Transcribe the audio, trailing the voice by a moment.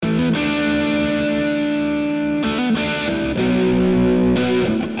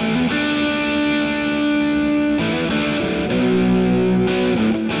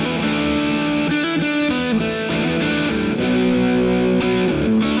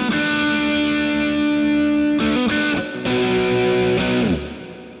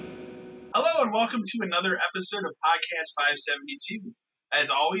welcome to another episode of Podcast 572.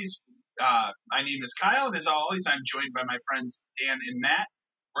 As always, my name is Kyle, and as always, I'm joined by my friends Dan and Matt.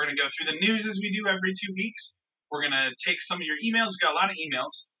 We're going to go through the news as we do every 2 weeks. We're going to take some of your emails. We've got a lot of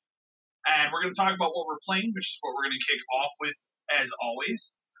emails. And we're going to talk about what we're playing, which is what we're going to kick off with, as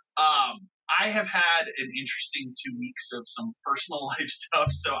always. I have had an interesting 2 weeks of some personal life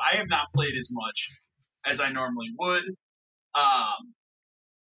stuff, so I have not played as much as I normally would.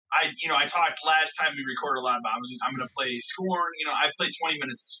 I talked last time we recorded a lot about I'm going to play Scorn. I played 20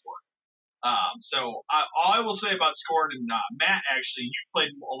 minutes of Scorn. All I will say about Scorn, and Matt, actually, you've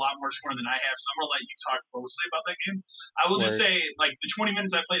played a lot more Scorn than I have, so I'm going to let you talk mostly about that game. I will just say, the 20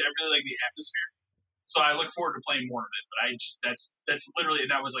 minutes I played, I really like the atmosphere. So I look forward to playing more of it. But that's literally,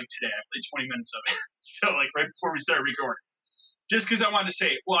 and that was today. I played 20 minutes of it. So right before we started recording. Just because I wanted to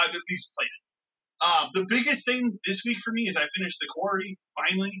say, well, I've at least played it. The biggest thing this week for me is I finished The Quarry,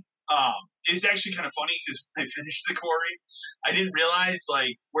 finally. It's actually kind of funny because when I finished The Quarry, I didn't realize,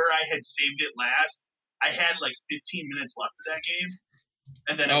 where I had saved it last, I had, 15 minutes left of that game.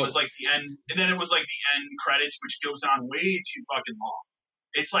 And then it was, the end, and then it was, the end credits, which goes on way too fucking long.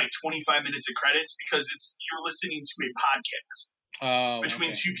 It's, 25 minutes of credits because you're listening to a podcast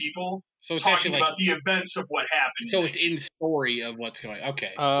between two people. So it's talking about the events of what happened. So it's in story of what's going on.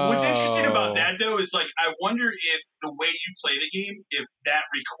 Okay. What's interesting about that, though, is, I wonder if the way you play the game, if that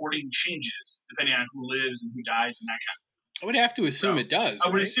recording changes, depending on who lives and who dies and that kind of thing. I would have to assume it does. I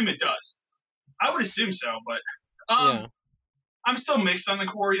would assume it does. I would assume so, but I'm still mixed on The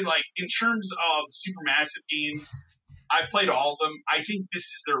Quarry. In terms of Supermassive games, I've played all of them. I think this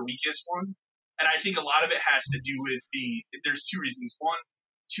is their weakest one. And I think a lot of it has to do with there's two reasons. One,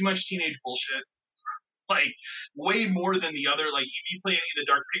 too much teenage bullshit. Way more than the other. If you play any of the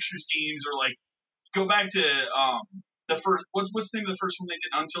Dark Pictures games or, go back to the first, what's the name of the first one they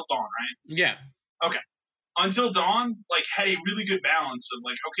did? Until Dawn, right? Yeah. Okay. Until Dawn, had a really good balance of,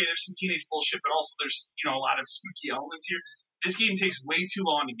 okay, there's some teenage bullshit, but also there's, a lot of spooky elements here. This game takes way too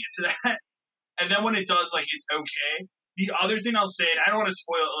long to get to that. And then when it does, it's okay. The other thing I'll say, and I don't want to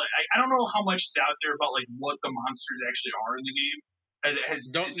spoil it, I don't know how much is out there about, what the monsters actually are in the game.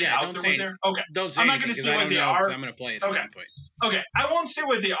 Don't say it. Okay. Don't say I'm not going to say what they are. I'm going to play it at some point. Okay. I won't say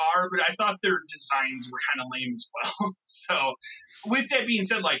what they are, but I thought their designs were kind of lame as well. So, with that being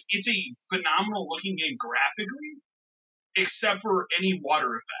said, it's a phenomenal looking game graphically, except for any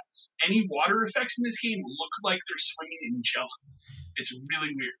water effects. Any water effects in this game look like they're swimming in Jello. It's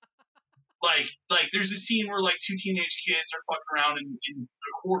really weird. There's a scene where, two teenage kids are fucking around in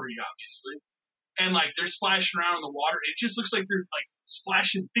the quarry, obviously. And, they're splashing around in the water. It just looks like they're,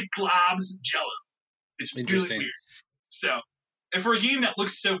 splashing thick globs of Jello. It's really weird. So, and for a game that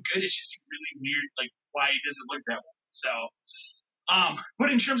looks so good, it's just really weird, why does it look that way? So,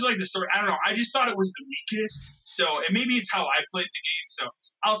 but in terms of, the story, I don't know. I just thought it was the weakest. So, and maybe it's how I played the game. So,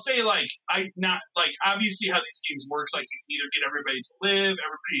 I'll say, obviously how these games works, you can either get everybody to live,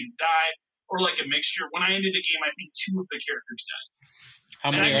 everybody to die, or, a mixture. When I ended the game, I think 2 of the characters died.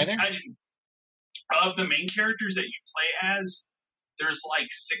 How many are there? Of the main characters that you play as, there's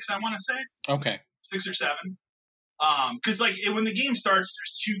 6, I want to say. Okay. 6 or 7. Because when the game starts,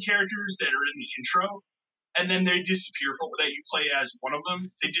 there's 2 characters that are in the intro, and then they disappear that you play as one of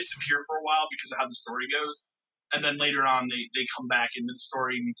them. They disappear for a while because of how the story goes, and then later on they come back into the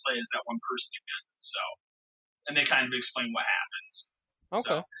story and you play as that one person again. So, and they kind of explain what happens. Okay.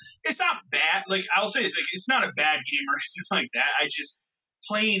 So, it's not bad. I'll say it's not a bad game or anything like that. I just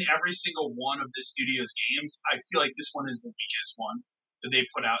playing every single one of the studio's games, I feel like this one is the weakest one that they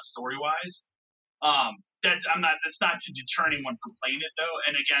put out story-wise. That's not to deter anyone from playing it, though.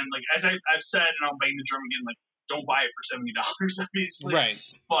 And again, as I've said, and I'll bang the drum again, don't buy it for $70, obviously. Right.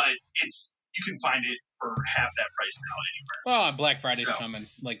 But you can find it for half that price now anywhere. Well, Black Friday's coming,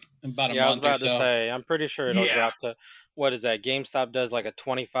 about a month or so. Yeah, I was about to say, I'm pretty sure it'll drop to, what is that? GameStop does a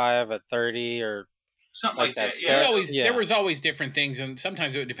 25, a 30, or something like that. There was always different things, and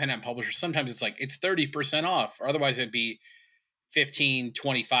sometimes it would depend on publishers. Sometimes it's 30% off, or otherwise it'd be 15,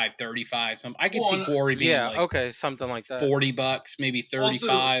 25, 35. I could see Quarry being something like that. $40, maybe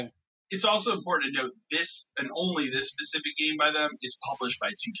 35. It's also important to note this, and only this specific game by them, is published by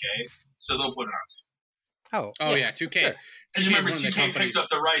 2K, so they'll put it on. Oh yeah, 2K. Because remember, 2K picked up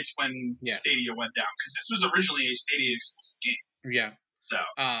the rights when Stadia went down, because this was originally a Stadia exclusive game. Yeah. So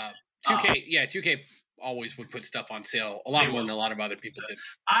 2K always would put stuff on sale a lot more than a lot of other people did.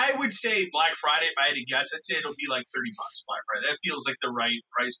 I would say Black Friday, if I had to guess, I'd say it'll be $30 Black Friday. That feels like the right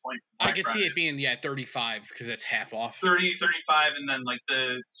price point for Black Friday. I could see it being 35 because that's half off. 30, 35, and then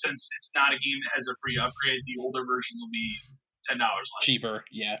since it's not a game that has a free upgrade, the older versions will be $10 less. Cheaper,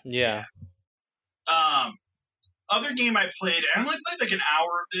 yeah. Other game I played, I only played like an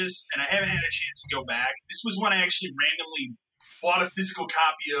hour of this, and I haven't had a chance to go back. This was one I actually randomly bought a physical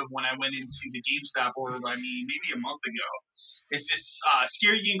copy of when I went into the GameStop order by me maybe a month ago. It's this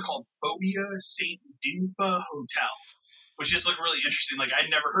scary game called Phobia St. Dinfa Hotel, which just looked really interesting. Like, I'd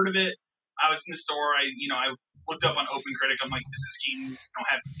never heard of it. I was in the store. I looked up on OpenCritic. I'm like, does this game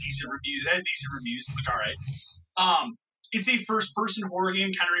have decent reviews? It has decent reviews. I'm like, all right. It's a first-person horror game.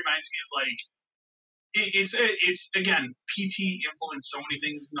 Kind of reminds me of like it's again, PT influenced so many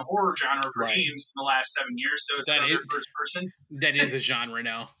things in the horror genre for games in the last 7 years. So it's another first person. That is a genre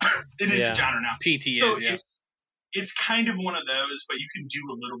now. It is a genre now. PT so is, it's kind of one of those, but you can do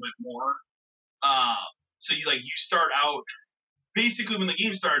a little bit more. So you start out basically when the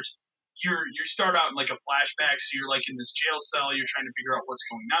game starts, you start out in like a flashback. So you're like in this jail cell. You're trying to figure out what's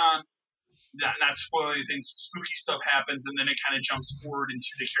going on. Not spoiling anything, some spooky stuff happens, and then it kind of jumps forward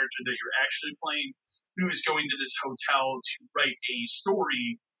into the character that you're actually playing, who is going to this hotel to write a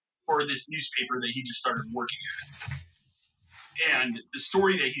story for this newspaper that he just started working at. And the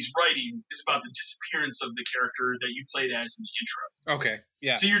story that he's writing is about the disappearance of the character that you played as in the intro. Okay,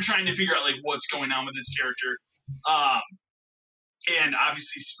 yeah. So you're trying to figure out like what's going on with this character. And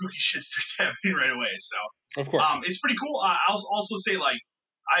obviously spooky shit starts happening right away. So of course. It's pretty cool. I'll also say like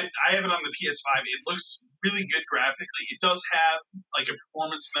I have it on the PS5. It looks really good graphically. It does have like a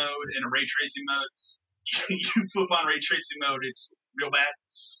performance mode and a ray tracing mode. You flip on ray tracing mode, it's real bad.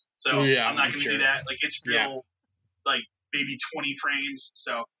 So I'm not going to do that. Like it's real, like maybe 20 frames.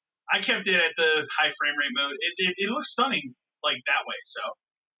 So I kept it at the high frame rate mode. It looks stunning like that way. So,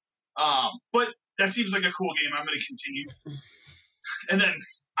 but that seems like a cool game. I'm going to continue. And then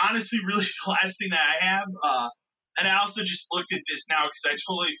honestly, really the last thing that I have, and I also just looked at this now because I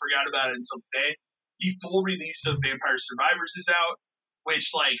totally forgot about it until today. The full release of Vampire Survivors is out,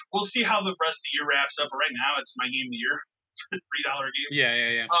 which, like, we'll see how the rest of the year wraps up. But right now, it's my game of the year for the $3 game.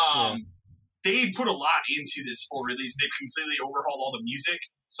 Yeah. They put a lot into this full release. They've completely overhauled all the music.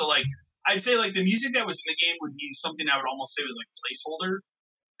 So, like, I'd say, like, the music that was in the game would be something I would almost say was, like, placeholder.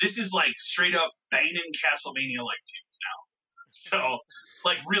 This is, like, straight up banging Castlevania-like tunes now. So,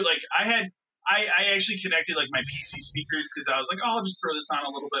 like, real, like, I actually connected like my PC speakers because I was like, oh, I'll just throw this on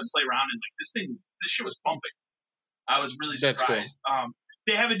a little bit and play around, and like this shit was bumping. I was really surprised. Cool.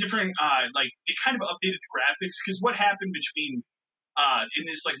 They have a different they kind of updated the graphics because what happened between in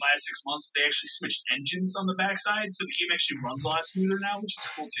this like last 6 months, they actually switched engines on the backside, so the game actually runs a lot smoother now, which is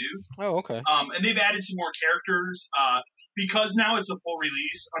cool too. Oh, okay. And they've added some more characters because now it's a full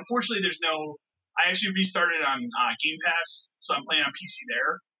release. Unfortunately, there's no. I actually restarted on Game Pass, so I'm playing on PC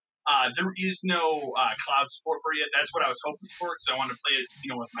there. There is no cloud support for it yet. That's what I was hoping for because I wanted to play it,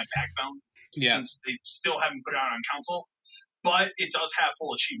 with my Backbone. Yeah. Since they still haven't put it out on console, but it does have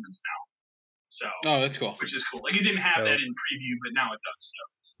full achievements now. So, that's cool. Which is cool. Like it didn't have that in preview, but now it does. So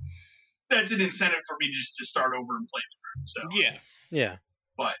that's an incentive for me just to start over and play through. So yeah.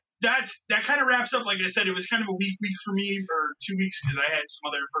 But that kind of wraps up. Like I said, it was kind of a week for me, or 2 weeks because I had some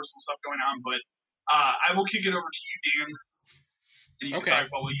other personal stuff going on. But I will kick it over to you, Dan. And you can talk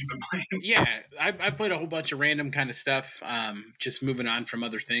about what you've been playing. Yeah, I played a whole bunch of random kind of stuff, just moving on from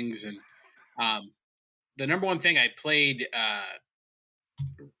other things. And the number one thing I played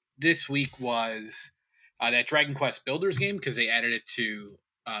this week was that Dragon Quest Builders game because they added it to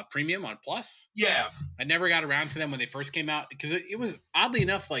Premium on Plus. Yeah. I never got around to them when they first came out because it was, oddly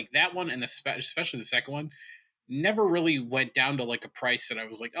enough, like that one and especially the second one, never really went down to like a price that I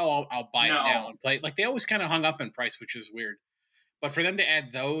was like, oh, I'll buy it now and play it. Like they always kind of hung up in price, which is weird. But for them to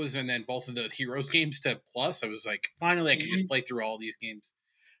add those and then both of the Heroes games to Plus, I was like, finally, I could just play through all these games.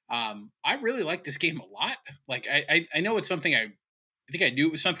 I really like this game a lot. Like, I know it's something I think I knew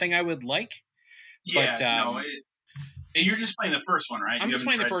it was something I would like. Yeah, but, you're just playing the first one, right? I'm just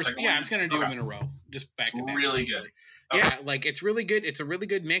playing the first one. Yeah, I'm just going to do them in a row. Just back to back. Really good. Okay. Yeah, like, it's really good. It's a really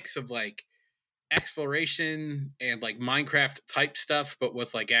good mix of, like, exploration and, like, Minecraft type stuff, but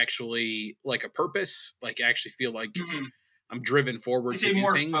with, like, actually, like, a purpose. Like, actually feel like... Mm-hmm. I'm driven forward to do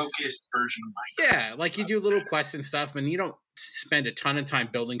things. It's a more focused version of Minecraft. Yeah, like you do little quests and stuff, and you don't spend a ton of time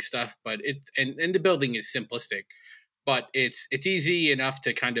building stuff, but it's and the building is simplistic, but it's easy enough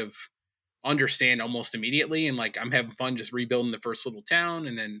to kind of understand almost immediately. And like I'm having fun just rebuilding the first little town,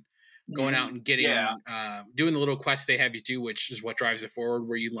 and then going out and getting doing the little quests they have you do, which is what drives it forward,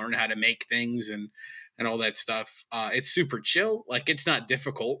 where you learn how to make things and all that stuff. It's super chill. Like it's not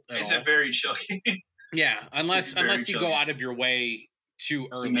difficult at all. It's a very chill game. Yeah, unless you go out of your way too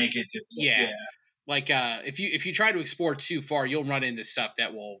early to make it difficult. Yeah. Like if you try to explore too far, you'll run into stuff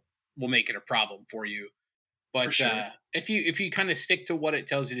that will make it a problem for you. But if you kind of stick to what it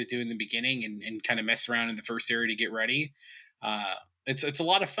tells you to do in the beginning and kind of mess around in the first area to get ready, it's a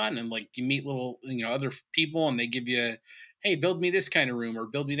lot of fun. And like you meet little other people and they give you, hey, build me this kind of room or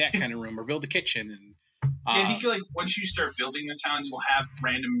build me that kind of room or build a kitchen. And I think like once you start building the town, you'll have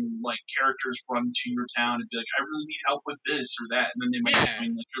random like characters run to your town and be like, I really need help with this or that, and then they might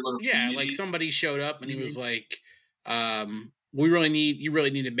join like your little community. Like somebody showed up and he was like, you really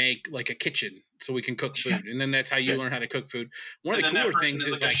need to make like a kitchen so we can cook food, and then that's how you learn how to cook food. One of the cooler things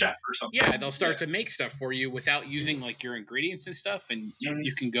is like a chef or something. Yeah, they'll start to make stuff for you without using like your ingredients and stuff, and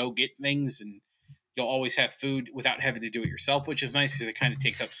you can go get things, and you'll always have food without having to do it yourself, which is nice because it kind of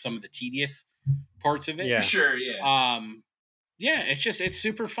takes out some of the tedious parts of it. Yeah, sure. Yeah. It's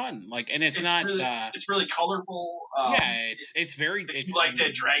super fun. Like, and it's not. Really, it's really colorful. It's very. If you like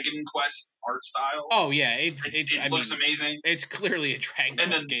that Dragon Quest art style. Oh yeah, it looks amazing. It's clearly a Dragon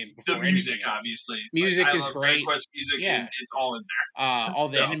Quest game. The music, obviously, music is great. Dragon Quest music, and it's all in there. All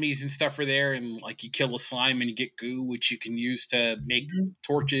the enemies and stuff are there, and like you kill a slime and you get goo, which you can use to make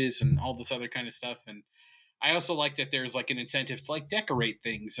torches and all this other kind of stuff. And I also like that there's like an incentive to like decorate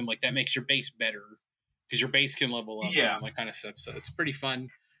things, and like that makes your base better because your base can level up and all that kind of stuff. So it's pretty fun.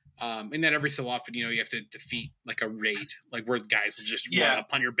 And then every so often, you have to defeat like a raid, like where guys will just run up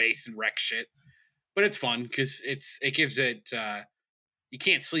on your base and wreck shit. But it's fun because it gives it. You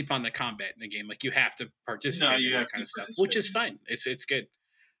can't sleep on the combat in the game. Like you have to participate in that kind of stuff, which is fine. It's good.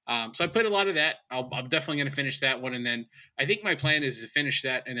 So I played a lot of that. I'm definitely going to finish that one, and then I think my plan is to finish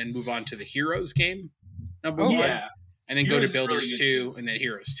that and then move on to the Heroes game. Number one, and then go to Builders 2 and then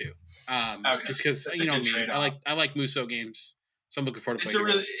Heroes 2. Just because I like Musou games, so I'm looking forward to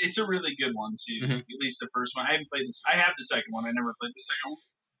playing. It's a really good one too. At least the first one. I haven't played this. I have the second one. I never played the second one,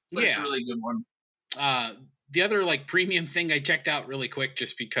 but it's a really good one. The other like premium thing I checked out really quick,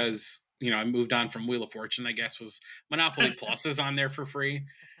 just because I moved on from Wheel of Fortune, I guess, was Monopoly Plus is on there for free.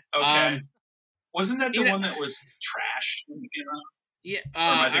 Okay, wasn't that the one that was trashed when it came out? Yeah,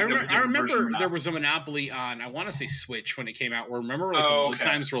 I remember there was a Monopoly on, I want to say Switch when it came out. Remember like the load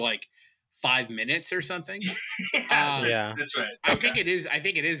times were like 5 minutes or something. That's right. I think it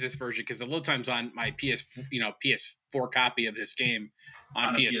is this version because the load times on my PS4 copy of this game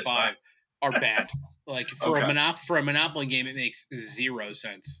on PS5 are bad. Like for a Monopoly game, it makes zero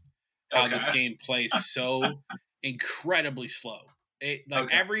sense how this game plays so incredibly slow.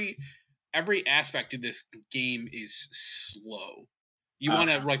 Every aspect of this game is slow. You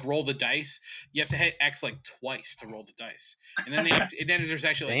want to like roll the dice. You have to hit X like twice to roll the dice, and then and then there's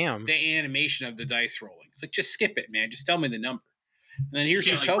actually like the animation of the dice rolling. It's like just skip it, man. Just tell me the number, and then here's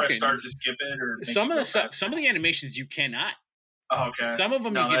your token. Press start to skip it, or some of the animations you cannot. Oh, okay. Some of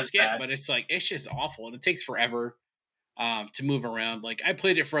them you can skip, but it's like it's just awful, and it takes forever to move around. Like I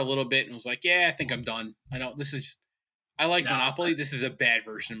played it for a little bit and was like, yeah, I think I'm done. I like Monopoly. This is a bad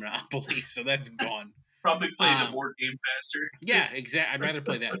version of Monopoly, so that's gone. Probably play the board game faster. Yeah, exactly. I'd rather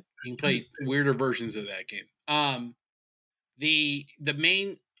play that. You can play weirder versions of that game. The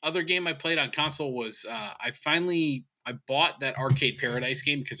main other game I played on console was I bought that Arcade Paradise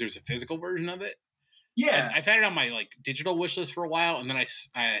game because there's a physical version of it. Yeah, I've had it on my like digital wish list for a while, and then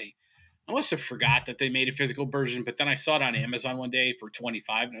I must have forgot that they made a physical version. But then I saw it on Amazon one day for $25,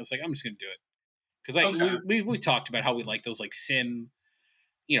 and I was like, I'm just gonna do it because we talked about how we like those like sim.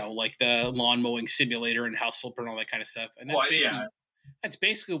 Like the lawn mowing simulator and house flipper and all that kind of stuff. And that's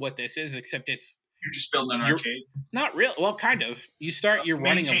basically what this is, except you're just building an arcade. Not real. Well, kind of. You're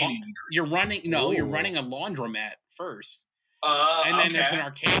running a laundromat first. And then there's an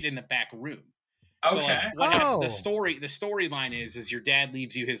arcade in the back room. Okay. So like the storyline is your dad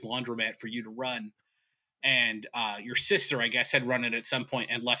leaves you his laundromat for you to run. And your sister, I guess, had run it at some point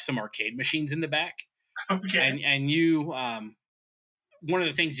and left some arcade machines in the back. Okay. And you one of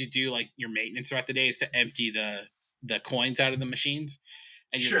the things you do, like your maintenance throughout the day, is to empty the coins out of the machines,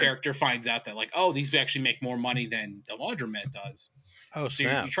 and your character finds out that like, oh, these actually make more money than the laundromat does. Oh, so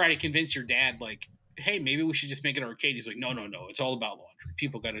you try to convince your dad, like, hey, maybe we should just make an arcade. He's like, no, it's all about laundry.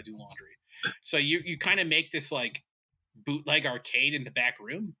 People got to do laundry. So you kind of make this like bootleg arcade in the back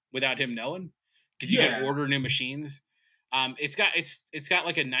room without him knowing, because you can order new machines. It's got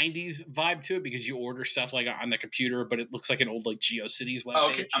like a 90s vibe to it because you order stuff like on the computer, but it looks like an old like GeoCities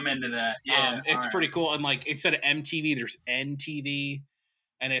webpage. Okay, I'm into that. Yeah, it's pretty cool. And like instead of MTV, there's NTV,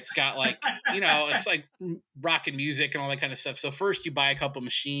 and it's got like it's like rockin' music and all that kind of stuff. So first you buy a couple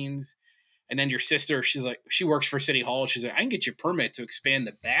machines, and then your sister, she works for City Hall. She's like, I can get you a permit to expand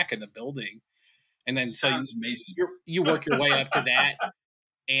the back of the building, and then sounds amazing. You work your way up to that.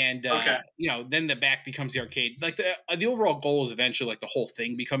 And then the back becomes the arcade. Like the overall goal is eventually like the whole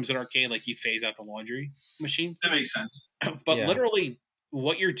thing becomes an arcade. Like you phase out the laundry machines. That makes sense. But literally,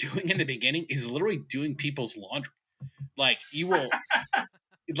 what you're doing in the beginning is literally doing people's laundry. Like you will,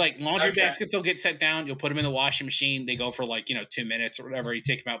 like laundry baskets will get set down. You'll put them in the washing machine. They go for 2 minutes or whatever. You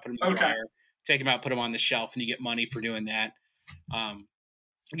take them out, put them in the dryer. Take them out, put them on the shelf, and you get money for doing that.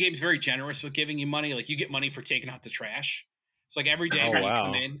 The game's very generous with giving you money. Like you get money for taking out the trash. It's like every day when you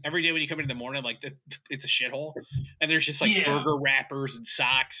come in, in the morning, like it's a shithole, and there's just burger wrappers and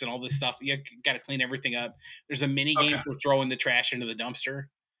socks and all this stuff. You got to clean everything up. There's a mini game for throwing the trash into the dumpster.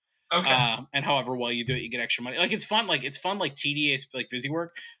 And however well you do it, you get extra money. Like it's fun. Like tedious, busy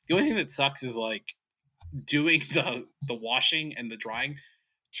work. The only thing that sucks is doing the washing and the drying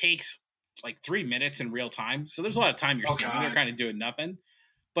takes 3 minutes in real time. So there's a lot of time you're standing there kind of doing nothing.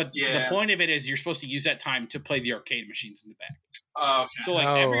 But the point of it is you're supposed to use that time to play the arcade machines in the back. So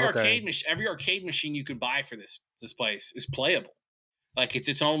every arcade machine you can buy for this place is playable. Like it's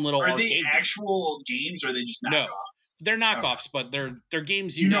its own little. Are they actual games or are they just knockoffs? No, they're knockoffs, but they're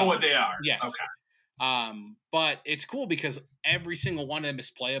games you know what they are. Yes. Okay. But it's cool because every single one of them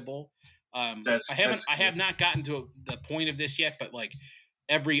is playable. I have not gotten to the point of this yet, but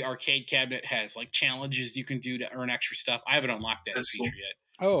every arcade cabinet has challenges you can do to earn extra stuff. I haven't unlocked that feature yet.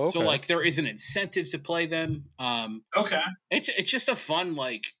 Oh, okay. So there is an incentive to play them. It's just a fun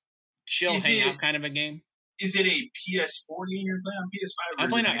chill hangout kind of a game. Is it a PS4 game you're playing on PS5? I'm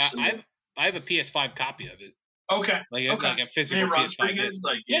playing. I have a PS5 copy of it. Okay. Like a physical PS5.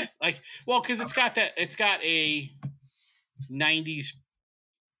 Because it's got that. It's got a 90s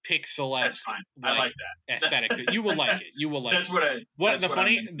pixel. That's fine. I like that aesthetic. You will like it. You will like.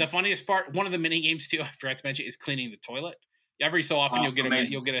 The funniest part. One of the mini games too. I forgot to mention is cleaning the toilet. Every so often you'll get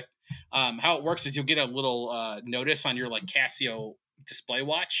how it works is you'll get a little notice on your Casio display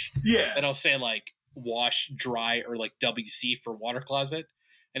watch. Yeah. That'll say wash, dry, or WC for water closet,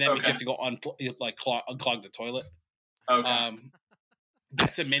 and that means you have to go unclog the toilet. Okay.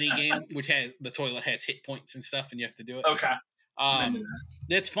 That's a mini game which the toilet has hit points and stuff, and you have to do it. Okay.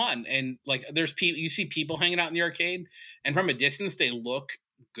 That's fun, and there's you see people hanging out in the arcade, and from a distance they look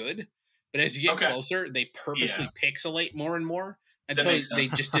good. But as you get closer, they purposely pixelate more and more until they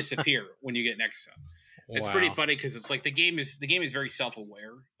just disappear when you get next to them. It's pretty funny because it's the game is very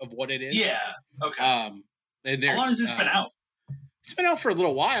self-aware of what it is. Yeah. Okay. And how long has this been out? It's been out for a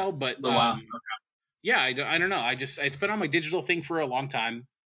little while, but Okay. Yeah, I don't know. It's been on my digital thing for a long time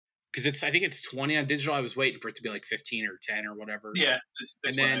because I think it's 20 on digital. I was waiting for it to be 15 or 10 or whatever. Yeah,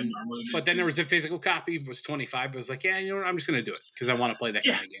 that's what I normally do. But then there was a physical copy. It was 25. I was like, you know what? I'm just gonna do it because I want to play that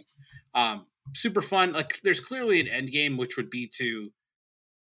kind of game. Super fun. There's clearly an end game, which would be to,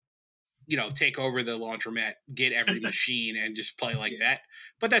 take over the laundromat, get every machine, and just play that.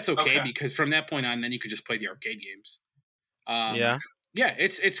 But that's okay because from that point on, then you could just play the arcade games. Yeah,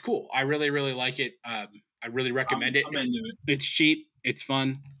 it's cool. I really, really like it. I really recommend it. I'm into it. It's cheap. It's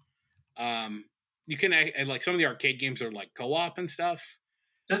fun. You can some of the arcade games are co-op and stuff.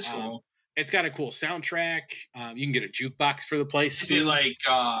 That's cool. It's got a cool soundtrack. You can get a jukebox for the place. Is it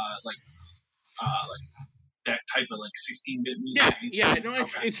that type of 16-bit music? Yeah. No,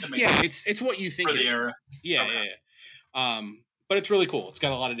 it's what you think for the era. Yeah. But it's really cool. It's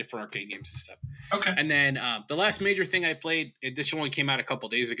got a lot of different arcade games and stuff. Okay. And then the last major thing I played, this only came out a couple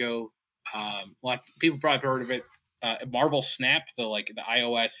days ago. A lot of people probably heard of it. Marvel Snap, the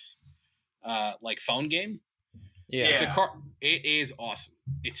iOS phone game. Yeah. It is awesome.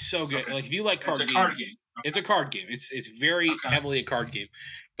 It's so good. Okay. If you like card games, card game. Okay. It's a card game. It's very heavily a card game,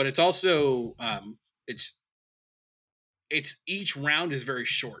 but it's also it's each round is very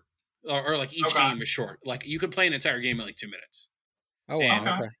short, or each game is short. You could play an entire game in 2 minutes. Oh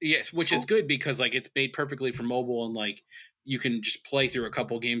wow! Okay. Yes, which is good because it's made perfectly for mobile and you can just play through a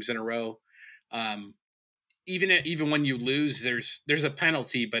couple games in a row. Even when you lose, there's a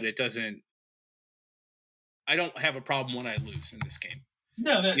penalty, but it doesn't. I don't have a problem when I lose in this game.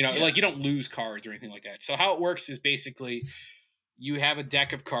 No, you don't lose cards or anything like that. So how it works is basically you have a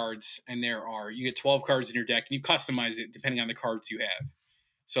deck of cards, and you get 12 cards in your deck, and you customize it depending on the cards you have.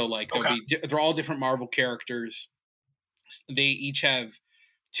 So they're all different Marvel characters. They each have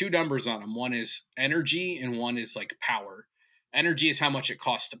 2 numbers on them. One is energy, and one is power. Energy is how much it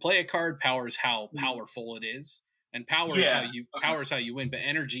costs to play a card. Power is how powerful it is, and power is how you win. But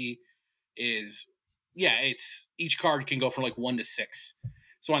energy is it's each card can go from 1 to 6.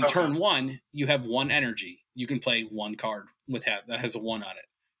 So on turn 1, you have 1 energy. You can play 1 card that has a 1 on it.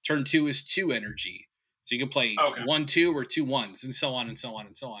 Turn 2 is 2 energy. So you can play 1-2 or 2-1s and so on and so on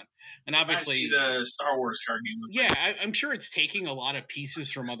and so on. And obviously the Star Wars card game. Yeah, I'm sure it's taking a lot of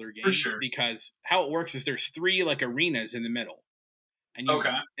pieces from other games because how it works is there's 3 like arenas in the middle. And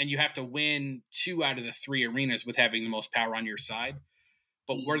you have to win 2 out of the 3 arenas with having the most power on your side.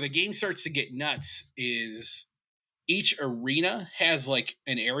 But where the game starts to get nuts is each arena has like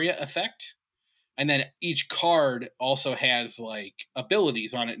an area effect. And then each card also has like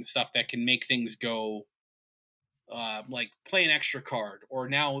abilities on it and stuff that can make things go like play an extra card, or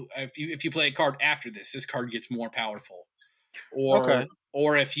now if you play a card after this card gets more powerful, or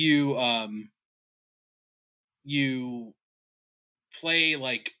if you you play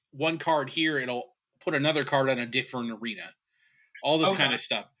like one card here, it'll put another card on a different arena. All this kind of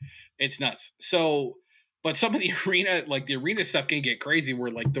stuff. It's nuts. So, but some of the arena stuff can get crazy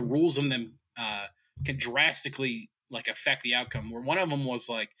where like the rules in them can drastically like affect the outcome. Where one of them was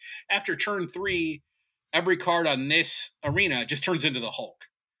like after turn 3, every card on this arena just turns into the Hulk.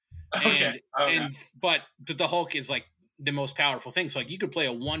 But the Hulk is like the most powerful thing. So like you could play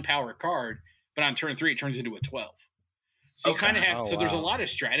a 1 power card, but on turn 3 it turns into a 12. So you kind of have there's a lot of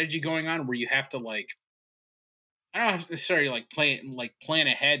strategy going on where you have to like I don't have to necessarily like plan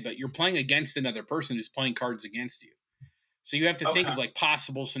ahead, but you're playing against another person who's playing cards against you. So you have to think of like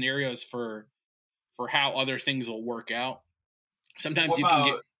possible scenarios for how other things will work out. Sometimes you can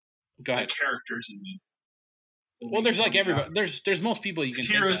get go ahead. Characters in the well, there's like everybody. There's most people you can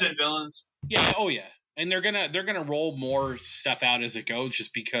heroes and villains. Yeah. Oh yeah. And they're gonna roll more stuff out as it goes,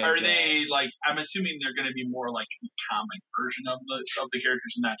 just because. Are they like? I'm assuming they're gonna be more like a comic version of the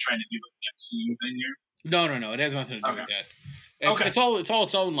characters, and not trying to do like the MCU thing here. No. It has nothing to do with that. It's all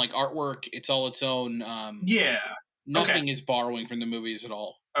its own like artwork. It's all its own. Nothing is borrowing from the movies at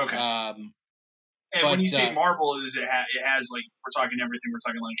all. Okay. And when you say Marvel, it has like we're talking everything. We're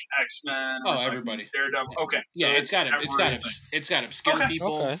talking like X-Men. Oh, everybody. Daredevil. Okay. So yeah, it's got obscure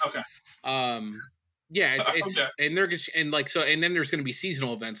people. Okay. Yeah, and and then there's going to be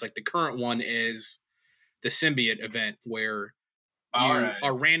seasonal events. Like the current one is the Symbiote event where you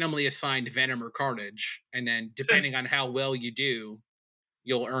are randomly assigned Venom or Carnage, and then depending on how well you do,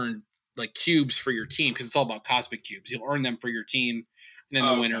 you'll earn like cubes for your team because it's all about cosmic cubes. You'll earn them for your team, and then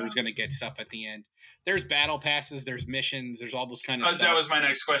the winner is going to get stuff at the end. There's battle passes, there's missions, there's all this kind of stuff. That was my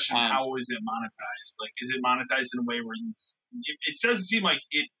next question. How is it monetized? Like, is it monetized in a way where it doesn't seem like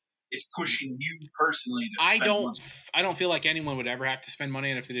it is pushing you personally to spend money? I don't feel like anyone would ever have to spend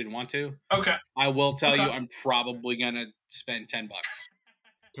money if they didn't want to. Okay. I will tell you, I'm probably going to spend $10.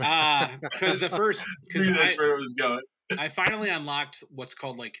 Because that's where it was going. I finally unlocked what's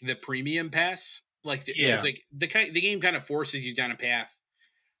called like the premium pass. Like, the game kind of forces you down a path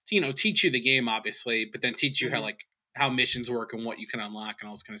to, teach you the game, obviously, but then teach you how missions work and what you can unlock and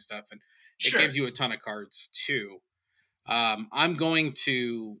all this kind of stuff. And it gives you a ton of cards too. I'm going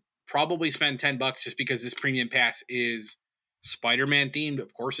to probably spend $10 just because this premium pass is Spider-Man themed.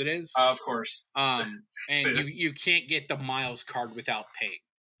 Of course it is. Of course. And you can't get the Miles card without paying.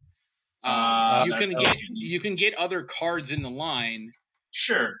 You can get other cards in the line.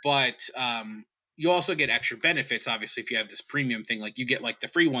 Sure. But you also get extra benefits, obviously, if you have this premium thing. Like, you get, like, the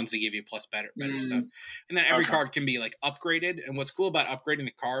free ones they give you plus better stuff. And then every card can be, like, upgraded. And what's cool about upgrading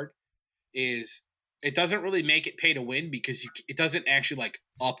the card is it doesn't really make it pay to win because it doesn't actually, like,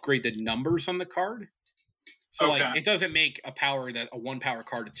 upgrade the numbers on the card. So, like, it doesn't make a 1-power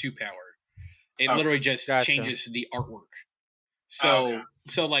card a 2-power. It literally just changes the artwork. So,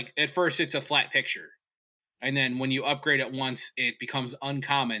 like, at first it's a flat picture. And then when you upgrade it once, it becomes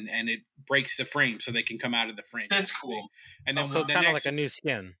uncommon and it breaks the frame so they can come out of the frame. That's cool. And then so it's kind of like a new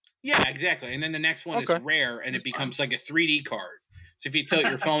skin. Yeah, exactly. And then the next one is rare and it becomes like a 3D card. So if you tilt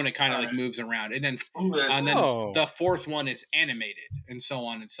your phone, it kind of like moves around. And then the fourth one is animated and so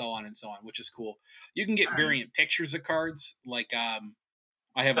on and so on and so on, which is cool. You can get variant pictures of cards. Like,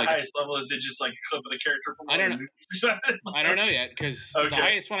 I have the highest level. Is it just like a clip of the character from? I don't know. I don't know yet because the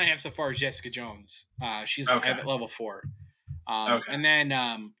highest one I have so far is Jessica Jones. She's at level 4. And then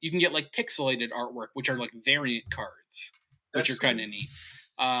you can get like pixelated artwork, which are like variant cards, which are kind of neat.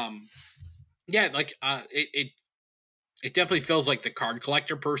 It definitely feels like the card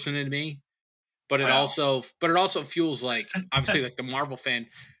collector person in me, but it also feels like obviously like the Marvel fan.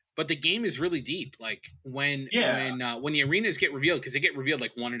 But the game is really deep. Like when the arenas get revealed, because they get revealed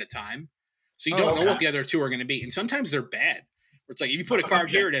like one at a time, so you don't know what the other two are going to be, and sometimes they're bad. Where it's like if you put a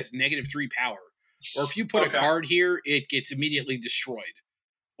card here, it has -3 power, or if you put a card here, it gets immediately destroyed.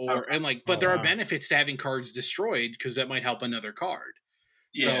 But there are benefits to having cards destroyed because that might help another card.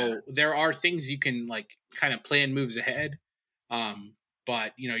 Yeah. So there are things you can like kind of plan moves ahead.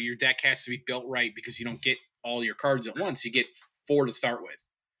 but your deck has to be built right because you don't get all your cards at once. You get 4 to start with.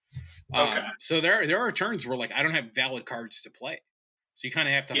 Okay. So there are turns where I don't have valid cards to play. So you kind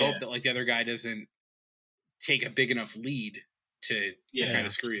of have to hope that the other guy doesn't take a big enough lead to kind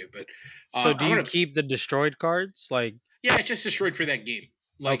of screw you. But so do you keep the destroyed cards? Yeah, it's just destroyed for that game.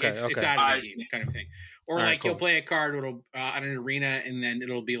 It's out of the game kind of thing. Or you'll play a card on an arena and then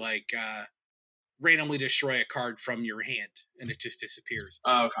it'll be randomly destroy a card from your hand and it just disappears.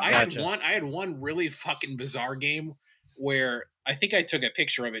 Oh, okay. I had one really fucking bizarre game where I think I took a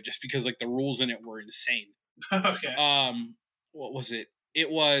picture of it just because the rules in it were insane. Okay. What was it? It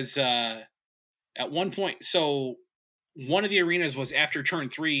was at one point. So one of the arenas was after turn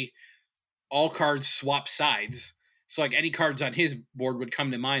 3, all cards swap sides. So any cards on his board would come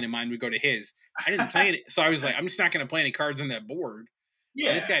to mine and mine would go to his. I didn't play it. So I was I'm just not going to play any cards on that board. Yeah.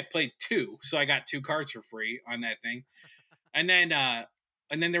 And this guy played 2. So I got 2 cards for free on that thing. And then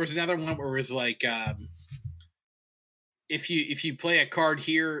there was another one where it was if you play a card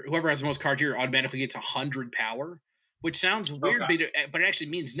here, whoever has the most card here automatically gets 100 power, which sounds weird, but it actually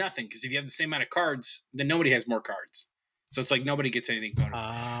means nothing because if you have the same amount of cards, then nobody has more cards. So it's nobody gets anything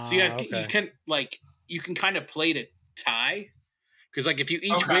bonus. So you can kind of play to tie because if you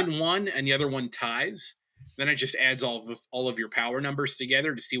each win one and the other one ties, then it just adds all of your power numbers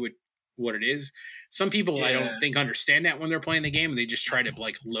together to see what it is. Some people I don't think understand that when they're playing the game. They just try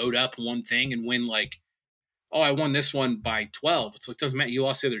to load up one thing and win I won this one by 12. It doesn't matter. You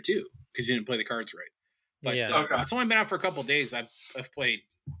lost the other 2 because you didn't play the cards right. But it's only been out for a couple of days. I've played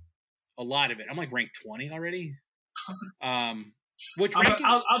a lot of it. I'm ranked 20 already. Which ranking?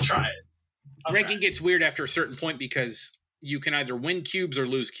 I'll try it. Ranking gets weird after a certain point because you can either win cubes or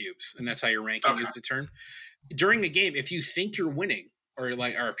lose cubes, and that's how your ranking is determined. During the game, if you think you're winning, or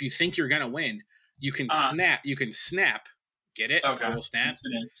if you think you're gonna win, you can snap. You can snap. Get it? Okay. Roll snap.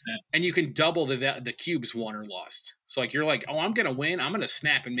 And you can double the cubes won or lost. So you're oh, I'm gonna win. I'm gonna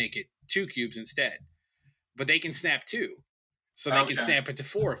snap and make it 2 cubes instead. But they can snap 2. So they can snap it to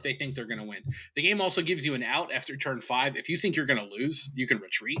 4 if they think they're gonna win. The game also gives you an out after turn 5. If you think you're gonna lose, you can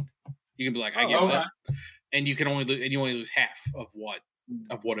retreat. You can be I give up. And you can only lose half of what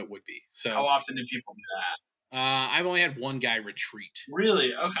it would be. So how often do people do that? I've only had one guy retreat.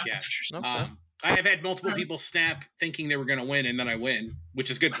 Really? Okay. Yeah. I have had multiple people snap thinking they were going to win, and then I win,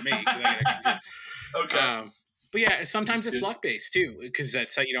 which is good for me. Okay. But yeah, sometimes it's luck based too, because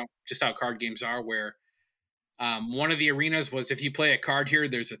that's how just how card games are. Where one of the arenas was if you play a card here,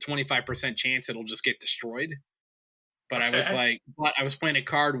 there's a 25% chance it'll just get destroyed. But I was playing a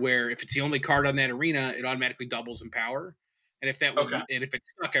card where if it's the only card on that arena, it automatically doubles in power. And if and if it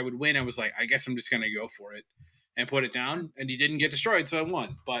stuck, I would win. I was I guess I'm just going to go for it and put it down. And he didn't get destroyed, so I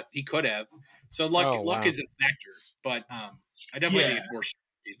won. But he could have. So luck is a factor. But I definitely think it's more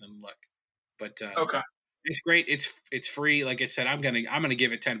strategy than luck. But it's great. It's free. Like I said, I'm gonna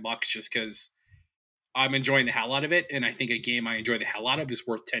give it $10 just because I'm enjoying the hell out of it, and I think a game I enjoy the hell out of is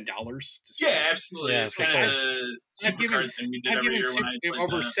worth $10. Yeah, absolutely. It's kind of the Supercard thing we did every year when I played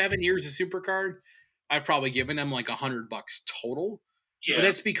over 7 years of Supercard. I've probably given them $100 total. Yeah. But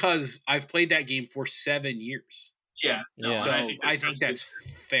that's because I've played that game for 7 years. Yeah. No, so I think that's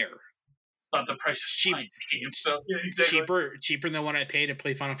fair. It's about the price of buying the game. So yeah, exactly. Cheaper than what I pay to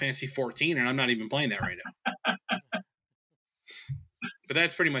play Final Fantasy 14, and I'm not even playing that right now. But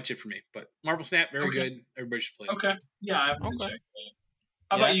that's pretty much it for me. But Marvel Snap, very good. Everybody should play it. Okay. Yeah, I haven't been checking it.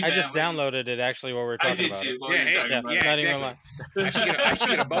 How about you, I just downloaded it, actually, while we were talking about it. I did, too. Not even lying. I should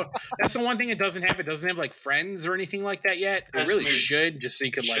get a boat. That's the one thing it doesn't have. It doesn't have, friends or anything like that yet. It really should, just so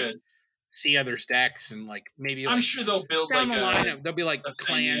you could, see other stacks and, maybe, I'm sure they'll build, down the line, there'll be,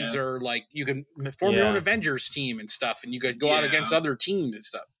 clans or, you can form your own Avengers team and stuff, and you could go out against other teams and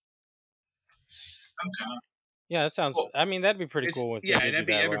stuff. Okay. Yeah, that sounds. I mean, that'd be pretty cool. That'd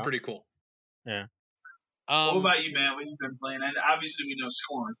be pretty cool. Yeah. What about you, Matt? What you've been playing? And obviously, we know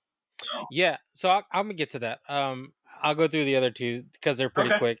Scorn. So. Yeah, so I'm gonna get to that. I'll go through the other two because they're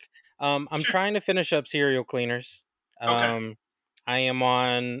pretty quick. I'm trying to finish up Serial Cleaners. I am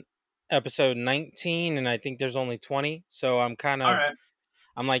on episode 19, and I think there's only 20. So I'm kind of. All right.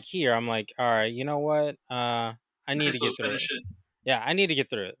 I'm all right. You know what? I need to get through it. Yeah, I need to get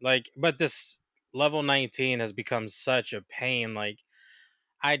through it. But this level 19 has become such a pain.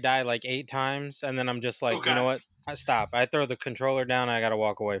 I die 8 times, and then I'm just you know what? I stop. I throw the controller down. I gotta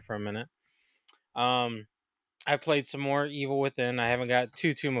walk away for a minute. I played some more Evil Within. I haven't got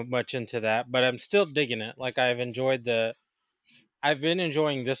too much into that, but I'm still digging it. I've been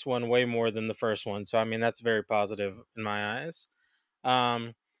enjoying this one way more than the first one. So I mean, that's very positive in my eyes.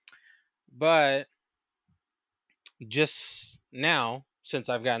 But just now, since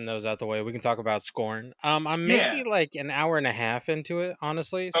I've gotten those out the way, we can talk about Scorn. I'm maybe like an hour and a half into it,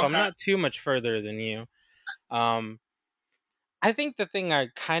 honestly, so I'm not too much further than you. I think the thing I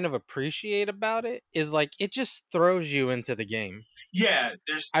kind of appreciate about it is like it just throws you into the game. Yeah,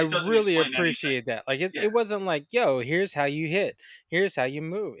 I really appreciate that. Like it wasn't like, yo, here's how you hit, here's how you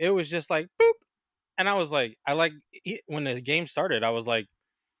move. It was just like boop, and I was like, when the game started, I was like,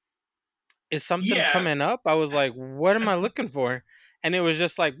 is something coming up? I was like, what am I looking for? And it was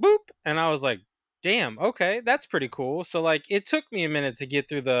just like boop, and I was like, damn, okay, that's pretty cool. So like, it took me a minute to get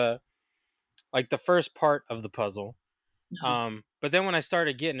through the first part of the puzzle. But then when I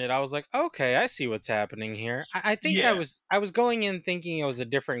started getting it, I was like, okay, I see what's happening here. I think I was going in thinking it was a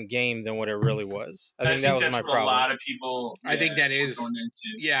different game than what it really was. I think that was my problem. A lot of people. I think that is.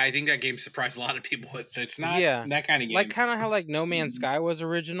 I think that game surprised a lot of people. It's not that kind of game. Like kind of how like No Man's Sky was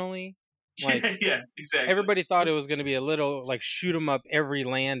originally. Like yeah, exactly. Everybody thought it was going to be a little like shoot 'em up every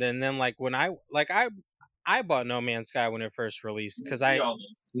land, and then like when I bought No Man's Sky when it first released because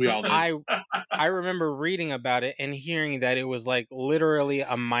we all did. I remember reading about it and hearing that it was like literally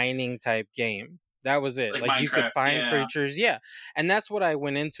a mining type game. That was it. Like you could find creatures, and that's what I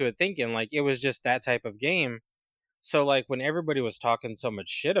went into it thinking. Like it was just that type of game. So like when everybody was talking so much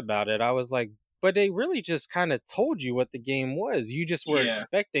shit about it, I was like, but they really just kind of told you what the game was. You just were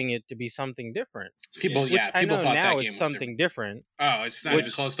expecting it to be something different. People thought now that it's something different. Oh, it's not even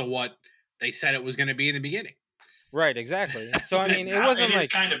close to what they said it was going to be in the beginning. Right, exactly. So I mean, it wasn't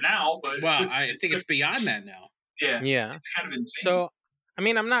like kind of now, but I think it's beyond that now. Yeah, it's kind of insane. So I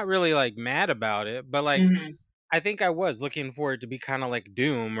mean, I'm not really like mad about it, but like I think I was looking for it to be kind of like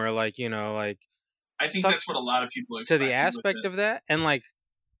Doom or like like. I think that's what a lot of people expect. To the aspect of that, and like.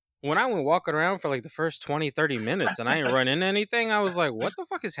 When I went walking around for like the first 20, 30 minutes and I didn't run into anything, I was like, what the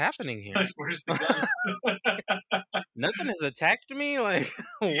fuck is happening here? Where's the gun? Nothing has attacked me? Like,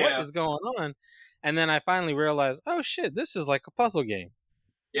 what is going on? And then I finally realized, oh shit, this is like a puzzle game.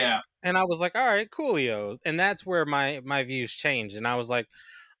 Yeah. And I was like, all right, coolio. And that's where my views changed. And I was like,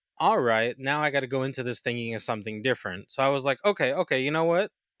 all right, now I got to go into this thinking of something different. So I was like, okay, you know what?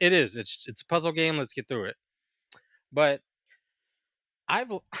 It is. It's a puzzle game. Let's get through it. But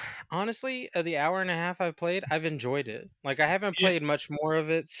I've honestly, the hour and a half I've played, I've enjoyed it. Like I haven't played much more of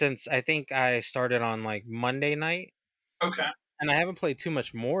it since I think I started on like Monday night. Okay. And I haven't played too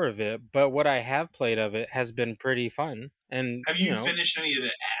much more of it, but what I have played of it has been pretty fun. And have you finished any of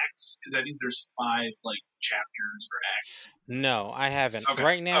the acts? Because I think there's 5 like chapters or acts. No, I haven't. Okay.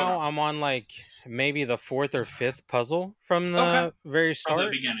 Right now, I'm on like maybe the 4th or 5th puzzle from the very start. From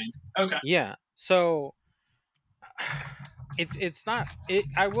the beginning. Okay. Yeah. So. It's not it.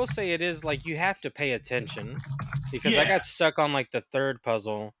 I will say it is like you have to pay attention because I got stuck on like the 3rd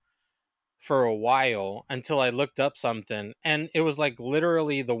puzzle for a while until I looked up something, and it was like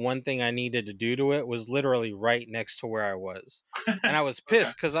literally the one thing I needed to do to it was literally right next to where I was, and I was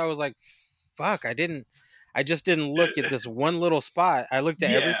pissed because I was like, "Fuck! I just didn't look at this one little spot. I looked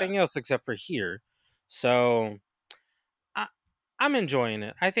at everything else except for here." So I'm enjoying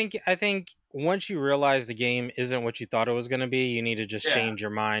it. I think once you realize the game isn't what you thought it was going to be, you need to just change your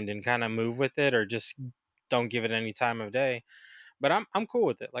mind and kind of move with it, or just don't give it any time of day. But I'm cool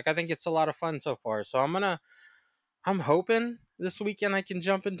with it. Like I think it's a lot of fun so far. So I'm hoping this weekend I can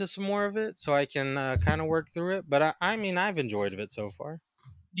jump into some more of it so I can kind of work through it. But I mean I've enjoyed it so far.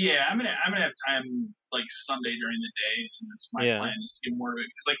 Yeah, I'm gonna have time like Sunday during the day, and that's my plan is to get more of it.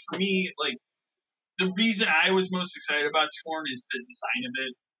 Because like for me, like. The reason I was most excited about Scorn is the design of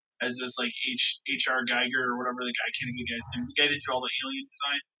it, as this like H.R. Geiger or whatever the guy, I can't think of the guy's name, the guy that did all the Alien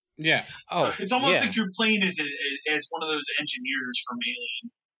design. Yeah. It's almost like you're playing as one of those engineers from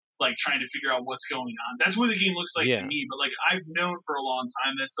Alien, like trying to figure out what's going on. That's what the game looks like to me. But like I've known for a long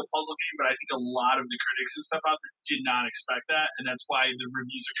time that it's a puzzle game, but I think a lot of the critics and stuff out there did not expect that, and that's why the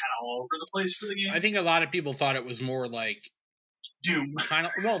reviews are kind of all over the place for the game. I think a lot of people thought it was more like Doom,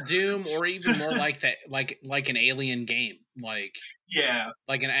 Doom, or even more like that, like an Alien game, like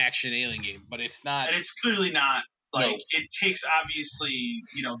an action Alien game. But it's not, and it's clearly not. Like it takes obviously,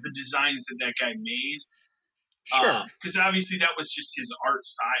 the designs that guy made. Sure, because obviously that was just his art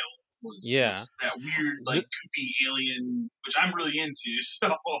style. Was that weird like goopy alien, which I'm really into.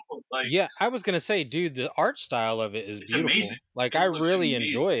 So like, I was gonna say, dude, the art style of it is beautiful. Amazing. Like I really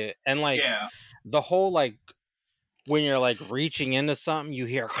enjoy it, and like the whole like. When you're like reaching into something, you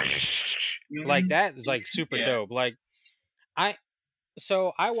hear like that is like super dope. Like I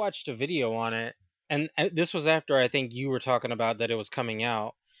watched a video on it, and this was after I think you were talking about that it was coming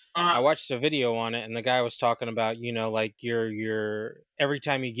out. I watched a video on it, and the guy was talking about, like your every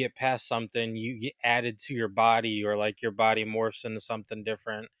time you get past something, you get added to your body, or like your body morphs into something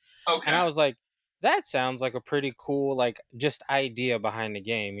different. And I was like, that sounds like a pretty cool, like, just idea behind the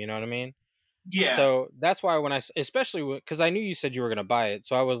game. You know what I mean? Yeah. So that's why when especially because I knew you said you were going to buy it,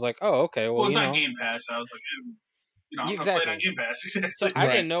 so I was like, oh, okay, well, it's on Game Pass. I was like, I'm gonna play it on Game Pass. Exactly. So I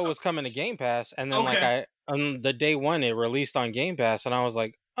didn't know it was coming to Game Pass, and then like on the day one it released on Game Pass, and I was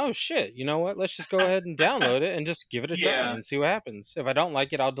like, oh shit, you know what? Let's just go ahead and download it and just give it a try and see what happens. If I don't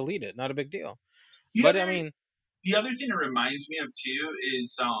like it, I'll delete it. Not a big deal. The other thing it reminds me of too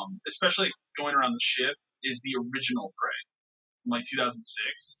is, especially going around the ship, is the original Prey from like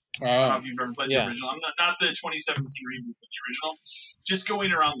 2006. I don't know if you've ever played the original. I'm not the 2017 reboot, but the original. Just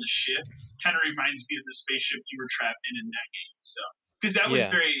going around the ship kind of reminds me of the spaceship you were trapped in that game. So, because that was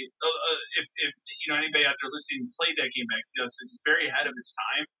very, if anybody out there listening played that game back in 2006, very ahead of its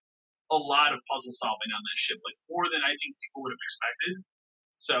time. A lot of puzzle solving on that ship, like more than I think people would have expected.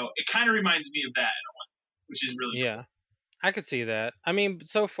 So it kind of reminds me of that in a way, which is really cool. I could see that. I mean,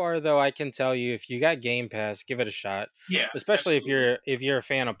 so far though, I can tell you if you got Game Pass, give it a shot. Yeah, especially if you're a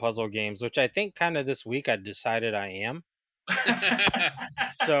fan of puzzle games, which I think kind of this week I decided I am.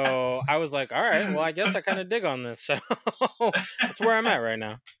 So I was like, all right, well, I guess I kind of dig on this. So that's where I'm at right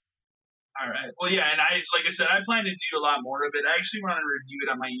now. All right. Well, yeah, and like I said, I plan to do a lot more of it. I actually want to review it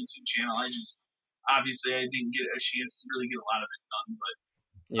on my YouTube channel. Obviously I didn't get a chance to really get a lot of it done, but.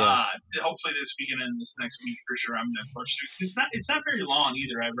 Hopefully this weekend and this next week for sure I'm gonna push through. It's not very long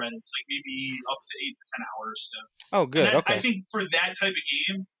either. I read it's like maybe up to 8 to 10 hours. So good. Okay. I think for that type of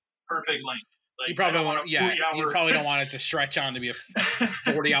game, perfect length. Like, you probably want you probably don't want it to stretch on to be a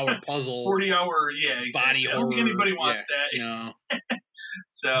 40-hour puzzle. 40-hour, exactly. Body horror. I don't think anybody wants that. No.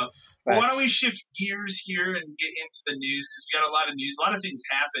 So why don't we shift gears here and get into the news, because we got a lot of news. A lot of things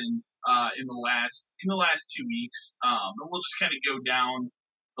happened in the last 2 weeks, and we'll just kind of go down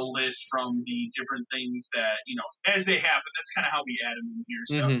the list from the different things that, as they happen. That's kind of how we add them in here.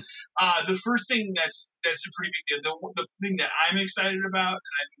 So the first thing that's a pretty big deal, the thing that I'm excited about,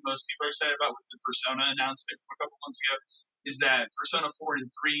 and I think most people are excited about with the Persona announcement from a couple months ago, is that Persona 4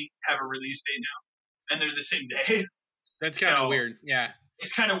 and 3 have a release date now, and they're the same day. That's kind of weird. Yeah.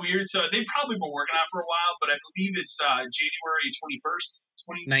 It's kind of weird. So they've probably been working on it for a while, but I believe it's January 21st,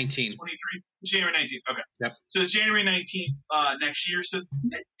 2023. January 19th. Okay. Yep. So it's January 19th next year. So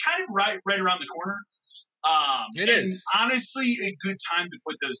kind of right around the corner. It is. Honestly, a good time to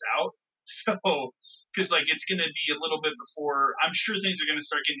put those out. So, because like it's going to be a little bit before, I'm sure things are going to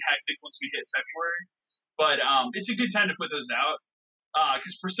start getting hectic once we hit February. But it's a good time to put those out.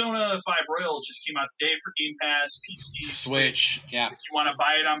 Because Persona 5 Royal just came out today for Game Pass, PC, Switch. Yeah. If you want to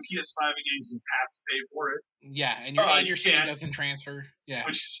buy it on PS5 again, you have to pay for it. Yeah, and your save doesn't transfer. Yeah.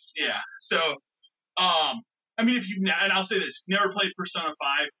 So, I mean, and I'll say this: if you've never played Persona 5,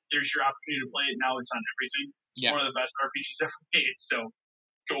 there's your opportunity to play it. Now it's on everything. It's one of the best RPGs ever made. So,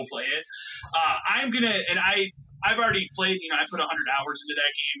 go play it. I've already played. I put 100 hours into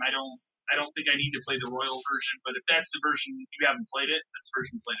that game. I don't think I need to play the Royal version, but if that's the version you haven't played it, that's the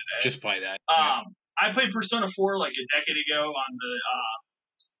version you play today. Just play that. I played Persona 4 like a decade ago on the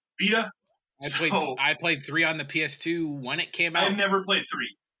Vita. I played 3 on the PS2 when it came out. I've never played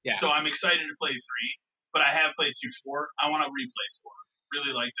 3, so I'm excited to play 3. But I have played through 4. I want to replay 4.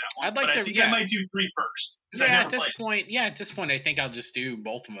 Really like that one. I think I might do 3 first. At this point, I think I'll just do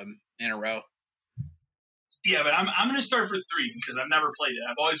both of them in a row. Yeah, but I'm going to start for 3 because I've never played it.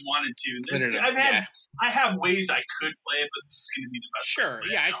 I've always wanted to. I have ways I could play it, but this is going to be the best. Sure,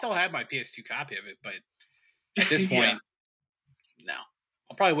 yeah, I still have my PS2 copy of it, but at this point, no.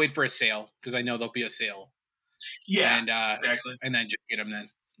 I'll probably wait for a sale because I know there'll be a sale. Yeah, and, exactly. And then just get them then.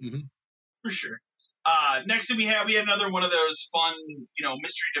 Mm-hmm. For sure. Next thing we had another one of those fun,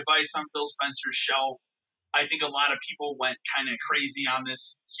 mystery device on Phil Spencer's shelf. I think a lot of people went kind of crazy on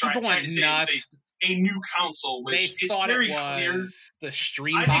this. People went nuts. A new console, which is very clear. The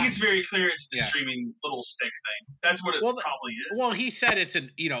stream. I think it's very clear it's the streaming little stick thing. That's what it probably is. Well, he said it's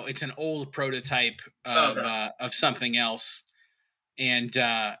an old prototype of something else, and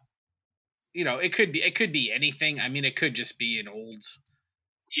it could be anything. I mean, it could just be an old.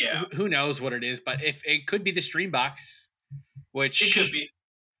 Yeah. Who knows what it is? But if it could be the stream box, which it could be.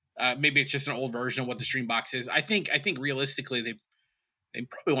 Maybe it's just an old version of what the stream box is. I think realistically they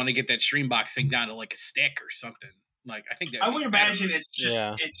probably want to get that stream box thing down to like a stick or something. Like I think I would imagine it's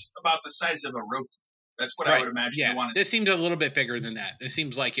just it's about the size of a Roku. That's what I would imagine. Yeah, this seems a little bit bigger than that. This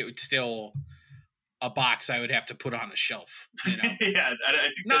seems like it would still a box I would have to put on a shelf. Yeah, I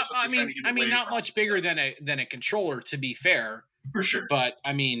think that's what they're trying to get away from. Not much bigger than a controller. To be fair, For sure. But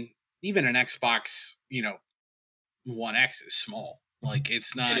I mean, even an Xbox, One X is small. Like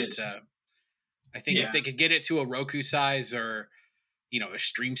it's not. It is. I think if they could get it to a Roku size or a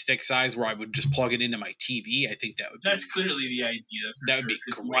Stream Stick size where I would just plug it into my TV, I think that's clearly the idea. That would be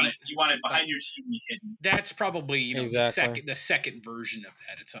great. You want it behind your TV hidden. That's probably the second version of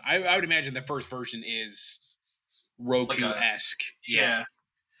that. It's I would imagine the first version is Roku-esque. Yeah.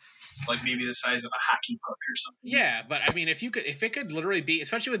 Like maybe the size of a hockey puck or something. Yeah, but I mean, if it could literally be,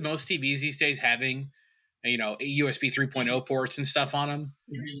 especially with most TVs these days having, USB 3.0 ports and stuff on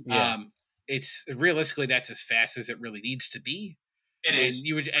them, it's realistically that's as fast as it really needs to be. It is.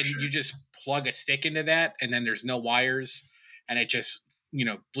 You just plug a stick into that, and then there's no wires, and it just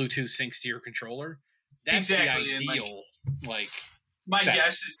Bluetooth syncs to your controller. That's exactly the ideal. My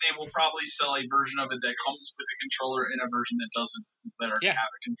guess is they will probably sell a version of it that comes with a controller and a version that doesn't, that already have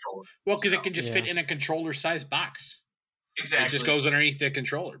a controller. Well, because it can just fit in a controller-sized box. Exactly. It just goes underneath the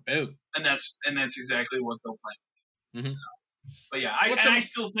controller. Boom. And that's exactly what they'll play. So, but yeah, I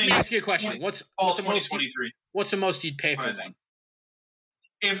still think. Let me ask you a question. What's the 2023? What's the most you'd pay for one?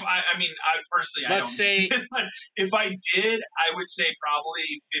 If I personally, let's say if I did, I would say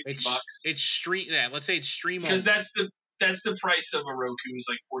probably $50. It's stream. Yeah, let's say it's stream. Because that's the price of a Roku is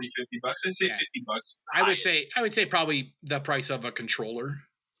like $40-$50. I'd say $50. I would say probably the price of a controller.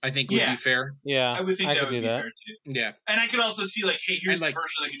 I think would be fair. Yeah, I would think that would be fair too. Yeah, and I could also see like, hey, here's the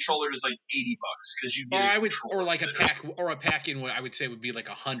version of the controller is like $80 because you get a pack in what I would say would be like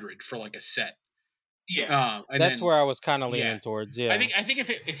 $100 for like a set. Yeah, that's where I was kind of leaning towards. Yeah, I think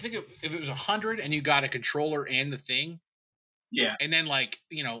if it was $100 and you got a controller and the thing, and then like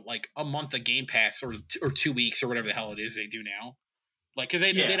a month of Game Pass or 2 weeks or whatever the hell it is they do now, like because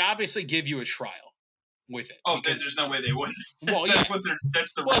they'd obviously give you a trial with it. Oh, there's no way they wouldn't. Well, that's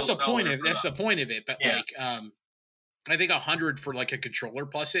the point of it. But I think $100 for like a controller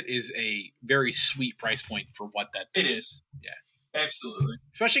plus it is a very sweet price point for what that is. Yeah. Absolutely.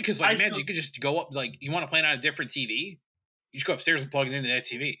 Especially because, imagine you could just go up, you want to play it on a different TV, you just go upstairs and plug it into that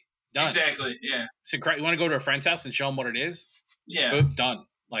TV. Done. Exactly, yeah. It's you want to go to a friend's house and show them what it is? Yeah. Boom, done.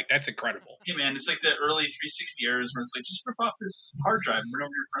 That's incredible. Hey, man, it's like the early 360 eras where it's like, just rip off this hard drive and bring over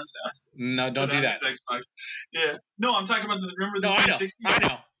to your friend's house. No, don't do that. Xbox. Yeah. No, I'm talking about remember the 360? I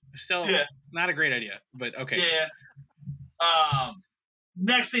know. Still, not a great idea, but okay. Yeah.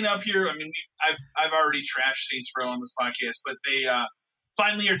 Next thing up here, I've already trashed Saints Row on this podcast, but they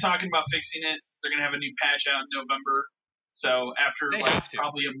finally are talking about fixing it. They're going to have a new patch out in November. So after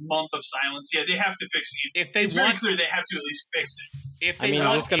probably a month of silence, they have to fix it. It's very clear they have to at least fix it. Is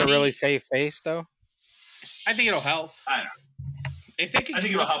this going to really save face, though? I think it'll help. I don't know. If they can, I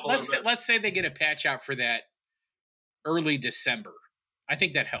think it'll help a little bit. Let's say they get a patch out for that early December. I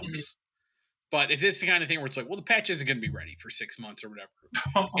think that helps. Mm-hmm. But if this is the kind of thing where it's like, well, the patch isn't going to be ready for 6 months or whatever.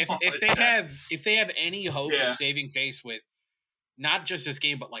 If they have any hope of saving face with not just this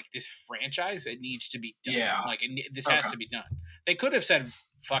game, but like this franchise, it needs to be done. Yeah. This has to be done. They could have said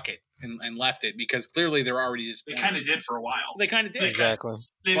fuck it and left it because clearly they're already just. They kind of did for a while. They kind of did. Exactly.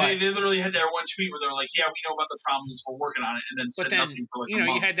 They literally had that one tweet where they're like, "Yeah, we know about the problems. We're working on it," and then said nothing for like a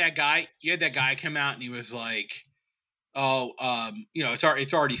month. You had that guy come out and he was like, "Oh,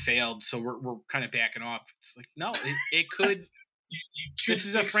 it's already failed, so we're kind of backing off." It's like, no, it could. This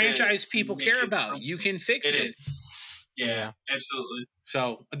is a franchise people care about. You can fix it. It is. Yeah, absolutely.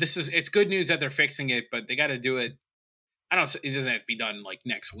 So it's good news that they're fixing it, but they got to do it. It doesn't have to be done like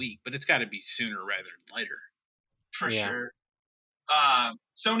next week, but it's got to be sooner rather than later. For sure.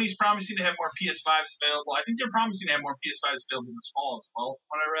 Sony's promising to have more PS5s available. I think they're promising to have more PS5s available this fall as well, from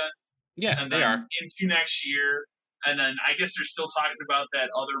what I read. Yeah, and then they are. Into next year. And then I guess they're still talking about that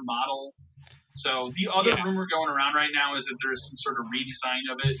other model. So the other rumor going around right now is that there is some sort of redesign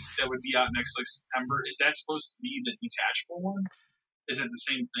of it that would be out next September. Is that supposed to be the detachable one? Is it the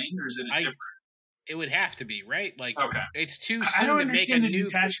same thing or is it different? It would have to be, right? It's too soon I don't to make a new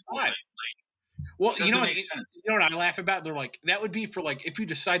detachable thing. Well, you know what I laugh about? They're like, that would be for if you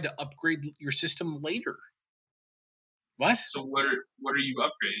decide to upgrade your system later. What? So what are you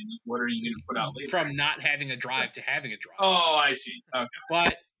upgrading? What are you going to put out later? From not having a drive to having a drive. Oh, I see. Okay.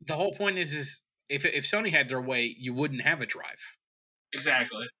 But the whole point is if Sony had their way, you wouldn't have a drive.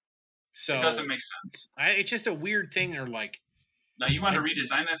 Exactly. So it doesn't make sense. It's just a weird thing. Or now you want to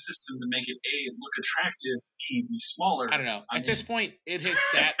redesign that system to make it look attractive, be smaller. I don't know. At this point, it has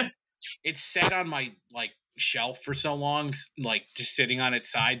sat. It's sat on my shelf for so long, just sitting on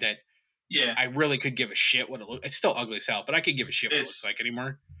its side that. Yeah, I really could give a shit what it looks. It's still ugly as hell, but I could give a shit what it looks like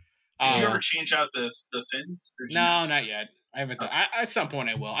anymore. Did you ever change out the fins? No, not yet. I haven't. At some point,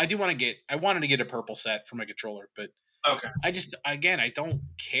 I will. I wanted to get a purple set for my controller, but Okay. I don't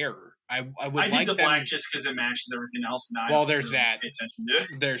care. I would did like the black just because it matches everything else. Now well, there's really that. Pay attention to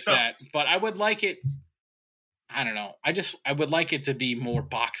it, there's that. But I would like it. I don't know. I would like it to be more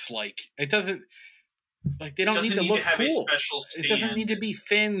box-like. It doesn't like they don't need to look have cool. A special stand it doesn't need to be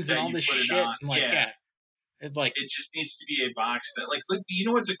fins and all this shit. Like it's like it just needs to be a box that like you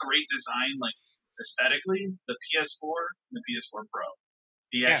know what's a great design like aesthetically, the PS4 and the PS4 Pro,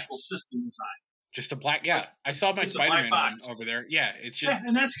 the actual system design. Just a black, I saw my Spider-Man one over there. Yeah, it's just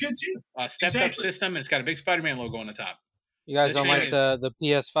and that's good too. A stepped up system, and it's got a big Spider-Man logo on the top. You guys don't like the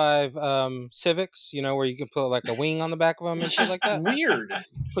PS5 Civics, you know, where you can put like a wing on the back of them and shit like that? Weird.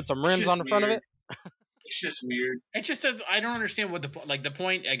 Put some rims on the front of it. It's just weird. It just does. I don't understand what the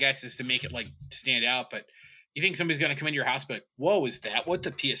point, I guess, is to make it like stand out. But you think somebody's gonna come into your house, but whoa, is that what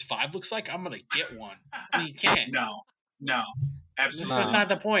the PS5 looks like? I'm gonna get one. I mean, you can't. No, absolutely. That's not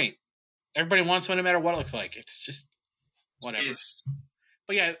the point. Everybody wants one, no matter what it looks like. It's just whatever.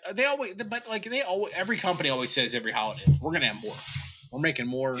 But yeah, every company always says every holiday, we're gonna have more. We're making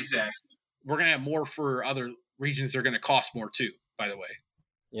more. Exactly. We're gonna have more for other regions. They're gonna cost more too. By the way.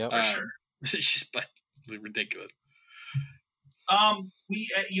 Yeah, for sure. It's just ridiculous. We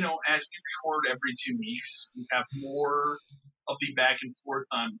as we record every 2 weeks, we have more of the back and forth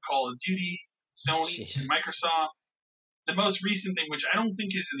on Call of Duty, Sony, and Microsoft. The most recent thing, which I don't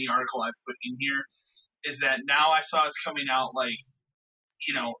think is in the article I put in here, is that now I saw it's coming out like,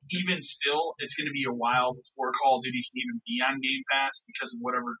 even still, it's going to be a while before Call of Duty can even be on Game Pass because of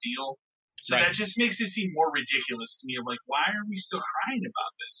whatever deal. So that just makes it seem more ridiculous to me of like, why are we still crying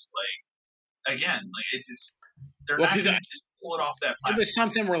about this? Like, again, like it's just, they're not going to just pull it off that platform. It was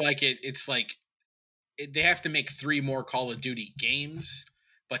something where like it's like they have to make 3 more Call of Duty games,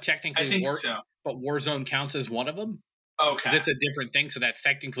 but technically, I think so. But Warzone counts as one of them. Okay. Because it's a different thing, so that's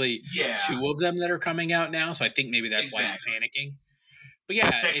technically 2 of them that are coming out now. So I think maybe that's why he's panicking. But yeah,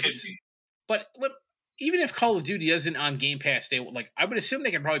 that could be. But look, even if Call of Duty isn't on Game Pass, I would assume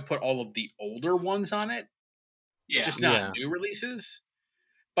they can probably put all of the older ones on it. Yeah. Just not new releases.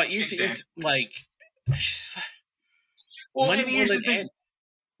 But it's like, it's just, well, and here's the thing.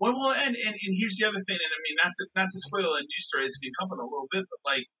 Well, and here's the other thing, and I mean, not to spoil a news story that's been coming a little bit,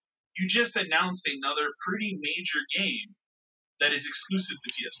 but like, you just announced another pretty major game that is exclusive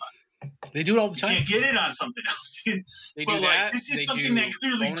to PS5. They do it all the time. You can't get it on something else. They do that. This is something that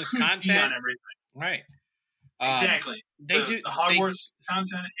clearly could be on everything. Right. Exactly. The Hogwarts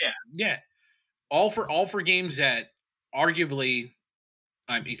content. Yeah. Yeah. All for games that arguably,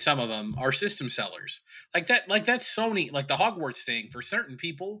 I mean, some of them are system sellers. Like that's Sony, like the Hogwarts thing for certain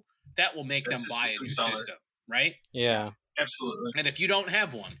people, that will make them buy a new system. Right? Yeah. Absolutely. And if you don't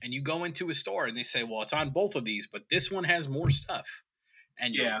have one and you go into a store and they say, well, it's on both of these, but this one has more stuff.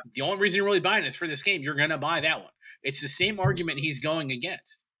 And the only reason you're really buying is for this game, you're going to buy that one. It's the same argument he's going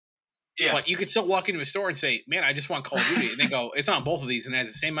against. Yeah. But you could still walk into a store and say, man, I just want Call of Duty. And they go, it's on both of these and it has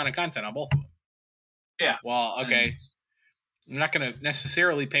the same amount of content on both of them. Yeah. Well, okay. I'm not going to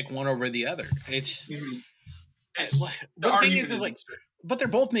necessarily pick one over the other. It's the thing is like, but they're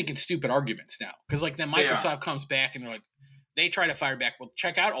both making stupid arguments now. Because like then Microsoft comes back and they're like, they try to fire back. Well,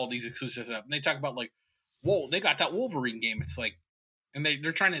 check out all these exclusive stuff. And they talk about like, whoa, they got that Wolverine game. It's like, and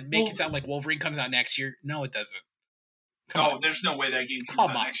they're trying to make it sound like Wolverine comes out next year. No, it doesn't. There's no way that game comes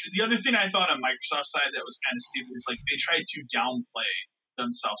out next year. The other thing I thought on Microsoft's side that was kind of stupid is like they tried to downplay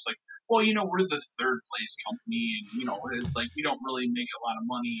themselves. Like, well, we're the 3rd place company, and like we don't really make a lot of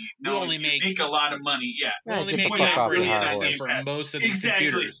money. No, we only make a lot of money. Yeah, we only make $9 for most of the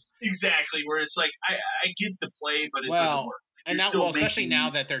computers. Exactly. Where it's like I get the play, but it doesn't work. And now, especially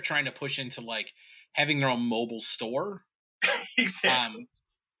now that they're trying to push into like having their own mobile store. Exactly.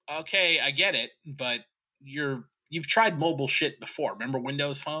 Okay, I get it, but you've tried mobile shit before. Remember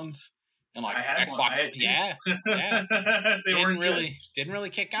Windows phones and like Xbox? Yeah. They didn't really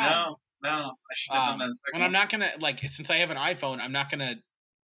kick out. No, I should have done that. And I'm not gonna since I have an iPhone, I'm not gonna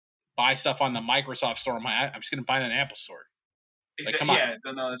buy stuff on the Microsoft store. I'm just gonna buy it on the Apple store. Exactly. Like,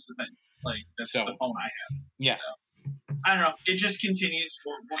 no, that's the thing. Like that's the phone I have. Yeah. So, I don't know. It just continues.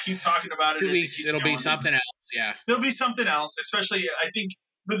 We'll keep talking about it. 2 weeks, it'll be something else. Yeah, there'll be something else. Especially, I think,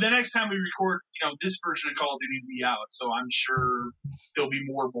 but the next time we record, this version of Call of Duty will be out. So I'm sure there'll be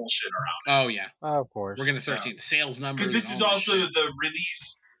more bullshit around. Oh yeah, of course. We're gonna start seeing sales numbers because this is also the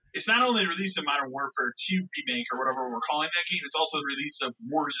release. It's not only the release of Modern Warfare 2 remake or whatever we're calling that game. It's also the release of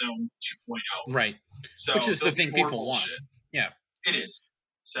Warzone 2.0. Right. So which is the thing people want. Yeah, it is.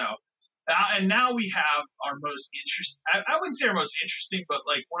 So. And now we have our most interesting, I wouldn't say our most interesting, but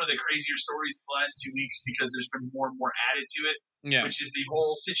like one of the crazier stories the last 2 weeks, because there's been more and more added to it, which is the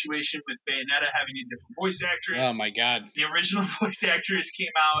whole situation with Bayonetta having a different voice actress. Oh my God. The original voice actress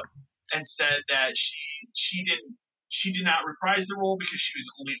came out and said that she did not reprise the role because she was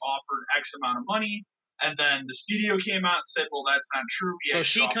only offered X amount of money. And then the studio came out and said, well, that's not true. So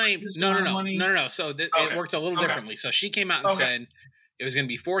she claimed, no. So it worked a little differently. So she came out and said it was going to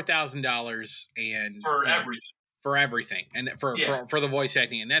be $4,000 and for everything. For everything. And for the voice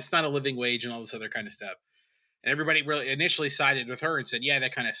acting. And that's not a living wage and all this other kind of stuff. And everybody really initially sided with her and said, yeah,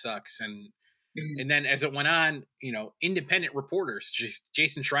 that kind of sucks. And and then as it went on, independent reporters,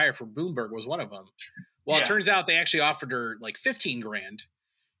 Jason Schreier for Bloomberg was one of them. Well, it turns out they actually offered her like $15,000.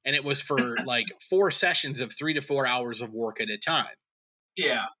 And it was for like 4 sessions of 3 to 4 hours of work at a time.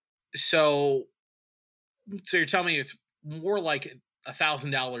 Yeah. So you're telling me it's more like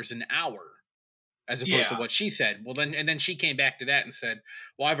 $1,000 an hour as opposed to what she said. Well, then she came back to that and said,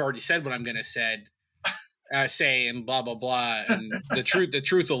 well, I've already said what I'm going to say and blah, blah, blah. And the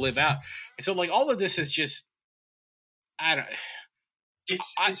truth will live out. And so like all of this is just,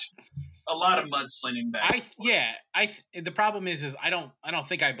 it's a lot of mudslinging back. The problem is I don't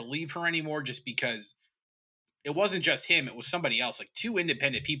think I believe her anymore, just because it wasn't just him. It was somebody else. Like 2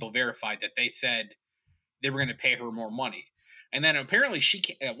 independent people verified that they said they were going to pay her more money. And then apparently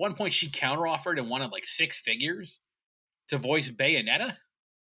at one point she counteroffered and wanted like 6 figures to voice Bayonetta.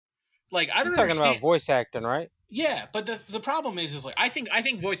 Like, I don't know. You're talking about voice acting, right? Yeah. But the problem is like, I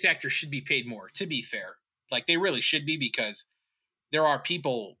think voice actors should be paid more, to be fair. Like they really should be, because there are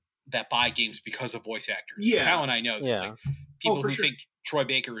people that buy games because of voice actors. Yeah. Hal and I know this. Like, people who think Troy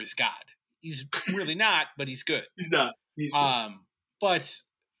Baker is God. He's really not, but he's good. He's not. He's good. But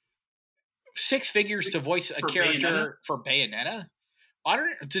 6 figures to voice a character for Bayonetta?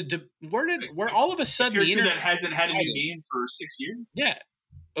 Where all of a sudden the internet that hasn't had a new game for 6 years? Yeah.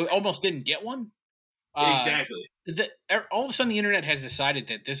 Almost didn't get one. Exactly. All of a sudden the internet has decided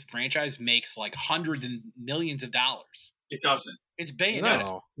that this franchise makes like hundreds and millions of dollars. It doesn't. It's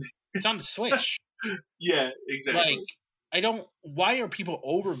Bayonetta. No. It's on the Switch. Yeah, exactly. Like, why are people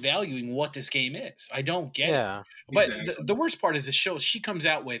overvaluing what this game is? I don't get it. But exactly. the worst part is the show she comes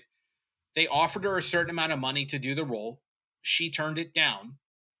out with, they offered her a certain amount of money to do the role. She turned it down.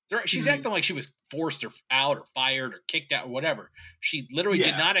 She's acting like she was forced or out or fired or kicked out or whatever. She literally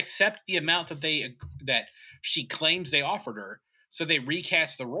did not accept the amount that she claims they offered her. So they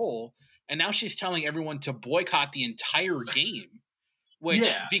recast the role. And now she's telling everyone to boycott the entire game.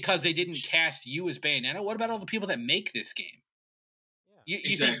 Because they didn't cast you as Bayonetta. What about all the people that make this game?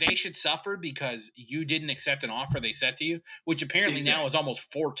 You think they should suffer because you didn't accept an offer they said to you, which apparently now is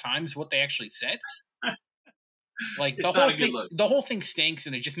almost 4 times what they actually said? Like the whole thing stinks,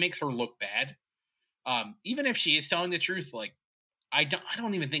 and it just makes her look bad. Even if she is telling the truth, like I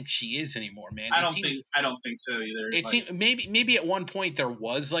don't even think she is anymore, man. I don't think so either. It seems maybe at one point there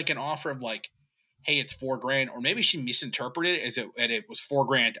was like an offer of like, hey, it's $4,000, or maybe she misinterpreted it as it was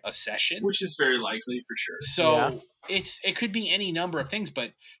 $4,000 a session, which is very likely for sure. So it could be any number of things,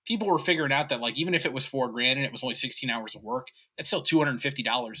 but people were figuring out that like even if it was $4,000 and it was only 16 hours of work, that's still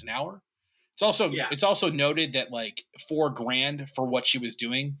 $250 an hour. It's also noted that like $4,000 for what she was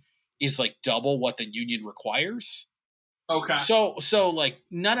doing is like double what the union requires. Okay. So like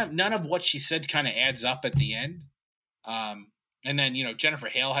none of what she said kind of adds up at the end. And then Jennifer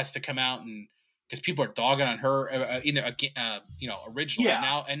Hale has to come out and. Because people are dogging on her, originally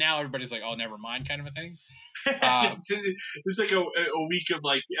now everybody's like, oh, never mind, kind of a thing. It's like a week of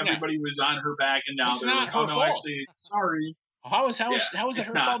like everybody was on her back, and now they're like, oh no, actually, sorry. How is it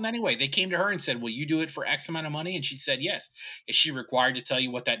her fault in any way? They came to her and said, will you do it for X amount of money? And she said yes. Is she required to tell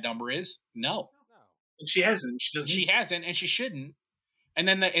you what that number is? No. And she hasn't. She hasn't, and she shouldn't. And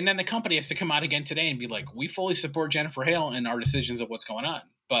then the company has to come out again today and be like, we fully support Jennifer Hale in our decisions of what's going on,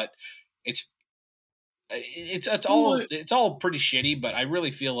 but it's all pretty shitty, but I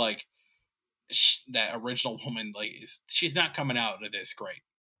really feel like that original woman, like, she's not coming out of this great.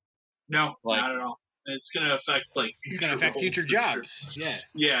 No, not at all. It's going to affect future jobs. Sure.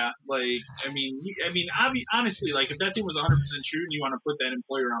 Yeah. Like, I mean, honestly, like if that thing was 100% true and you want to put that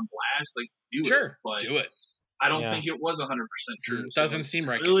employer on blast, like do it. But do it. I don't think it was 100% true. It doesn't seem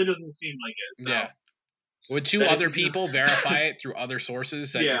right. It really doesn't seem like it. So. Yeah. Would 2 other people verify it through other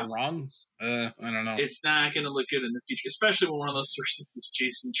sources that you're wrong? I don't know. It's not going to look good in the future, especially when one of those sources is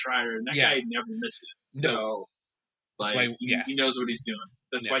Jason Schreier, and that guy never misses. So, he knows what he's doing.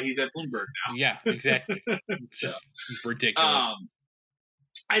 That's why he's at Bloomberg now. Yeah, exactly. It's just ridiculous.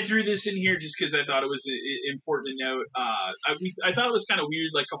 I threw this in here just because I thought it was important to note. I thought it was kind of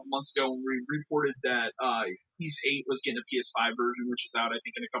weird, like a couple months ago when we reported that Ys 8 was getting a PS5 version, which is out, I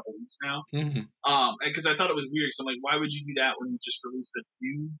think, in a couple weeks now. Because I thought it was weird. So I'm like, why would you do that when you just released a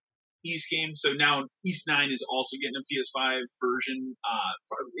new Ys game? So now Ys 9 is also getting a PS5 version.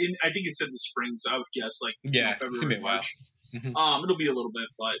 I think it said the spring, so I would guess like February, March. It'll be a little bit,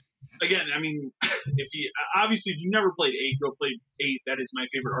 but again, I mean, if you never played 8, go play 8. That is my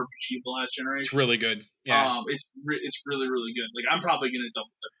favorite RPG of the last generation. It's really good. Yeah, it's really really good. Like I'm probably gonna double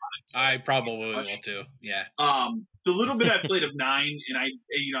dip on it. So I probably will too. Yeah. The little bit I played of 9, and I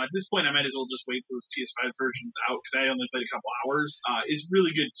at this point I might as well just wait till this PS5 version's out because I only played a couple hours. Is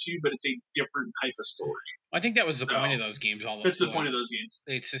really good too, but it's a different type of story. I think that was the point of those games. That's the point of those games.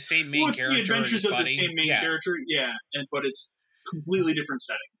 It's the same main character. It's the adventures of the same main character, but it's completely different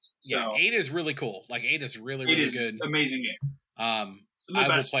settings. So 8 is really cool. Like 8 is really good. It is amazing game. Some of the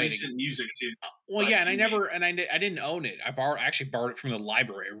best recent music too. Well, yeah, and I didn't own it. I actually borrowed it from the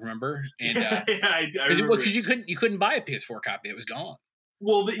library. Remember? And I remember. Because you couldn't buy a PS4 copy. It was gone.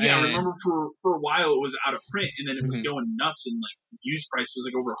 Well, I remember for a while it was out of print, and then it was going nuts, and like used price was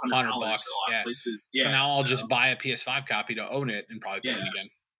like over $100 at a lot of places. Yeah, so now I'll just buy a PS5 copy to own it and probably play it again.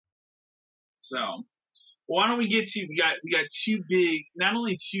 So, why don't we get to we got not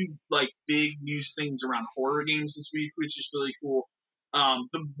only two like big news things around horror games this week, which is really cool.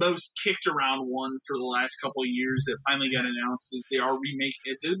 The most kicked around one for the last couple of years that finally got announced is they are remaking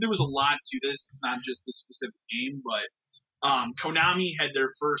it. There was a lot to this. It's not just the specific game, but Konami had their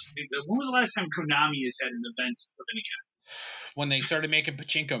first. When was the last time Konami has had an event of any kind? When they started making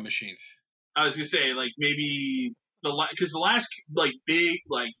pachinko machines. I was gonna say like maybe because the last like big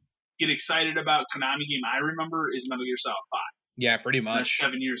like get excited about Konami game I remember is Metal Gear Solid 5. Yeah, pretty much. That's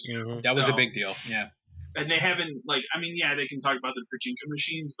 7 years ago. That was a big deal. Yeah. And they haven't they can talk about the pachinko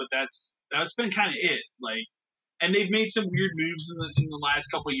machines, but that's been kind of it. Like, and they've made some weird moves in the last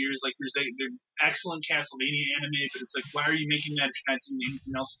couple of years. Like, there's the excellent Castlevania anime, but it's like, why are you making that if you're not doing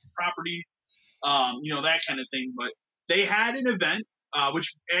anything else with the property? That kind of thing. But they had an event,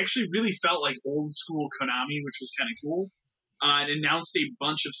 which actually really felt like old school Konami, which was kind of cool. And announced a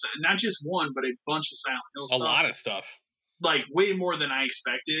bunch of, not just one, but a bunch of Silent Hill stuff. A lot of stuff. Like, way more than I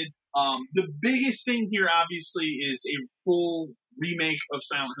expected. The biggest thing here, obviously, is a full remake of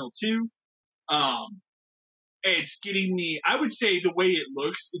Silent Hill 2. It's getting I would say the way it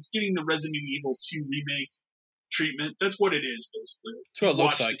looks, it's getting the Resident Evil 2 remake treatment. That's what it is, basically. That's what it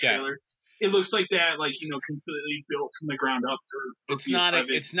looks like, yeah. It looks like that, completely built from the ground up for PS5.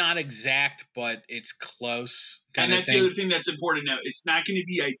 It's not exact, but it's close. And that's the other thing that's important to note. It's not going to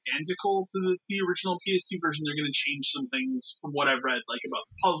be identical to the original PS2 version. They're going to change some things from what I've read, like about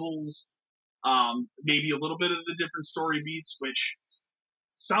puzzles, maybe a little bit of the different story beats, which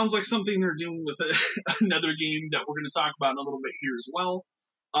sounds like something they're doing with another game that we're going to talk about in a little bit here as well.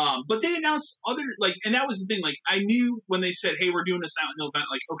 But they announced and that was the thing, I knew when they said, hey, we're doing a Silent Hill event,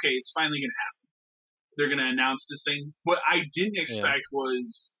 okay, it's finally going to happen. They're going to announce this thing. What I didn't expect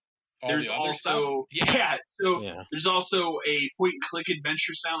was there's also, there's also a point-and-click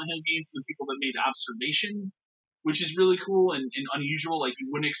adventure Silent Hill game from the people that made Observation, which is really cool and unusual. Like, you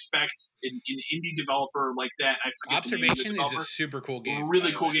wouldn't expect an indie developer like that. I forget Observation is a super cool game. A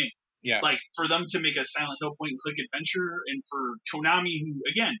really cool game. Yeah. Like, for them to make a Silent Hill point-and-click adventure, and for Konami, who,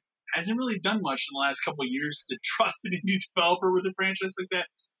 again, hasn't really done much in the last couple of years, to trust an indie developer with a franchise like that,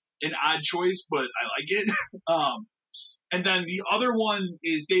 an odd choice, but I like it. And then the other one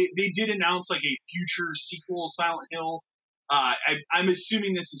is they did announce, a future sequel, Silent Hill. I'm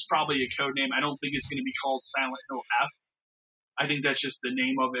assuming this is probably a code name. I don't think it's going to be called Silent Hill F. I think that's just the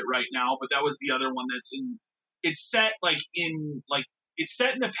name of it right now, but that was the other one it's set it's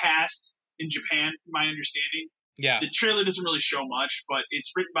set in the past in Japan, from my understanding. Yeah. The trailer doesn't really show much, but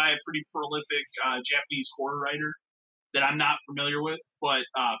it's written by a pretty prolific Japanese horror writer that I'm not familiar with, but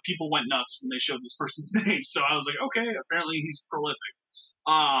people went nuts when they showed this person's name. So I was like, okay, apparently he's prolific.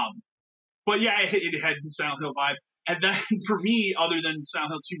 But yeah, it had the Silent Hill vibe. And then for me, other than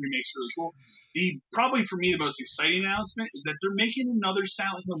Silent Hill 2 remake's really cool, probably for me the most exciting announcement is that they're making another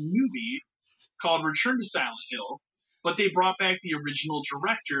Silent Hill movie called Return to Silent Hill, but they brought back the original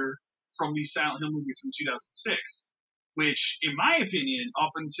director from the Silent Hill movie from 2006, which, in my opinion,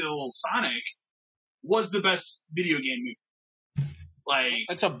 up until Sonic, was the best video game movie.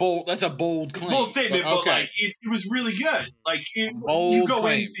 That's a bold claim. It's a bold statement, but it was really good. You go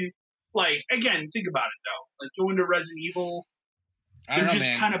into again, think about it though. Go into Resident Evil. They're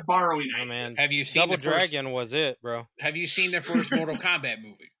just kind of borrowing it. Man. Have you seen Double Dragon was it, bro? Have you seen the first Mortal Kombat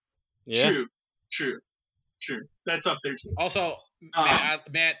movie? Yeah. True. That's up there too. Also,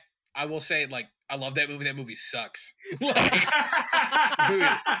 Matt, I will say, like, I love that movie. That movie sucks. Like,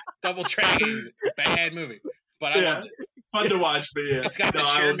 Double Dragon, bad movie, but I loved it. Fun to watch, but yeah, it's got the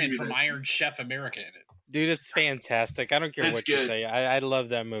chairman from Iron Chef America in it. Dude, it's fantastic. I don't care what you say. I love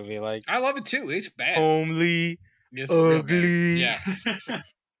that movie. Like, I love it too. It's bad. Homely, ugly. Yeah.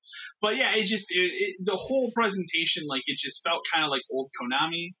 But yeah, the whole presentation, like, it just felt kind of like old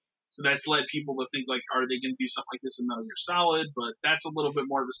Konami. So that's led people to think, like, are they going to do something like this in Metal Gear Solid? But that's a little bit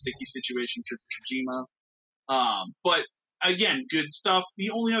more of a sticky situation because of Kojima. But again, good stuff. The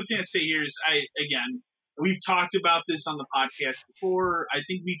only other thing I'd say here is, we've talked about this on the podcast before. I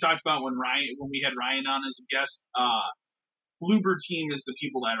think we talked about when we had Ryan on as a guest. Bloober Team is the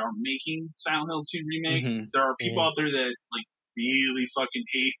people that are making Silent Hill 2 remake. Mm-hmm. There are people out there that, like, really fucking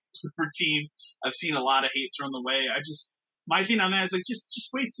hate Bloober Team. I've seen a lot of hate thrown the way. My thing on that is, like, just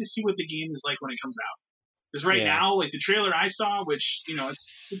wait to see what the game is like when it comes out. Because right now, like, the trailer I saw, which, you know,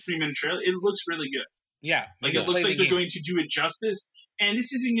 it's a 3-minute trailer, it looks really good. Yeah. Like, it looks like they're going to do it justice. And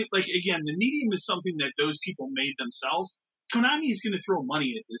this isn't, like, again, the medium is something that those people made themselves. Konami is going to throw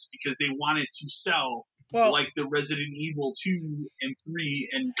money at this because they want it to sell, like the Resident Evil 2 and 3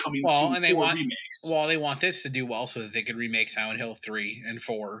 and coming soon 4 remakes. Well, they want this to do well so that they could remake Silent Hill 3 and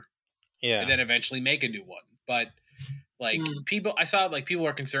 4. Yeah. And then eventually make a new one. But, like, people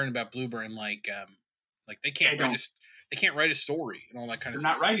are concerned about Bloober and, like they can't write a story and all that kind of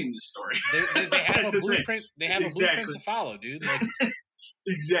stuff. They're not writing this story. They have a blueprint. They have a blueprint to follow, dude. Like,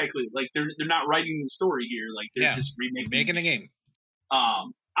 exactly. Like, they're not writing the story here. Like, they're just making a game.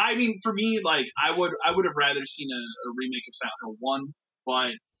 I mean, for me, like, I would have rather seen a remake of Silent Hill 1,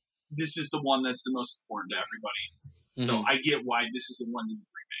 but this is the one that's the most important to everybody. Mm-hmm. So I get why this is the one you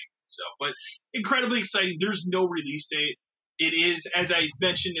remake. So, but incredibly exciting. There's no release date. It is, as I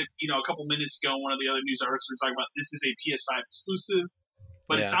mentioned, a couple minutes ago, one of the other news articles we were talking about, this is a PS5 exclusive,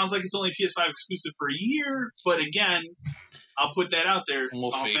 but it sounds like it's only PS5 exclusive for a year. But again, I'll put that out there.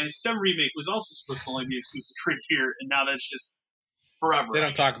 Final Fantasy VII Remake was also supposed to only be exclusive for a year, and now that's just forever. They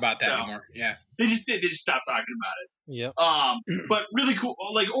don't talk about that anymore. Yeah, they just did. They just stopped talking about it. Yeah. But really cool.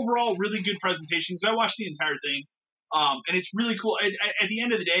 Like, overall, really good presentations. I watched the entire thing, and it's really cool. At the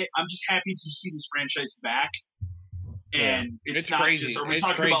end of the day, I'm just happy to see this franchise back. And it's not crazy. Just, are we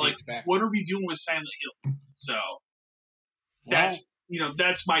talking about, like, what are we doing with Silent Hill? So that's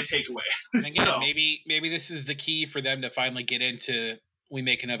my takeaway. Again, maybe this is the key for them to finally get into. We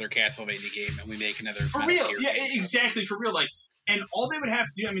make another Castlevania game and we make another for real. Yeah, exactly, for real. Like, and all they would have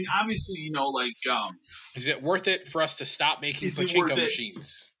to do, I mean, obviously, like, is it worth it for us to stop making pachinko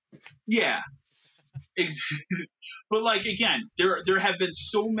machines? Yeah. But, like, again, there have been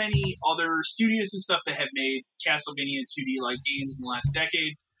so many other studios and stuff that have made Castlevania 2D like games in the last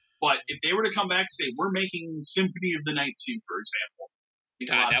decade. But if they were to come back and say, we're making Symphony of the Night 2, for example, I think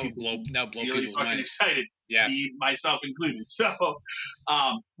a lot of people would be really fucking excited. Yeah. Me, myself included. So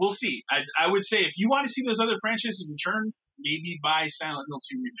we'll see. I would say, if you want to see those other franchises return, maybe buy Silent Hill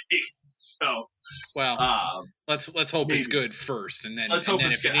 2 Remake. So, well, let's hope it's good first, and then let's hope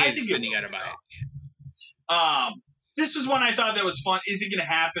it's good. I think then you got to buy it. This was one I thought that was fun. Is it going to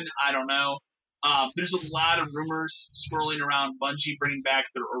happen? I don't know. There's a lot of rumors swirling around Bungie bringing back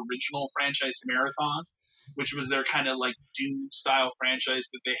their original franchise Marathon, which was their kind of like Doom-style franchise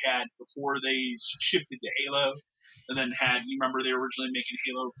that they had before they shifted to Halo. And then you remember they were originally making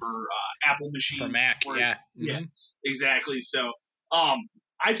Halo for Apple machines. For Mac, yeah. Mm-hmm. Yeah, exactly. So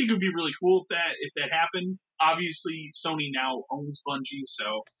I think it would be really cool if that happened. Obviously, Sony now owns Bungie,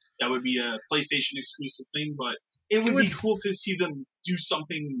 so that would be a PlayStation exclusive thing, but it would be cool to see them do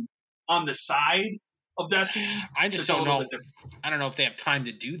something on the side of Destiny. I just don't know. I don't know if they have time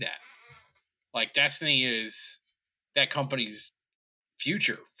to do that. Like, Destiny is that company's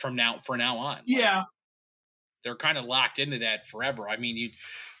future for now on. Yeah. Like, they're kind of locked into that forever. I mean,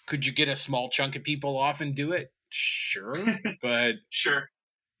 could you get a small chunk of people off and do it? Sure. But sure.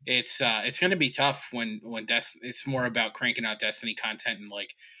 It's going to be tough when it's more about cranking out Destiny content and,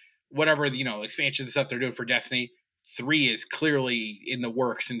 like, whatever, expansions and stuff they're doing for Destiny. 3 is clearly in the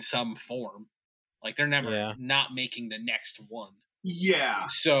works in some form. Like, they're never not making the next one. Yeah.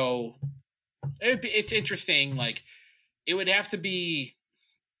 So it's interesting. Like, it would have to be,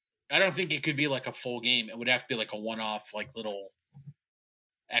 I don't think it could be like a full game. It would have to be like a one-off, like, little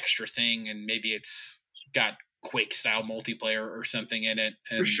extra thing. And maybe it's got Quake style multiplayer or something in it.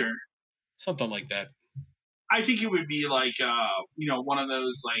 For sure. Something like that. I think it would be like one of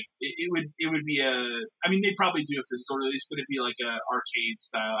those like it would be a. I mean, they'd probably do a physical release, but it'd be like a arcade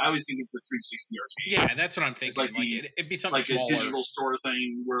style. I always think of the 360 arcade. Yeah, that's what I'm thinking. Like it'd be something like smaller. A digital store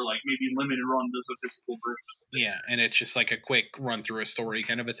thing where like maybe limited run does a physical version. Yeah, and it's just like a quick run through a story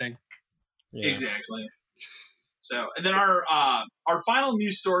kind of a thing. Yeah. Exactly. So, and then our final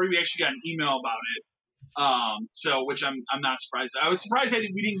news story, we actually got an email about it. Which I'm not surprised. I was surprised we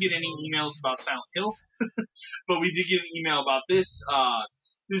didn't get any emails about Silent Hill, but we did get an email about this.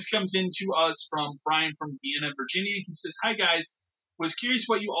 This comes in to us from Brian from Vienna, Virginia. He says, "Hi guys, was curious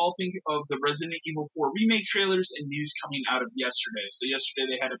what you all think of the Resident Evil 4 remake trailers and news coming out of yesterday. So yesterday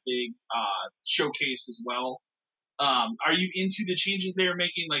they had a big showcase as well. Are you into the changes they are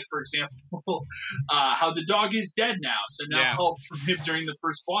making? Like, for example, how the dog is dead now, so no help from him during the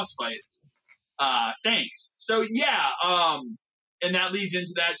first boss fight. Thanks. So and that leads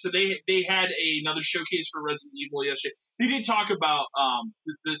into that. So they had another showcase for Resident Evil yesterday. They did talk about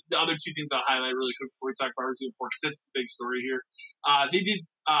the other two things I'll highlight really quick before we talk about Resident Evil 4, because that's the big story here. They did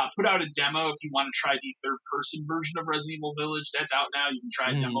put out a demo if you want to try the third-person version of Resident Evil Village. That's out now. You can try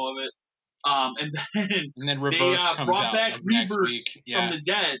a demo of it. And then Reverse they brought back Reverse from the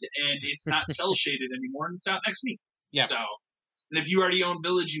dead, and it's not cel-shaded anymore, and it's out next week. Yeah. So, and if you already own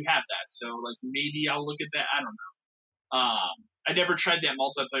Village, you have that. So, like, maybe I'll look at that. I don't know. I never tried that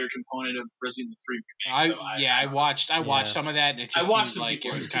multiplayer component of Resident Evil 3 remake. I watched some of that, and it just seemed like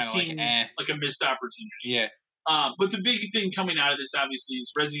it was kind of like a missed opportunity. Yeah. But the big thing coming out of this, obviously,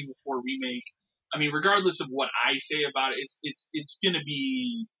 is Resident Evil 4 remake. I mean, regardless of what I say about it, it's going to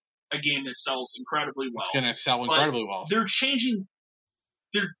be a game that sells incredibly well. It's going to sell incredibly well. They're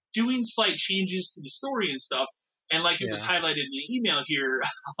doing slight changes to the story and stuff. And like it was highlighted in the email here,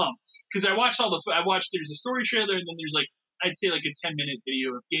 because there's a story trailer, and then there's like, I'd say like a 10-minute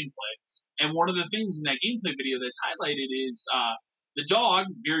video of gameplay. And one of the things in that gameplay video that's highlighted is the dog,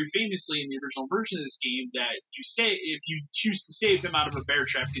 very famously in the original version of this game, that if you choose to save him out of a bear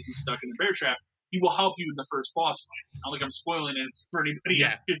trap because he's stuck in a bear trap, he will help you in the first boss fight. Not like I'm spoiling it for anybody in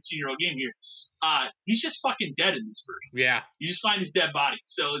a 15-year-old game here. He's just fucking dead in this version. Yeah. You just find his dead body.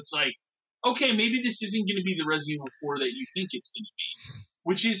 So it's like, okay, maybe this isn't going to be the Resident Evil 4 that you think it's going to be.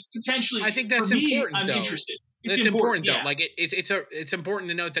 Which is potentially, I think that's for me, important, I'm though. interested. It's important though. Like it's important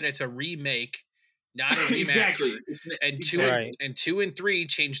to note that it's a remake, not a remaster. Exactly. And 2 and 3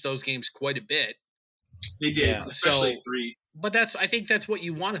 changed those games quite a bit. They did, especially 3. But I think that's what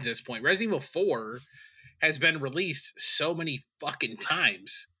you want at this point. Resident Evil 4 has been released so many fucking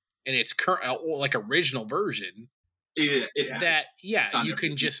times in its current like original version. It has. That you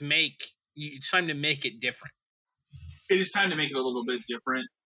can just it's time to make it different. It is time to make it a little bit different.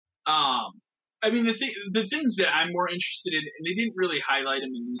 I mean, the things that I'm more interested in, and they didn't really highlight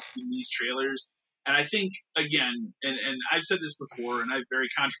them in these trailers. And I think, again, and I've said this before, and I've very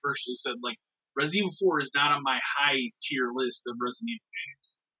controversially said, like, Resident Evil 4 is not on my high-tier list of Resident Evil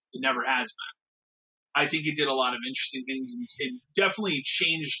games. It never has been. I think it did a lot of interesting things, and it definitely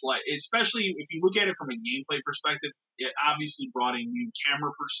changed, like, especially if you look at it from a gameplay perspective, it obviously brought a new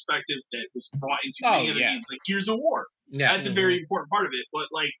camera perspective that was brought into many other games, like Gears of War. Yeah. That's a very important part of it. But,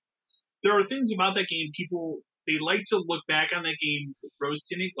 like, there are things about that game, they like to look back on that game with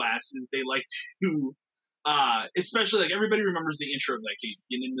rose-tinted glasses. They like to, especially, like, everybody remembers the intro of that game.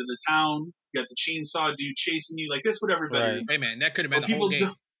 Getting into the town, you got the chainsaw dude chasing you. Like, that's what everybody remembers. Hey, man, that could have been the whole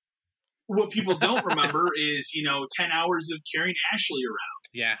game. What people don't remember is, 10 hours of carrying Ashley around.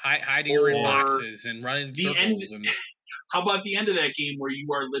 Yeah, hiding her in boxes and running in circles. How about the end of that game where you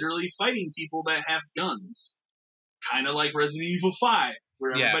are literally fighting people that have guns? Kind of like Resident Evil 5.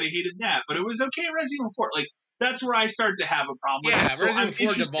 Where everybody hated that, but it was okay. Resident Evil 4, like, that's where I started to have a problem with it. So Resident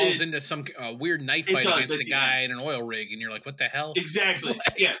Evil 4 devolves into some weird knife fight against a guy in an oil rig, and you're like, "What the hell?" Exactly.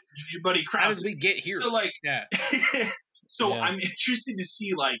 Yeah, your buddy Krause. How did we get here? So, like, I'm interested to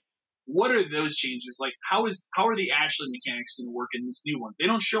see, like, what are those changes? Like, how are the Ashley mechanics going to work in this new one? They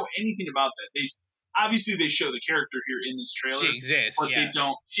don't show anything about that. They show the character here in this trailer. She exists, but they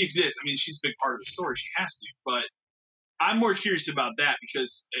don't. She exists. I mean, she's a big part of the story. She has to, but I'm more curious about that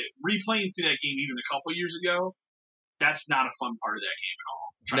because replaying through that game even a couple years ago, that's not a fun part of that game at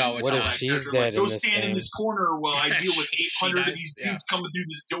all. No, it's what not. If she's dead? Go stand in this corner while I deal with 800 of these dudes coming through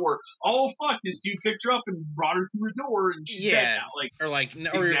this door. Oh fuck! This dude picked her up and brought her through a door, and she's dead now. Or like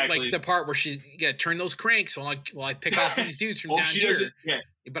the part where she's gotta turn those cranks while I pick off these dudes from down here.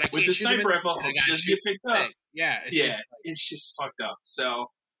 But I can't with the sniper rifle. She doesn't get picked up. It's just fucked up. So.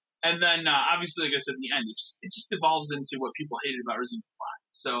 And then, obviously, like I said, in the end, it just devolves into what people hated about Resident Evil 5.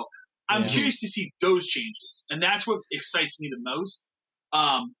 So I'm curious to see those changes. And that's what excites me the most.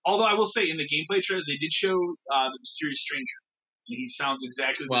 Although I will say in the gameplay trailer they did show the mysterious stranger. And he sounds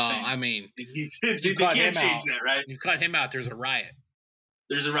exactly the same. Well, I mean, they can't change that, right? You cut him out, there's a riot.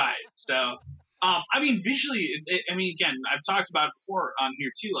 There's a riot. So, I mean, visually, again, I've talked about it before on here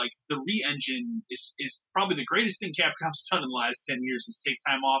too. Like the re-engine is probably the greatest thing Capcom's done in the last 10 years was take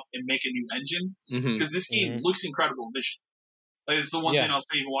time off and make a new engine because this game looks incredible visually. Like, it's the one thing I'll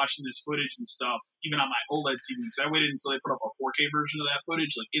say, even watching this footage and stuff, even on my OLED TV, because I waited until they put up a 4K version of that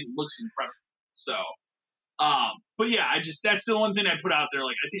footage. Like, it looks incredible. So, but yeah, that's the one thing I put out there.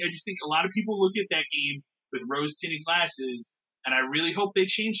 Like, I just think a lot of people look at that game with rose-tinted glasses, and I really hope they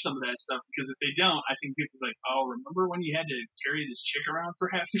change some of that stuff, because if they don't, I think people are like, oh, remember when you had to carry this chick around for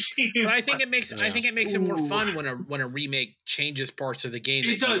half the game? But I think it makes it more fun when a remake changes parts of the game.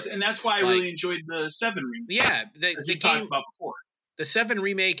 It does, and that's why I really enjoyed the 7 remake. Yeah, as we talked about before. The 7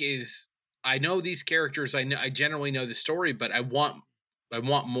 remake is, I know these characters, I generally know the story, but I want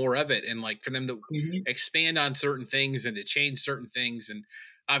more of it, and like for them to expand on certain things and to change certain things, and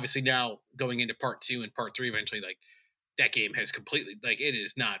obviously now going into part 2 and part 3 eventually, like that game has completely, like, it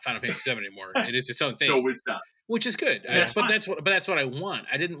is not Final Fantasy 7 anymore. It is its own thing. No, it's not. Which is good. That's what I want.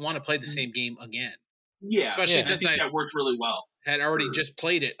 I didn't want to play the same game again. Yeah, especially since I think that worked really well. Had already just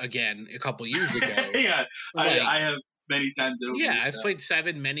played it again a couple years ago. Yeah, I have many times over. Yeah, I've played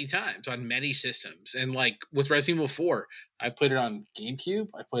 7 many times on many systems, and like with Resident Evil 4, I played it on GameCube.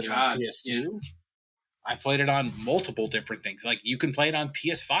 I played it on PS2. Yeah. I played it on multiple different things. Like you can play it on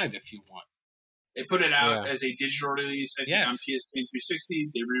PS5 if you want. They put it out as a digital release on PS3 and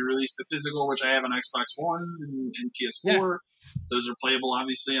 360. They re-released the physical, which I have on Xbox One and PS4. Yeah. Those are playable,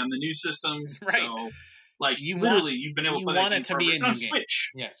 obviously, on the new systems. Right. So, like, you've been able to play that game forever. It's on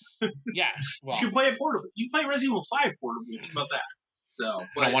Switch. Yes. Yeah. Well, you can play it portably. You can play Resident Evil 5 portably. Think about that. So,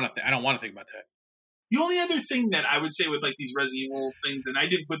 I don't want to think about that. The only other thing that I would say with like these Resident Evil things, and I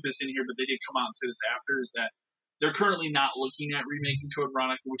did put this in here, but they did come out and say this after, is that they're currently not looking at remaking Code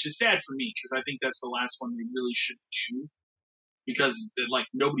Veronica, which is sad for me because I think that's the last one they really should do, because like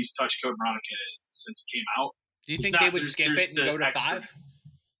nobody's touched Code Veronica since it came out. Do you think they would skip it and go to 5?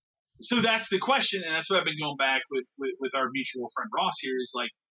 So that's the question, and that's what I've been going back with our mutual friend Ross here. Is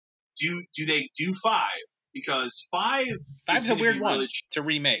like, do they do 5? Because 5's a weird one to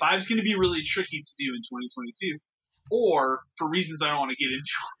remake. 5's going to be really tricky to do in 2022, or for reasons I don't want to get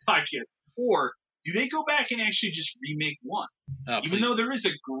into on the podcast, or do they go back and actually just remake 1? Even though there is a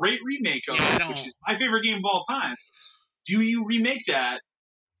great remake of it, which is my favorite game of all time, do you remake that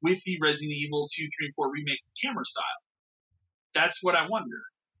with the Resident Evil 2, 3, and 4 remake camera style? That's what I wonder.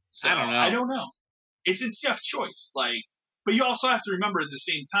 So, I don't know. It's a tough choice. Like, but you also have to remember at the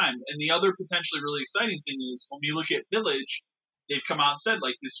same time, and the other potentially really exciting thing is when we look at Village, they've come out and said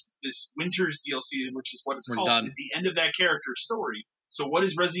like this Winter's DLC, which is what it's called, is the end of that character's story. So what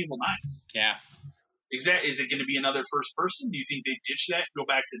is Resident Evil 9? Yeah. Is it going to be another first person? Do you think they ditch that and go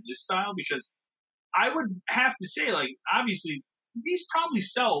back to this style? Because I would have to say, like, obviously, these probably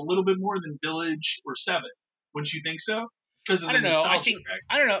sell a little bit more than Village or 7. Wouldn't you think so? Because of the nostalgia effect.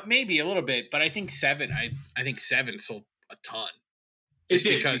 I don't know, maybe a little bit, but I think 7. I think 7 sold a ton. It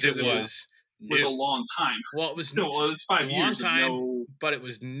did because it was a long time. Well, it was 5 years. But it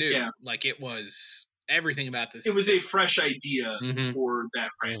was new. Yeah. Like it was everything about this. It was a fresh idea for that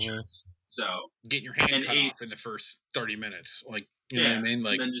franchise. So getting your hand cut off in the first 30 minutes, like you know what I mean,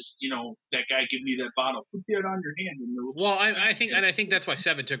 like and then just that guy give me that bottle, put that on your hand. And I think that's why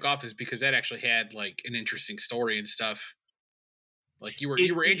 7 took off is because that actually had like an interesting story and stuff. Like you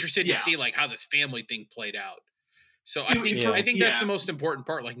were interested to see like how this family thing played out. So I think that's the most important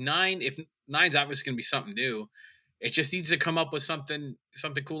part. Like 9, if 9's obviously going to be something new, it just needs to come up with something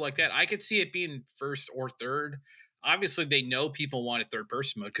cool like that. I could see it being first or third. Obviously, they know people want a third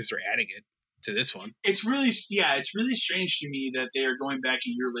person mode because they're adding it to this one. It's really strange to me that they are going back a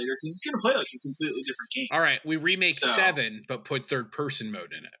year later because it's going to play like a completely different game. All right, we remake 7, but put third person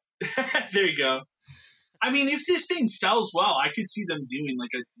mode in it. There you go. I mean, if this thing sells well, I could see them doing like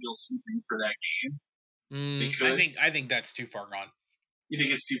a DLC thing for that game. I think that's too far gone. You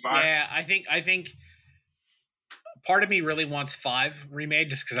think it's too far? Yeah, I think part of me really wants 5 remade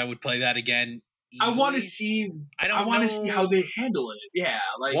just because I would play that again. Easily. I want to see. I want to see how they handle it. Yeah,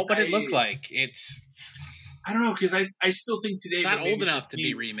 like what would it look like? I don't know because I still think today it's not old enough to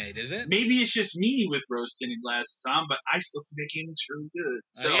be remade, is it? Maybe it's just me with rose-tinted glasses on, but I still think that game looks really good.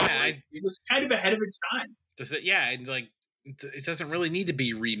 So it was kind of ahead of its time. Does it? Yeah, and like it doesn't really need to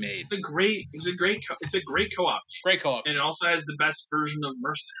be remade. It's a great co-op. Great co-op, and it also has the best version of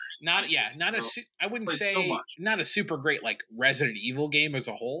Mercenary. I wouldn't say not a super great like Resident Evil game as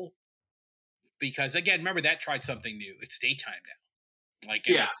a whole. Because again, remember that tried something new. It's daytime now. Like,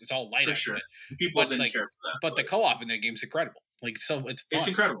 it's all light for up. sure. People didn't care for that. But the co-op in that game's incredible. Like, so it's fun. It's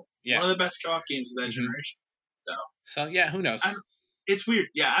incredible. Yeah. One of the best co-op games of that generation. So yeah, who knows? It's weird.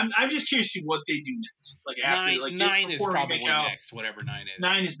 Yeah, I'm just curious to see what they do next. Like after 9 is probably next. Whatever 9 is.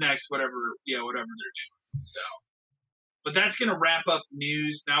 9 is next. Whatever they're doing. So, but that's gonna wrap up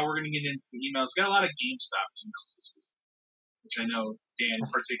news. Now we're gonna get into the emails. Got a lot of GameStop emails this week, which I know Dan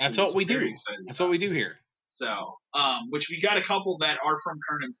particularly. That's what we do. That's what we do here. So, which we got a couple that are from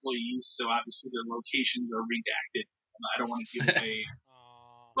current employees. So obviously their locations are redacted. I don't want to give away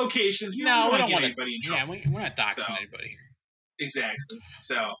locations. We don't want to get anybody in trouble. Yeah, we're not doxing anybody here. Exactly.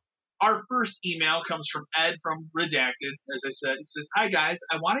 So, our first email comes from Ed from Redacted. As I said, he says, "Hi guys,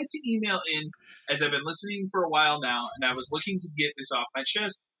 I wanted to email in as I've been listening for a while now, and I was looking to get this off my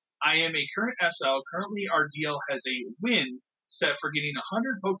chest. I am a current SL. Currently, our DL has a win set for getting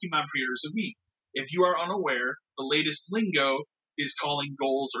 100 Pokemon pre-orders a week. If you are unaware, the latest lingo is calling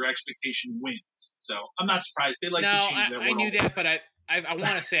goals or expectation wins. So I'm not surprised they like to change that word. I knew that, but I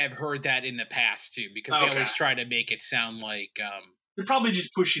want to say I've heard that in the past too, because they always try to make it sound like they're probably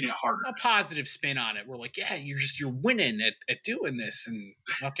just pushing it harder. A positive spin on it. We're like, yeah, you're winning at doing this, and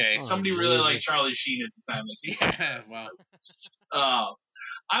okay. Somebody really liked Charlie Sheen at the time. Yeah, well.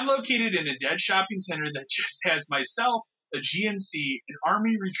 I'm located in a dead shopping center that just has myself, a GNC, an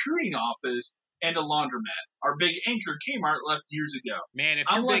Army recruiting office, and a laundromat. Our big anchor, Kmart, left years ago. Man, if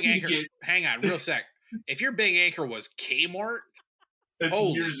your big anchor... Hang on, real sec. If your big anchor was Kmart... That's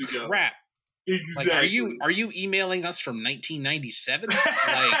years ago. Crap. Exactly. Like, are you emailing us from 1997?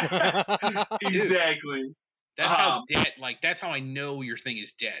 Exactly. Dude, that's how dead. Like, that's how I know your thing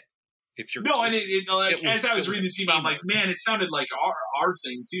is dead. If you're as I was reading this email, I'm like, man, it sounded like our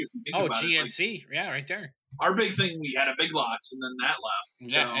thing too. If you think about GNC, it, yeah, right there. Our big thing, we had a Big Lots, and then that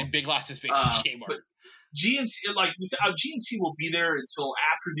left. Yeah, and Big Lots is basically Kmart. But GNC, GNC will be there until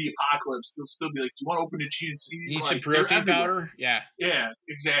after the apocalypse. They'll still be like, "Do you want to open a GNC? You need some protein powder?" Yeah,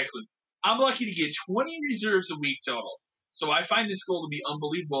 exactly. I'm lucky to get 20 reserves a week total. So I find this goal to be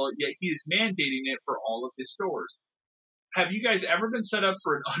unbelievable, yet he is mandating it for all of his stores. Have you guys ever been set up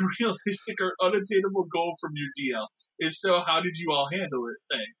for an unrealistic or unattainable goal from your DL? If so, how did you all handle it?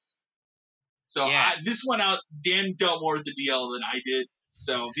 Thanks. So this went out. Dan dealt more with the DL than I did.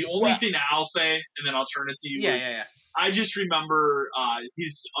 So the only thing that I'll say, and then I'll turn it to you, is I just remember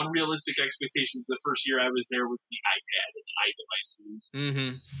his unrealistic expectations the first year I was there with the iPad and iDevices. Mm-hmm.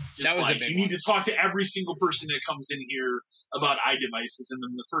 Just that was you need to talk to every single person that comes in here about iDevices, and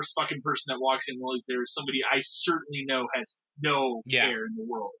then the first fucking person that walks in while he's there is somebody I certainly know has no care in the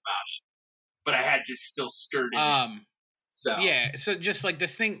world about it. But I had to still skirt it in. So just like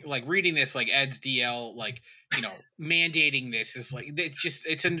this thing, like reading this, like Ed's DL, like, mandating this is like, it's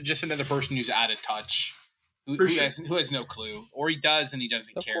just another person who's out of touch. Who has no clue, or he does and he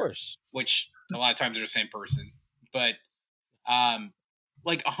doesn't care. Of course, which a lot of times they're the same person. But,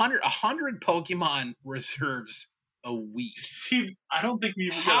 like 100 Pokemon reserves a week. See, I don't think we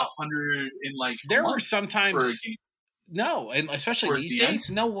even got 100 in like. There were sometimes no, and especially these days,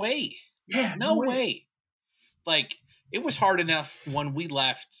 no way. Yeah, no way. Like it was hard enough when we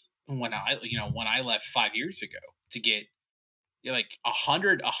left. When I left 5 years ago to get like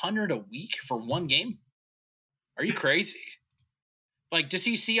 100 a week for one game. Are you crazy? Like, does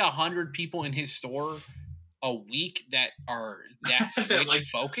he see 100 people in his store a week that are that Switch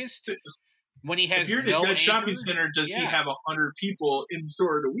focused? When he has if you're in a dead shopping center, does he have 100 people in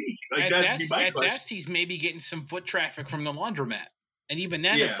store in a week? Like that'd be my question. At best, he's maybe getting some foot traffic from the laundromat, and even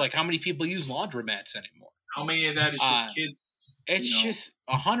then, it's like how many people use laundromats anymore? How many of that is just kids? It's just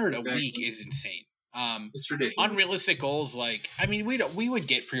 100 a week is insane. It's ridiculous. Unrealistic goals, like we would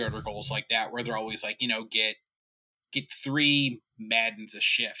get pre-order goals like that where they're always like get 3 Maddens a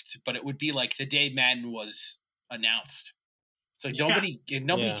shift, but it would be like the day Madden was announced. It's like nobody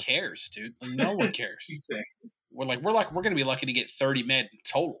cares, dude. Like, no one cares. Exactly. We're gonna be lucky to get 30 Madden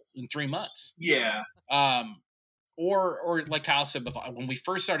total in 3 months. Yeah. Or like Kyle said, when we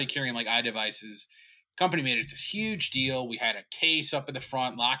first started carrying like iDevices, company made it this huge deal. We had a case up in the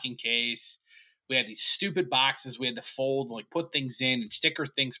front, locking case. We had these stupid boxes we had to fold, like put things in and sticker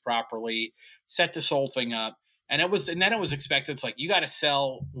things properly, set this whole thing up. And then it was expected. It's like, you got to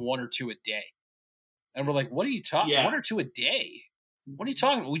sell 1 or 2 a day. And we're like, what are you talking? Yeah. 1 or 2 a day? What are you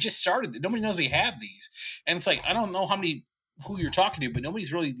talking about? We just started. Nobody knows we have these. And it's like, I don't know who you're talking to, but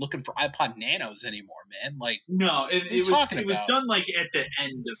nobody's really looking for iPod Nanos anymore, man. Like, no, it was done like at the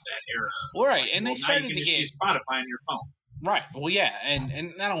end of that era. All right, and they started to get use Spotify on your phone. Right. Well, yeah,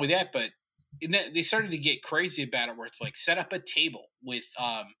 and not only that, but they started to get crazy about it, where it's like set up a table with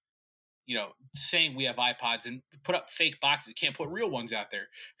saying we have iPods and put up fake boxes. Can't put real ones out there.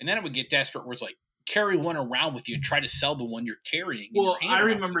 And then it would get desperate where it's like, carry one around with you and try to sell the one you're carrying. Well, I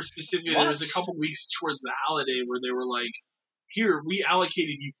remember specifically there was a couple weeks towards the holiday where they were like, here, we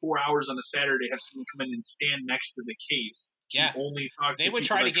allocated you 4 hours on a Saturday, have someone come in and stand next to the case. Yeah. Only talk to they would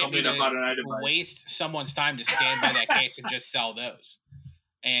try to get me to waste someone's time to stand by that case and just sell those.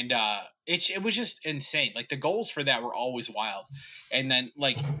 And it was just insane. Like, the goals for that were always wild. And then,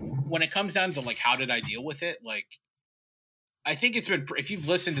 like, when it comes down to, like, how did I deal with it? Like, I think it's been, if you've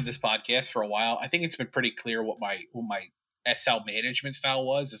listened to this podcast for a while, I think it's been pretty clear what my SL management style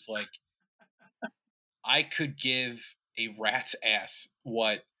was. It's like, I could give a rat's ass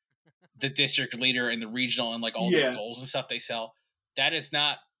what the district leader and the regional and like all those goals and stuff they sell. That is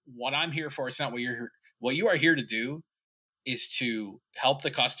not what I'm here for. It's not what you're here. What you are here to do is to help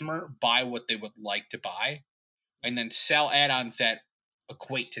the customer buy what they would like to buy and then sell add-ons that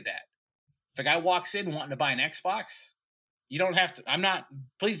equate to that. If a guy walks in wanting to buy an Xbox, you don't have to,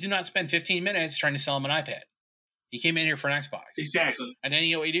 please do not spend 15 minutes trying to sell him an iPad. He came in here for an Xbox. Exactly. And then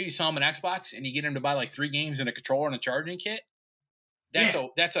you know what you do? You sell him an Xbox and you get him to buy like 3 games and a controller and a charging kit.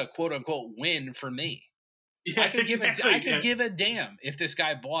 That's a quote unquote win for me. Yeah, I could give a damn if this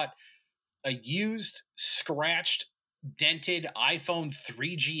guy bought a used, scratched, dented iPhone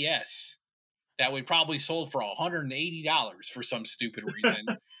 3GS that we probably sold for $180 for some stupid reason,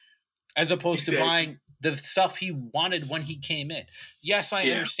 as opposed to buying the stuff he wanted when he came in. Yes, I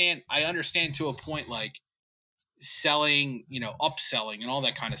understand. I understand to a point, like selling, upselling and all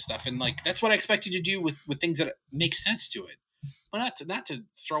that kind of stuff. And like, that's what I expect you to do with things that make sense to it. But not to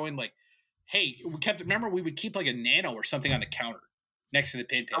throw in like, hey, remember we would keep like a Nano or something on the counter next to the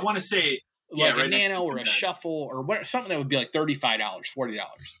pin. I want to say like a Nano or a Shuffle or something that would be like $35, $40.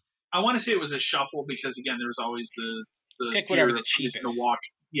 I want to say it was a Shuffle because again, there was always the pick whatever the cheapest. Walk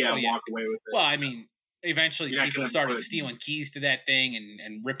away with it. Well, I mean, eventually people started stealing keys to that thing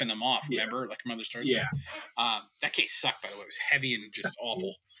and ripping them off. Remember, like your mother started. Yeah. That case sucked, by the way. It was heavy and just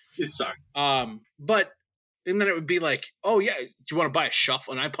awful. It sucked. But and then it would be like, oh yeah, do you want to buy an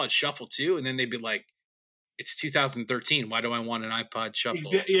iPod Shuffle too? And then they'd be like, it's 2013. Why do I want an iPod Shuffle?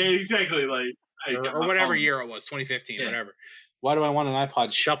 Exactly. Like or whatever year it was, 2015, whatever. Why do I want an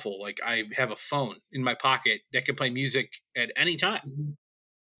iPod Shuffle? Like, I have a phone in my pocket that can play music at any time. Mm-hmm.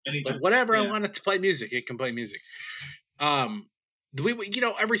 Anytime. Like, whatever I want it to play music, it can play music.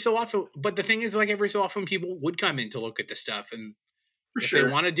 Every so often, but the thing is, like, every so often people would come in to look at the stuff, and if they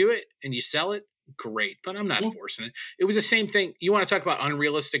want to do it and you sell it, great. But I'm not forcing it. It was the same thing. You want to talk about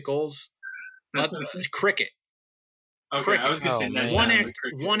unrealistic goals? But cricket. Okay, cricket. I was going to say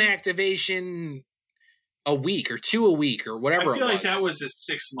one activation a week or 2 a week or whatever it was. I feel like that was a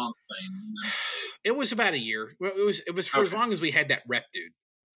 6-month thing. It was about a year. It was for as long as we had that rep dude.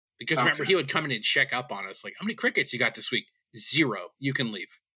 Because remember, he would come in and check up on us. Like, how many crickets you got this week? 0. You can leave.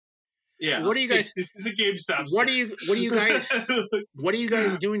 Yeah. What are you guys? This is a GameStop. What are you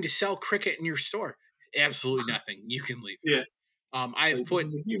guys doing to sell cricket in your store? Absolutely nothing. You can leave. Yeah. I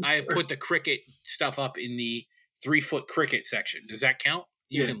have put the cricket stuff up in the 3-foot cricket section. Does that count?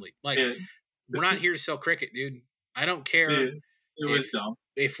 You can leave. Like, we're not here to sell cricket, dude. I don't care. It was dumb.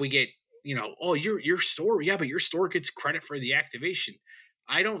 If we get, your store, but your store gets credit for the activation.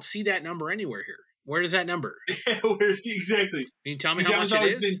 I don't see that number anywhere here. Where is that number? Exactly. Can you tell me how much it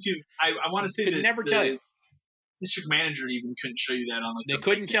is? I want to say that never tell you. District manager even couldn't show you that on the. They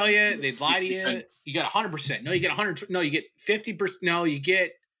couldn't tell you. They'd lie to you. You got 100%. No, you get 100. No, you get 50%. No, you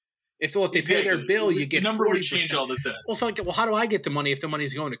get. If they pay their bill, you get the number 40%. Would change all the time. Well, so like, how do I get the money if the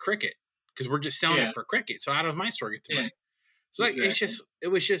money's going to cricket? Because we're just selling it for cricket. So how does my store get the money? So like, it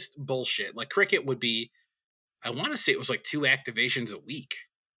was just bullshit. Like, cricket would be. I want to say it was like 2 activations a week.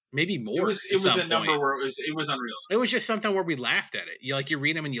 Maybe more. It was a number where it was unrealistic. It was just something where we laughed at it. You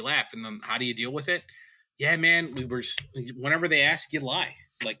read them and you laugh, and then how do you deal with it? Yeah, man, whenever they ask, you lie.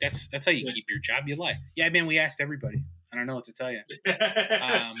 Like, that's how you keep your job. You lie. Yeah, man, we asked everybody. I don't know what to tell you.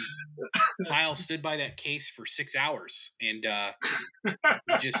 Kyle stood by that case for 6 hours, and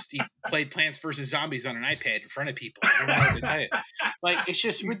he played Plants vs. Zombies on an iPad in front of people. I don't know what to tell you. Like, it's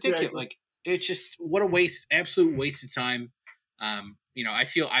just ridiculous. Exactly. Like, it's just what a waste, absolute waste of time. I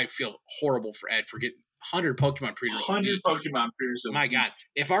feel horrible for Ed for getting 100 Pokemon pre-orders. 100 Pokemon pre-orders. My God,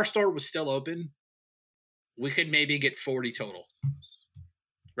 if our store was still open, we could maybe get 40 total.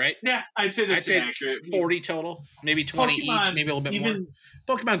 Right? Yeah, I'd say that's inaccurate. 40 total, maybe 20 each, maybe a little bit more.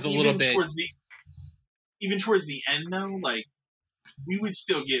 Pokemon's a little bit. Even towards the end, though, like, we would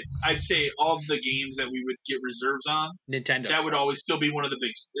still get, I'd say, all of the games that we would get reserves on. Nintendo. That would always still be one of the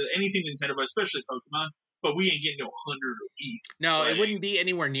big, anything Nintendo, but especially Pokemon, but we ain't getting no 100 a week. No, it wouldn't be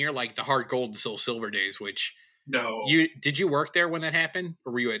anywhere near like the Hard Gold and Soul Silver days, which no. Did you work there when that happened,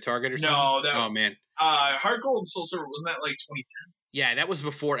 or were you at Target or No, something? Oh man, Hard Gold and Soul Silver, wasn't that like 2010? Yeah, that was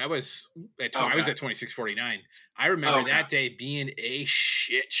before. I was at 2649. I remember that day being a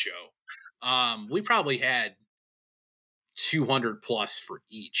shit show. We probably had 200 plus for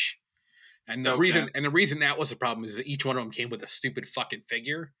each. And the reason that was a problem is that each one of them came with a stupid fucking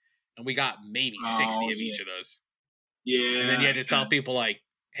figure, and we got maybe 60 of each of those. Yeah. And then you had to tell people like,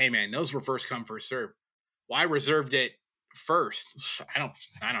 "Hey man, those were first come first serve." Well, I reserved it first. I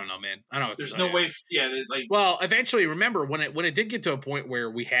don't know, man. I don't know. There's no way. Well, eventually, remember when it did get to a point where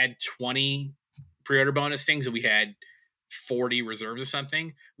we had 20 pre-order bonus things and we had 40 reserves or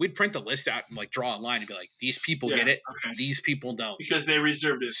something, we'd print the list out and like draw a line and be like, these people get it, these people don't, because they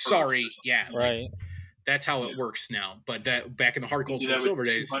reserved it. Sorry, yeah, right. Like, that's how it works now. But that back in the Hard Gold and Silver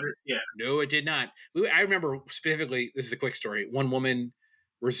days, no, it did not. I remember specifically. This is a quick story. One woman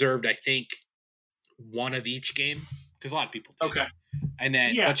reserved, I think, one of each game, because a lot of people do. Okay. And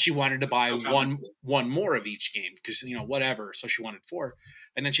then, but she wanted to buy one more of each game because whatever. So she wanted 4,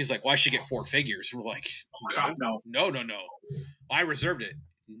 and then she's like, "Well, I should get 4 figures." And we're like, "No. I reserved it.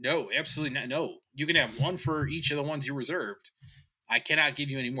 No, absolutely not. No, you can have 1 for each of the ones you reserved. I cannot give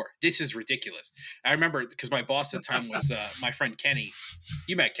you any more. This is ridiculous." I remember because my boss at the time was my friend Kenny.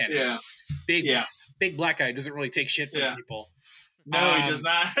 You met Kenny, big black guy, doesn't really take shit from people. No, he does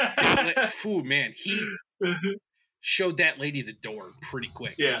not. Man, he showed that lady the door pretty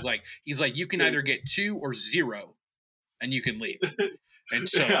quick. Yeah. He's like, you can either get 2 or 0, and you can leave. And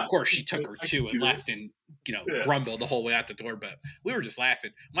so, of course, she took her 2 and left and, grumbled the whole way out the door. But we were just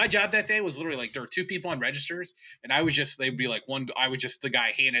laughing. My job that day was literally like there were 2 people on registers, and they'd be like I was just the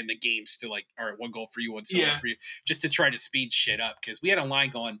guy handing the games to like, all right, 1 gold for you, 1 silver for you, just to try to speed shit up because we had a line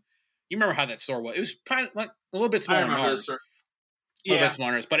going. You remember how that store was? It was kind of like a little bit smaller than ours. A little bit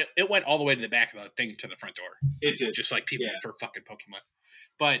smaller, but it went all the way to the back of the thing to the front door. It did. Just like people for fucking Pokemon.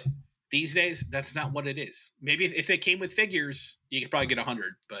 But these days, that's not what it is. Maybe if they came with figures, you could probably get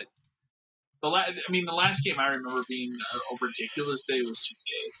 100. But the last game I remember being a ridiculous day was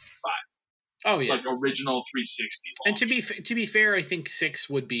GTA 5. Oh yeah, like original 360. Launch. And to be fair, I think 6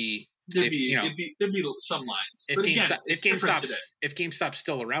 would be. There'd be some lines, but again, it's different today. If GameStop's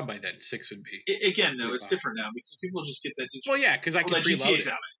still around by then, 6 would be. It's different now because people just get that. Well, yeah, because I can preload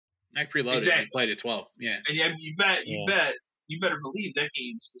it. I preloaded it. I played it 12. Yeah, and you better believe that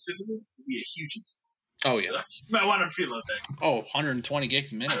game specifically would be a huge incident. Oh yeah, so you might want to preload that. Oh, 120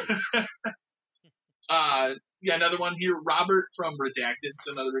 gigs a minute. Another one here. Robert from Redacted,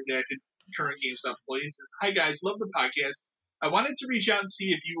 so another Redacted current GameStop employee says, "Hi guys, love the podcast. I wanted to reach out and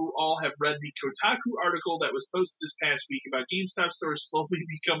see if you all have read the Kotaku article that was posted this past week about GameStop stores slowly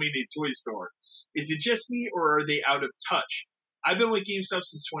becoming a toy store. Is it just me, or are they out of touch? I've been with GameStop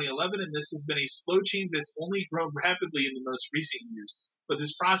since 2011, and this has been a slow change that's only grown rapidly in the most recent years. But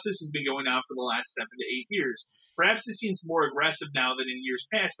this process has been going on for the last 7 to 8 years. Perhaps it seems more aggressive now than in years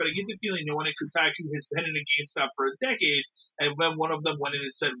past, but I get the feeling no one at Kotaku has been in a GameStop for a decade, and when one of them went in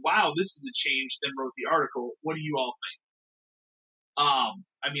and said, 'Wow, this is a change,' then wrote the article. What do you all think?"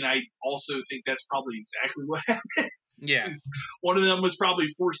 I also think that's probably exactly what happened. Yeah. One of them was probably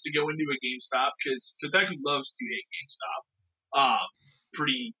forced to go into a GameStop because Kotaku loves to hate GameStop.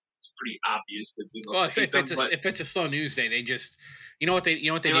 It's pretty obvious that they love to hate them. If it's a slow news day, they just, you know what they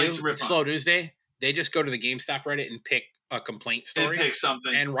do? Like slow news day, they just go to the GameStop Reddit and pick a complaint story and pick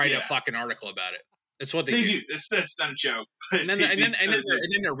something and write a fucking article about it. That's what they do. That's not a joke. And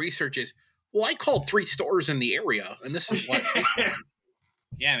then their research is, well, I called 3 stores in the area, and this is what.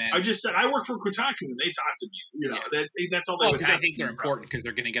 Yeah, man. I just said I work for Kotaku, and they talk to me. That's all they would have. I think they're important because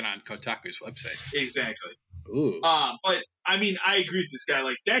they're going to get on Kotaku's website. Exactly. Ooh. But I agree with this guy.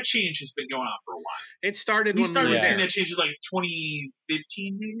 Like that change has been going on for a while. It started. We started seeing that change in like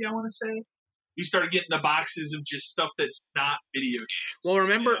 2015, maybe I want to say. We started getting the boxes of just stuff that's not video games. Well,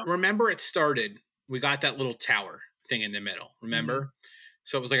 remember it started. We got that little tower thing in the middle. Remember? Mm-hmm.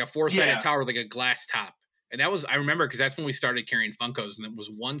 So it was like a 4-sided tower with like a glass top. And that was, I remember because that's when we started carrying Funkos, and it was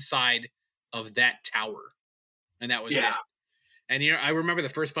one side of that tower. And that was it. And, I remember the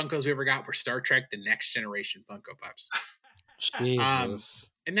first Funkos we ever got were Star Trek: The Next Generation Funko Pops.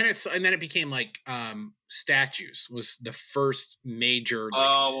 Jesus. And then it became like statues was the first major.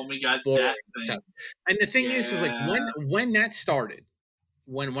 When we got that thing. Stuff. And the thing is like when that started,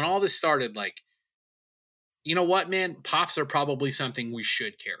 when all this started, like, you know what, man? Pops are probably something we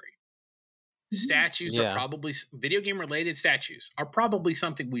should carry. Statues are probably video game related statues are probably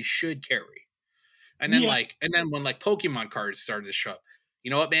something we should carry. And then when like Pokemon cards started to show up,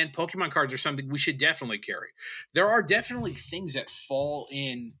 You know what, man? Pokemon cards are something we should definitely carry. There are definitely things that fall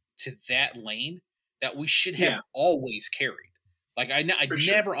into that lane that we should have always carried. Like I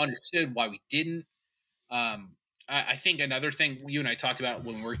never understood why we didn't. I think another thing you and I talked about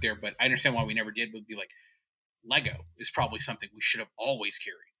when we worked there, but I understand why we never did, would be like Lego is probably something we should have always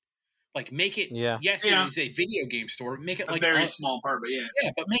carried. Like make it, yes, it is a video game store. Make it like a very small part,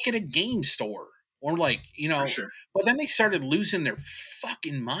 but but make it a game store or like But then they started losing their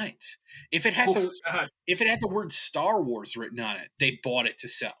fucking minds. If it had the word Star Wars written on it, they bought it to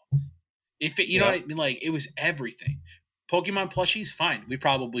sell. If it, you know what I mean, like it was everything. Pokemon plushies, fine. We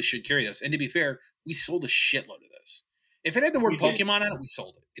probably should carry those. And to be fair, we sold a shitload of those. If it had the word Pokemon on it, we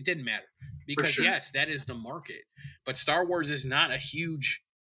sold it. It didn't matter. Because yes, that is the market. But Star Wars is not a huge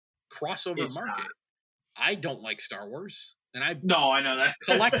crossover market. Not. I don't like Star Wars. And I know that.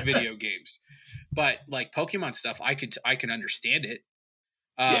 collect video games. But like Pokemon stuff, I can understand it.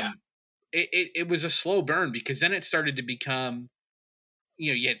 It was a slow burn because then it started to become,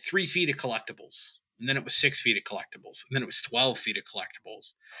 you had 3 feet of collectibles. And then it was 6 feet of collectibles. And then it was 12 feet of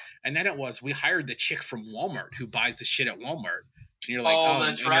collectibles. And then it was, we hired the chick from Walmart who buys the shit at Walmart. And you're like,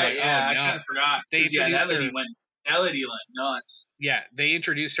 that's right. Like, I kind of forgot. That lady went nuts. Yeah, they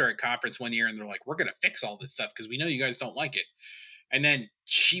introduced her at conference one year and they're like, we're going to fix all this stuff because we know you guys don't like it. And then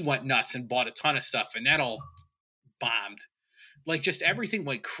she went nuts and bought a ton of stuff and that all bombed. Like just everything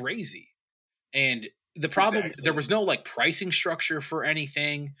went crazy. And the problem, there was no like pricing structure for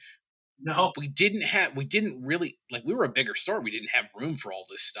anything. No, we didn't really, like, we were a bigger store. We didn't have room for all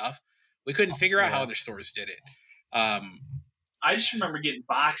this stuff. We couldn't figure out how other stores did it. I just remember getting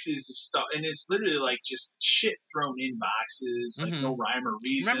boxes of stuff, and it's literally like just shit thrown in boxes, like no rhyme or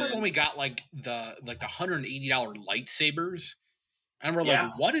reason. Remember when we got like the $180 lightsabers? And we're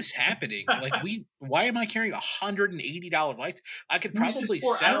like, what is happening? Like, why am I carrying $180 lights? I could probably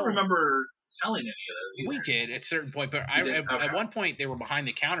sell. I don't remember selling any of those either. We did at a certain point, but at one point they were behind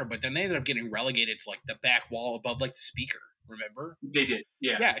the counter, but then they ended up getting relegated to like the back wall above like the speaker. Remember? They did,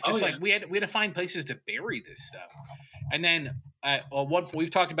 yeah. Yeah, just like we had to find places to bury this stuff. And then, we've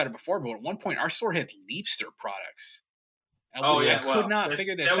talked about it before, but at one point our store had Leapster products. And I could not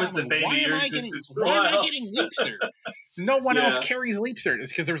figure this out. That was the baby why am I getting Leapster? No one else carries Leapster.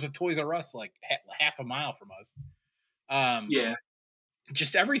 It's because there's a Toys R Us like half a mile from us.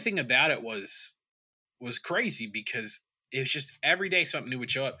 Just everything about it was crazy because it was just every day something new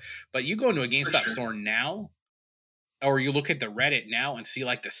would show up. But you go into a GameStop store now, or you look at the Reddit now and see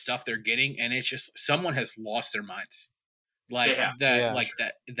like the stuff they're getting, and it's just someone has lost their minds. Like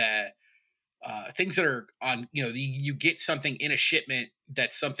things that are on, you get something in a shipment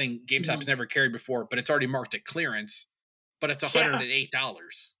that's something GameStop's never carried before, but it's already marked at clearance, but it's $108.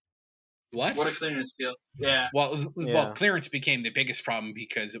 What a clearance deal. Yeah. Well, clearance became the biggest problem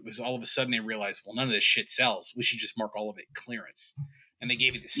because it was all of a sudden they realized, well, none of this shit sells. We should just mark all of it clearance. And they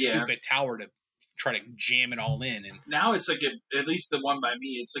gave you this stupid tower to try to jam it all in. And now it's like at least the one by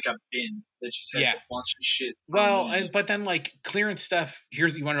me, it's like a bin that just has a bunch of shit. But then like clearance stuff, you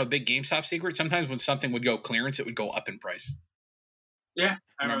want to know a big GameStop secret? Sometimes when something would go clearance, it would go up in price. Yeah.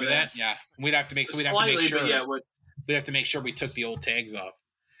 I remember that? Yeah. We'd have to make sure we'd have to make sure we took the old tags off.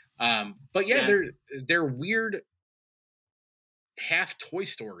 But they're weird half toy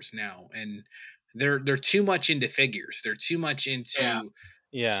stores now, and they're too much into figures. They're too much into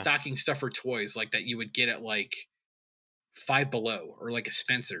stocking stuff for toys like that you would get at like Five Below or like a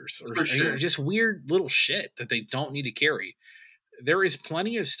Spencer's or just weird little shit that they don't need to carry. There is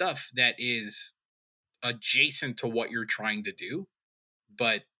plenty of stuff that is adjacent to what you're trying to do,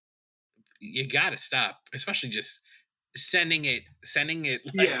 but you gotta stop, especially just sending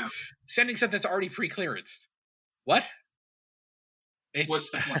stuff that's already pre-clearanced. What?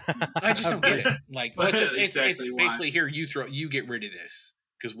 What's the point? I just don't get it. Like, it's basically here. You get rid of this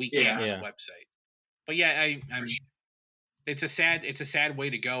because we can't on the website. But it's a sad way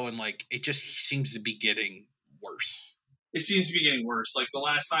to go, and like it just seems to be getting worse. It seems to be getting worse. Like the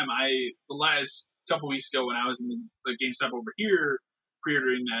last couple weeks ago when I was in the GameStop over here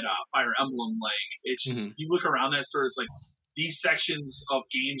pre-ordering that Fire Emblem, like it's just you look around that store, it's like these sections of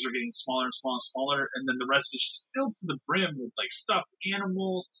games are getting smaller and smaller and smaller, and then the rest is just filled to the brim with like stuffed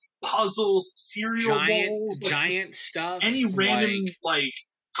animals, puzzles, cereal bowls, giant stuff, any random like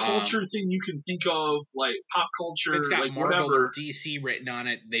culture thing you can think of, like pop culture, it's got like Marvel whatever. Or DC written on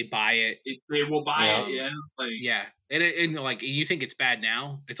it, they buy it. They will buy it, and like you think it's bad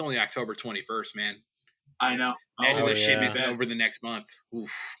now? It's only October 21st, man. I know. Imagine the shipments over the next month.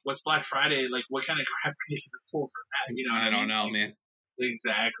 Oof. What's Black Friday? Like, what kind of crap are you going to pull for that? I don't know, man.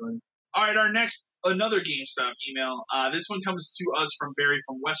 Exactly. All right, another GameStop email. This one comes to us from Barry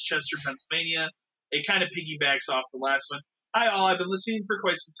from Westchester, Pennsylvania. It kind of piggybacks off the last one. Hi, all. I've been listening for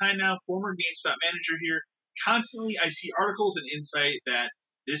quite some time now. Former GameStop manager here. Constantly, I see articles and insight that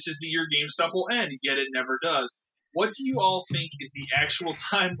this is the year GameStop will end, yet it never does. What do you all think is the actual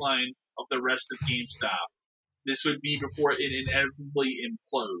timeline of the rest of GameStop? This would be before it inevitably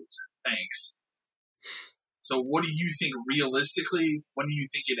implodes. Thanks. So what do you think realistically? When do you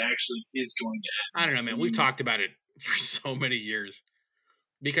think it actually is going to end? I don't know, man. We've talked about it for so many years.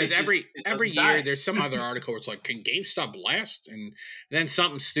 Because every year there's some other article where it's like, can GameStop last? And then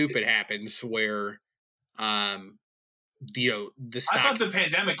something stupid happens where, the stock. I thought the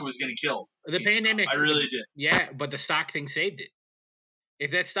pandemic was going to kill the GameStop. Pandemic. I really did. Yeah, but the stock thing saved it. If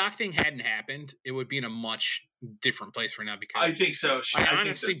that stock thing hadn't happened, it would be in a much different place right now. Because I think so. I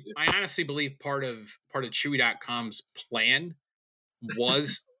honestly believe part of Chewy.com's plan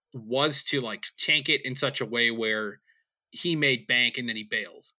was to like tank it in such a way where he made bank and then he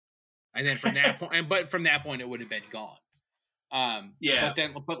bails, and then from that point, from that point, it would have been gone.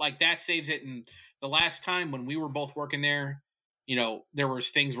 But like that saves it. And the last time when we were both working there, there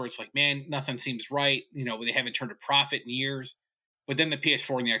was things where it's like, man, nothing seems right. They haven't turned a profit in years. But then the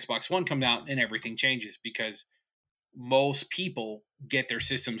PS4 and the Xbox One come out and everything changes because most people get their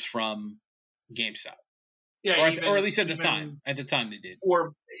systems from GameStop. Yeah, or at least at the time. At the time they did.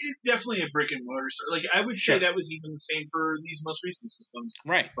 Or definitely a brick and mortar store. Like I would say that was even the same for these most recent systems.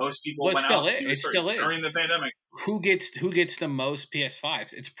 Right. Most people went out during the pandemic. Who gets the most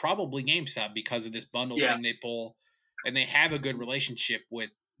PS5s? It's probably GameStop because of this bundle thing they pull, and they have a good relationship with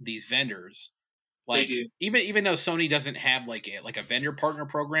these vendors. Like they do. Even though Sony doesn't have like a vendor partner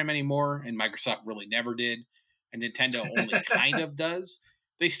program anymore, and Microsoft really never did, and Nintendo only kind of does,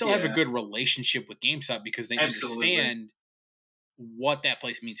 they still have a good relationship with GameStop because they understand what that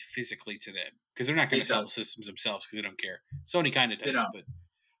place means physically to them. Because they're not going to sell the systems themselves because they don't care. Sony kind of does,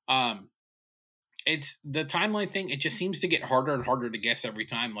 but it's the timeline thing. It just seems to get harder and harder to guess every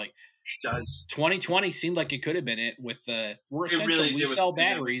time. Like it does. 2020 seemed like it could have been it with the we sell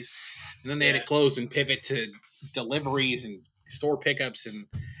batteries, and then they had to close and pivot to deliveries and store pickups and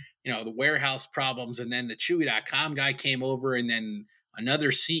the warehouse problems, and then the Chewy.com guy came over, and then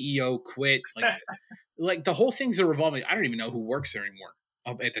another CEO quit. Like like the whole thing's a revolving. I don't even know who works there anymore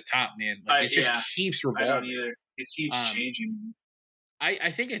up at the top, man. Like it just keeps revolving. I don't either. It keeps changing.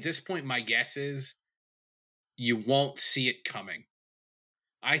 I think at this point, my guess is you won't see it coming.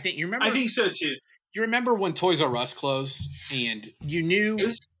 I think you remember. I think so too. You remember when Toys R Us closed, and you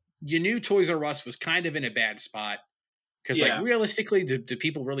knew Toys R Us was kind of in a bad spot because, like, realistically, do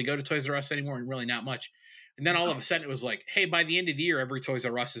people really go to Toys R Us anymore? And really, not much. And then all of a sudden, it was like, hey, by the end of the year, every Toys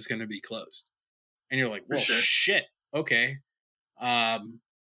R Us is going to be closed, and you're like, well, shit, okay,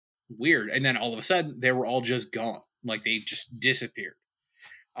 weird. And then all of a sudden, they were all just gone, like they just disappeared.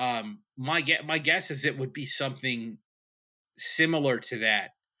 My guess is it would be something similar to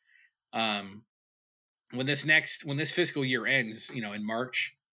that. When this fiscal year ends, in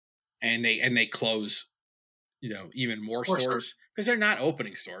March, and they close, even more stores because they're not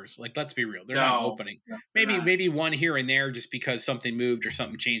opening stores. Like, let's be real, they're not opening. No, maybe one here and there just because something moved or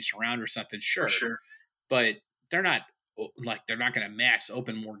something changed around or something. Sure. But they're not going to mass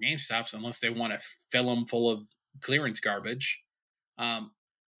open more GameStops unless they want to fill them full of clearance garbage.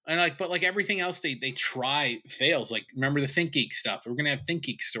 But everything else they try fails. Like, remember the ThinkGeek stuff? We're gonna have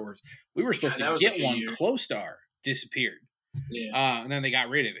ThinkGeek stores. We were supposed to get one. CloStar disappeared. Yeah. And then they got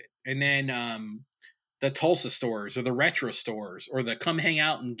rid of it. And then the Tulsa stores or the retro stores or the come hang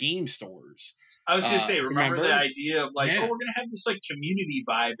out in game stores. I was gonna say, remember the idea of we're gonna have this community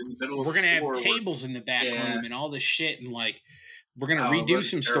vibe in the middle of the store. We're gonna have tables in the back room and all this shit, and we're gonna redo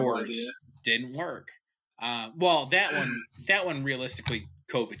some stores. Idea. Didn't work. Well, that one realistically,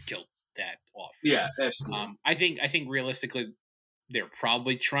 COVID killed that off. Yeah, absolutely. I think realistically, they're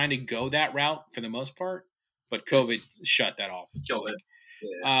probably trying to go that route for the most part, but COVID shut that off. Killed it.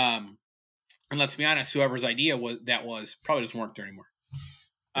 Yeah. And let's be honest, whoever's idea was probably doesn't work there anymore.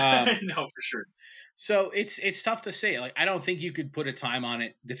 No, for sure. So it's tough to say. Like, I don't think you could put a time on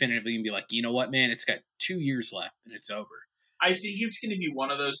it definitively and be like, you know what, man, it's got 2 years left and it's over. I think it's going to be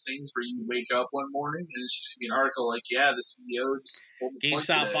one of those things where you wake up one morning and it's just going to be an article like, the CEO just pulled the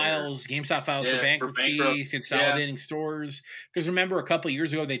GameStop files for bankruptcy, consolidating stores. Because remember, a couple of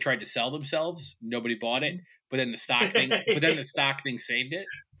years ago they tried to sell themselves, nobody bought it, but then the stock thing saved it. Stock thing saved it.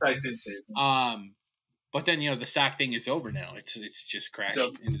 But then the stock thing is over now. It's just crashed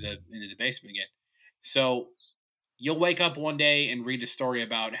into the basement again. So you'll wake up one day and read a story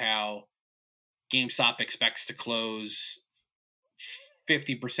about how GameStop expects to close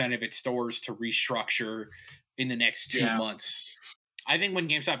 50% of its stores to restructure in the next 2 months. I think when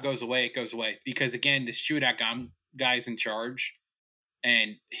GameStop goes away, it goes away because again, this shootout guy's in charge,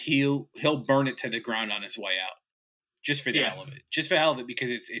 and he'll burn it to the ground on his way out, just for the hell of it, because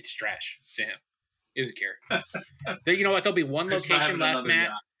it's trash to him. He doesn't care. You know what? There'll be one location left, Matt.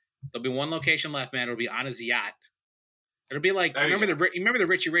 Yacht. There'll be one location left, Matt. It'll be on his yacht. It'll be like remember the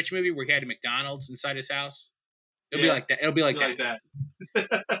Richie Rich movie where he had a McDonald's inside his house? It'll be like that. It'll be like that.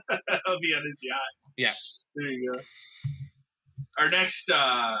 It'll be on his yacht. Yeah. There you go. Our next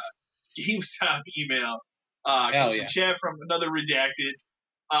GameStop email comes from Chad from another redacted.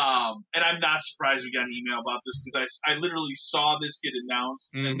 And I'm not surprised we got an email about this because I literally saw this get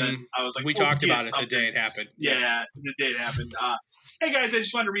announced and then I was like, we talked about it the day it happened. Yeah, the day it happened. Hey guys, I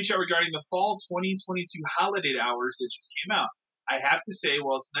just wanted to reach out regarding the fall 2022 holiday hours that just came out. I have to say,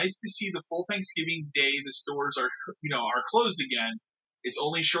 while it's nice to see the full Thanksgiving Day the stores are closed again, it's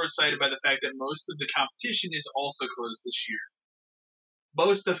only short-sighted by the fact that most of the competition is also closed this year.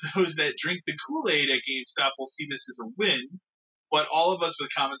 Most of those that drink the Kool-Aid at GameStop will see this as a win, but all of us with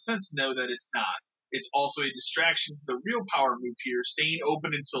common sense know that it's not. It's also a distraction to the real power move here, staying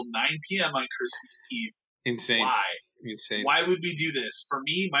open until 9 p.m. on Christmas Eve. Insane. Why? Insane. Why would we do this? For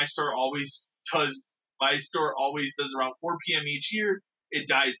me, my store always does around 4 p.m. each year. It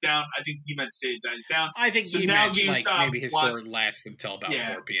dies down. I think he meant to say it dies down. I think so now GameStop maybe his store lasts until about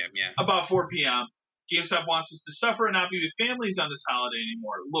 4 p.m. Yeah, about 4 p.m. GameStop wants us to suffer and not be with families on this holiday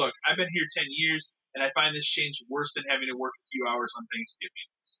anymore. Look, I've been here 10 years, and I find this change worse than having to work a few hours on Thanksgiving.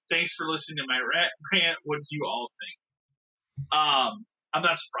 Thanks for listening to my rant. What do you all think? I'm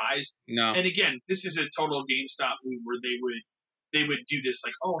not surprised. No. And again, this is a total GameStop move where they would do this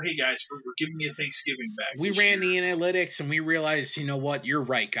like, oh, hey guys, we're giving you Thanksgiving back. We ran the analytics and we realized, you know what, you're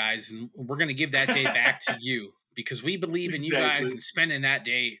right, guys, and we're going to give that day back to you because we believe in you guys and spending that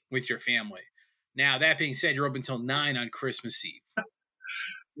day with your family. Now, that being said, you're open until 9 on Christmas Eve.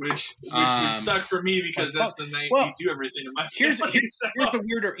 Which would suck for me because that's the night we do everything in my family.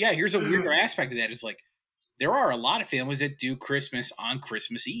 Here's a weirder aspect of that is like there are a lot of families that do Christmas on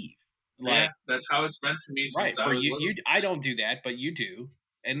Christmas Eve. Like, that's how it's been for me since I was little. I don't do that, but you do.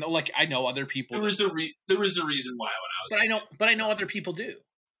 And like I know other people. There was a reason why when I was. But I know other people do.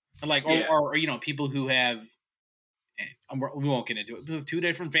 Like or people who have. We won't get into it. We have 2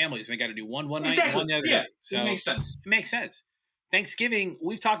 different families. And they got to do one night, and one the other. Yeah, so it makes sense. It makes sense. Thanksgiving,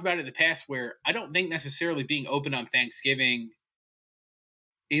 we've talked about it in the past where I don't think necessarily being open on Thanksgiving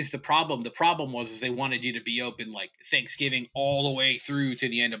is the problem. The problem was they wanted you to be open like Thanksgiving all the way through to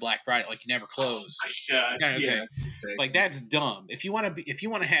the end of Black Friday, like you never close. Oh my God. Yeah, exactly. Like that's dumb. If you want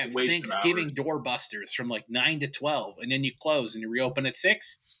to have Thanksgiving doorbusters from like 9 to 12 and then you close and you reopen at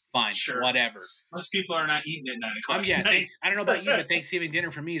 6, fine, whatever. Most people are not eating at 9 o'clock. I don't know about you, but Thanksgiving dinner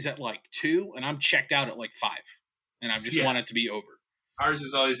for me is at like 2 and I'm checked out at like 5. And I just want it to be over. Ours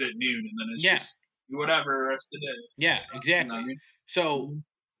is always at noon, and then it's just whatever the rest of the day. Yeah, exactly. You know what I mean? So,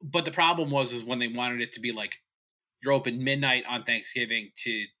 but the problem was when they wanted it to be like you're open midnight on Thanksgiving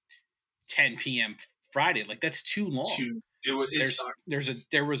to 10 p.m. Friday. Like that's too long.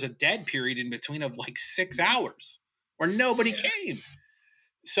 There was a dead period in between of like 6 hours where nobody came.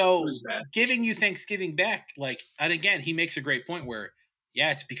 So giving you Thanksgiving back, like, and again, he makes a great point where,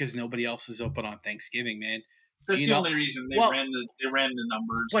 it's because nobody else is open on Thanksgiving, man. That's the only reason they ran the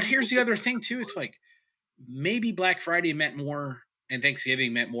numbers. But here's the other thing too. It's like maybe Black Friday meant more and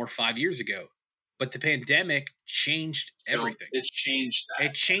Thanksgiving meant more 5 years ago, but the pandemic changed everything. It changed that.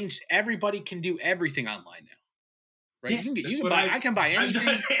 It changed. Everybody can do everything online now, right? I can buy anything.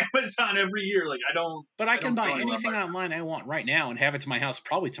 I've done Amazon every year. Like I can buy anything online I want right now and have it to my house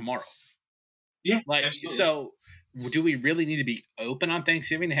probably tomorrow. Yeah, absolutely. So. Do we really need to be open on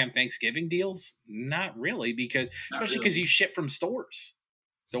Thanksgiving to have Thanksgiving deals? Not really, because you ship from stores.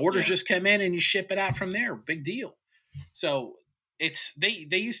 The orders just come in and you ship it out from there. Big deal. So it's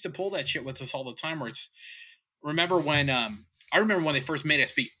they used to pull that shit with us all the time. Where it's I remember when they first made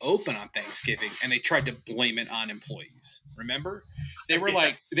us be open on Thanksgiving and they tried to blame it on employees. Remember? They were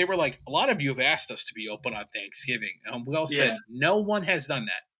like a lot of you have asked us to be open on Thanksgiving, and we all said no one has done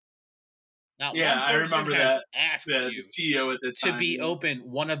that. Not I remember that. Asked the CEO at the time to be open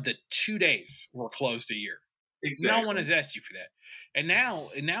one of the 2 days we're closed a year. Exactly. No one has asked you for that. And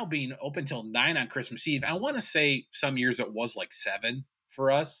now being open till 9 on Christmas Eve, I want to say some years it was like 7 for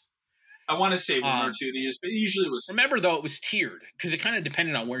us. I want to say 1 or 2 years, but usually it was 6. Remember, though, it was tiered because it kind of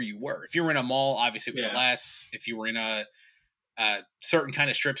depended on where you were. If you were in a mall, obviously it was less. If you were in a certain kind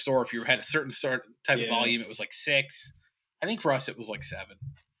of strip store, if you had a certain type of volume, it was like 6. I think for us it was like 7.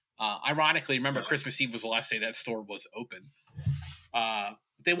 Ironically, remember Christmas Eve was the last day that store was open.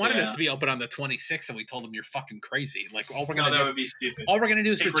 They wanted us to be open on the 26th, and we told them you're fucking crazy. Like, that would be stupid. All we're gonna do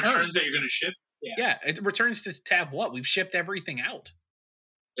is take returns that you're gonna ship. Yeah, it returns to have what? We've shipped everything out.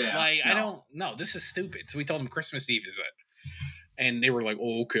 Yeah, I don't know. This is stupid. So we told them Christmas Eve is it, and they were like,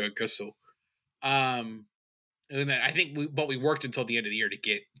 "Oh, okay, I guess so." And then I think we worked until the end of the year to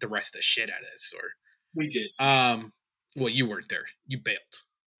get the rest of the shit out of this store. We did. Well, you weren't there. You bailed.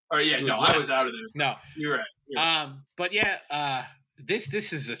 Oh yeah, no, I was out of there. No, you're right. But yeah,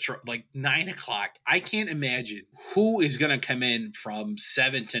 this is like 9 o'clock. I can't imagine who is gonna come in from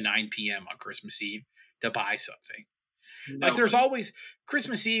 7 to 9 p.m. on Christmas Eve to buy something. No. Like there's always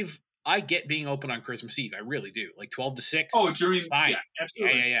Christmas Eve. I get being open on Christmas Eve. I really do. Like 12 to 6. Oh, during fine. Yeah,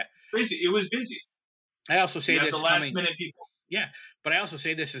 absolutely. Yeah. It was busy. I also say this the last minute people. Yeah, but I also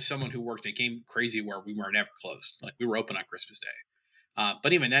say this as someone who worked at Game Crazy where we were never closed. Like we were open on Christmas Day.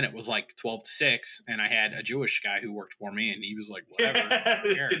 But even then it was like 12 to 6, and I had a Jewish guy who worked for me, and he was like, whatever.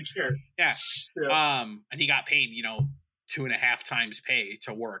 Didn't care. Yeah. And he got paid, 2.5 times pay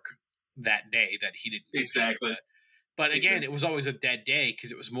to work that day that he didn't. Exactly. But again, it was always a dead day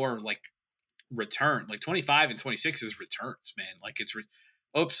because it was more like return. Like 25 and 26 is returns, man. Like it's,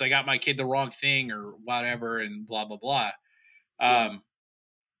 oops, I got my kid the wrong thing or whatever, and blah, blah, blah.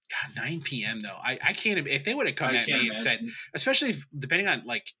 God, 9 p.m. though. I can't. If they would have come at me and said, especially depending on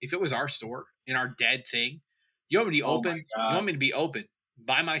like if it was our store in our dead thing, you want me to be open? You want me to be open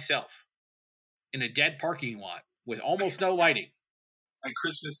by myself in a dead parking lot with almost no lighting on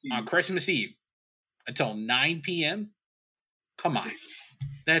Christmas Eve. On Christmas Eve until 9 p.m. Come on,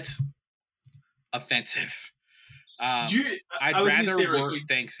 that's offensive. I'd rather work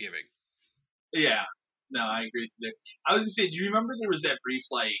Thanksgiving. Yeah. No, I agree with you. I was going to say, do you remember there was that brief,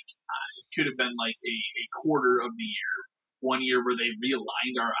 like, it could have been like a quarter of the year, one year where they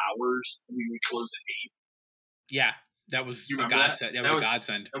realigned our hours and we would close at 8? Yeah, that was a godsend. That was a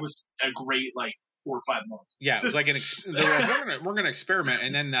godsend. That was a great, 4 or 5 months. Yeah, it was like we're going to experiment.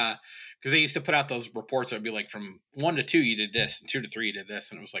 And then, because they used to put out those reports that would be like from 1 to 2, you did this, and 2 to 3, you did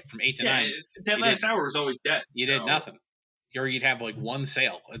this. And it was like from 8 to 9. That last hour was always dead. You did nothing. Or you'd have like one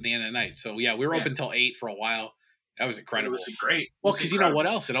sale at the end of the night. So yeah, we were open till 8 for a while. That was incredible. It was great. Well, because you know what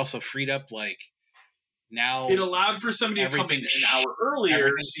else? It also freed up now. It allowed for somebody to come in an hour earlier,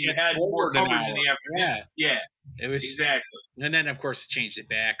 so you had more coverage in the afternoon. Yeah. It was exactly. And then of course changed it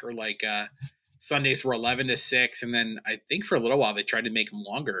back, or Sundays were 11 to 6, and then I think for a little while they tried to make them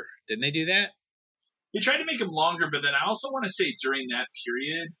longer. Didn't they do that? They tried to make them longer, but then I also want to say during that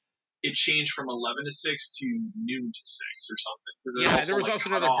period, it changed from 11 to 6 to noon to 6 or something. Yeah, there was also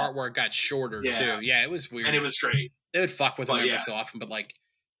another part where it got shorter too. Yeah, it was weird. And it was great. They would fuck with them every so often, but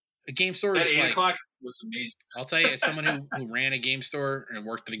a game store at 8 o'clock was amazing. I'll tell you, as someone who ran a game store and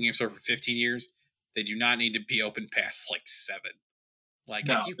worked at a game store for 15 years, they do not need to be open past 7.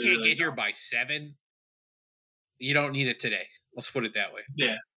 If you can't get here by 7, you don't need it today. Let's put it that way.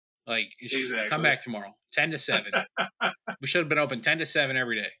 Yeah. Exactly. Come back tomorrow. 10 to 7. We should have been open 10 to 7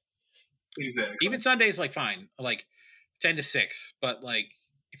 every day. Exactly. Even Sundays, fine, 10 to 6. But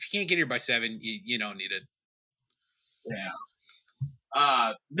if you can't get here by 7, you don't need it.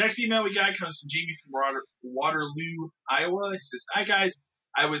 Yeah. Next email we got comes from Jamie from Waterloo, Iowa. He says, "Hi guys,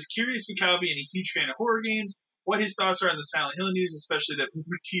 I was curious with Kyle being a huge fan of horror games. What his thoughts are on the Silent Hill news, especially that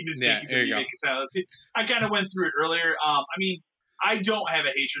the team is making a remake of Silent Hill." I kind of went through it earlier. I don't have a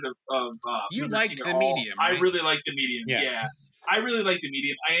hatred of you liked the medium. Right? I really like the medium. Yeah. I really like the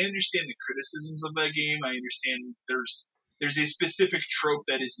medium. I understand the criticisms of that game. I understand there's a specific trope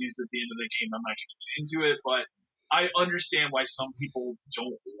that is used at the end of the game. I'm not going to get into it, but I understand why some people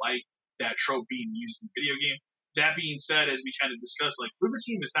don't like that trope being used in the video game. That being said, as we kind of discussed,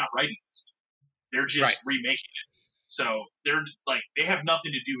 Liberty is not writing this game. They're just remaking it. So they have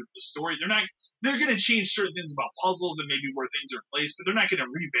nothing to do with the story. They're going to change certain things about puzzles and maybe where things are placed, but they're not going to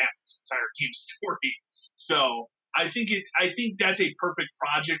revamp this entire game story. So I think that's a perfect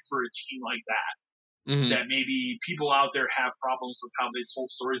project for a team like that. Mm-hmm. That maybe people out there have problems with how they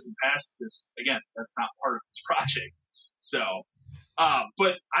told stories in the past, because again, that's not part of this project. So,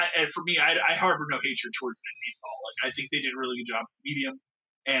 but for me, I harbor no hatred towards that team at all. I think they did a really good job with the medium,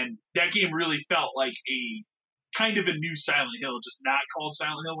 and that game really felt like a kind of a new Silent Hill, just not called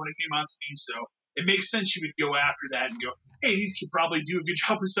Silent Hill when it came out to me. So it makes sense you would go after that and go, hey, these could probably do a good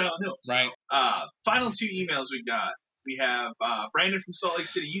job with Silent Hill. So, right. Final 2 emails we got. We have Brandon from Salt Lake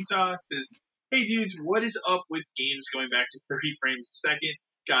City, Utah, says, "Hey dudes, what is up with games going back to 30 frames a second?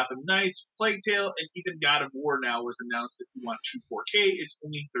 Gotham Knights, Plague Tale, and even God of War now was announced. If you want true 4K, it's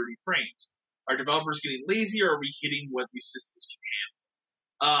only 30 frames. Are developers getting lazy, or are we hitting what these systems can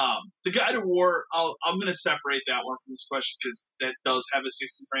The God of War, I'm going to separate that one from this question because that does have a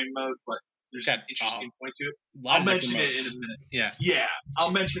 60 frame mode, but there's an interesting point to it. I'll mention it in a minute. Yeah.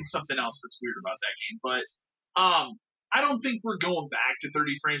 I'll mention something else that's weird about that game, but I don't think we're going back to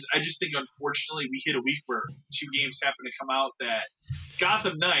 30 frames. I just think, unfortunately, we hit a week where 2 games happen to come out that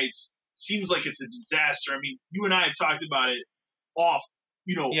Gotham Knights seems like it's a disaster. I mean, you and I have talked about it off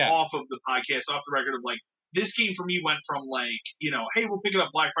of the podcast, off the record of like, this game for me went from like, hey, we'll pick it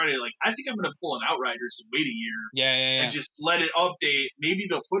up Black Friday. Like, I think I'm going to pull an Outriders and wait a year and just let it update. Maybe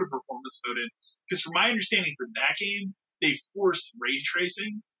they'll put a performance mode in. Because from my understanding for that game, they forced ray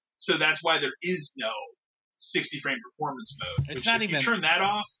tracing. So that's why there is no 60 frame performance mode. It's not even, you turn that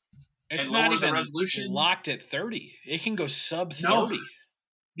off it's and not lower even the resolution. Locked at 30. It can go sub 30. No.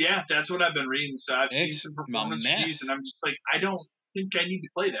 Yeah, that's what I've been reading. So I've seen some performance reviews, and I'm just like, I don't think I need to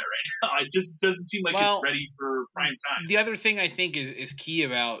play that right now. It just doesn't seem like it's ready for prime time. The other thing I think is key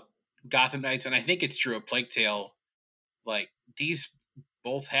about Gotham Knights, and I think it's true of Plague Tale, like these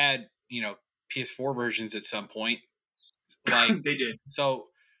both had, PS4 versions at some point. Like they did. So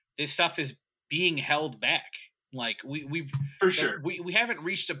this stuff is being held back. Like we've for sure. We haven't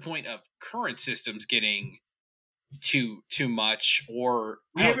reached a point of current systems getting too much, or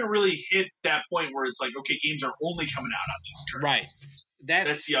we haven't really hit that point where it's like, okay, games are only coming out on these current systems.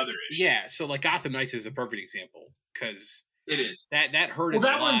 That's the other issue. Yeah, so like Gotham Knights is a perfect example because it is that hurt. Well,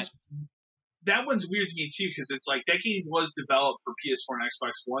 that one's weird to me too because it's like that game was developed for PS4 and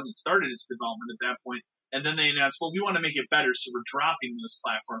Xbox One. It started its development at that point, and then they announced, well, we want to make it better, so we're dropping those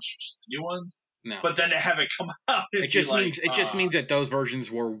platforms for just the new ones. No. But then to have it come out, it just means that those versions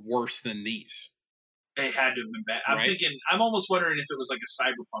were worse than these. They had to have been bad. I'm almost wondering if it was like a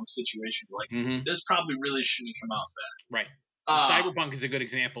Cyberpunk situation. Like, this probably really shouldn't have come out then. Right. Cyberpunk is a good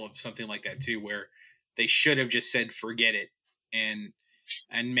example of something like that too, where they should have just said forget it and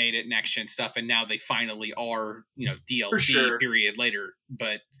made it next gen stuff, and now they finally are, DLC period later.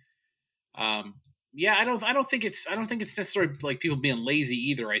 But I don't think it's necessarily like people being lazy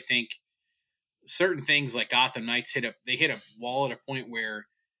either. I think certain things like Gotham Knights hit a wall at a point where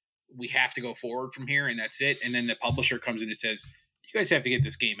we have to go forward from here, and that's it. And then the publisher comes in and says, "You guys have to get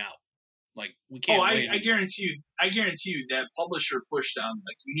this game out. Like, we can't." I guarantee you that publisher pushed on.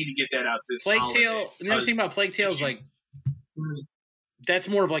 Like, we need to get that out this Plague Tale. The other thing about Plague Tale is like that's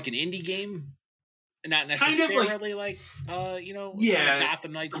more of like an indie game, not necessarily like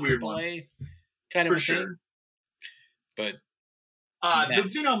Gotham Knights AAA kind of a thing. But the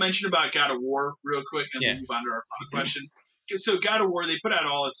thing I'll mention about God of War real quick, and then move on to our final question. So God of War, they put out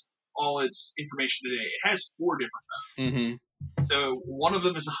all its information today. It has 4 different modes. So one of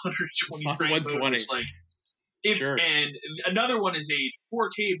them is 120 frame 120. Mode, and another one is a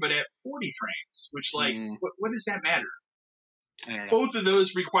 4K but at 40 frames, which what does that matter? I don't know. Both of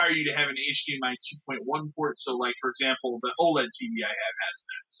those require you to have an HDMI 2.1 port. So like, for example, the OLED TV I have has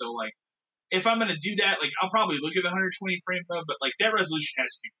that. So like, if I'm going to do that, like, I'll probably look at the 120 frame mode, but like that resolution has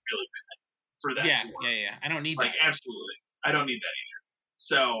to be really bad for that to work. Yeah. I don't need that. Like, absolutely. I don't need that either.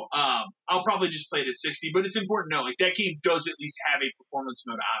 So I'll probably just play it at 60, but it's important to know, like, that game does at least have a performance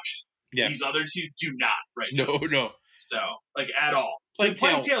mode option. Yeah. These other two do not now. No. So, like, at all. Plague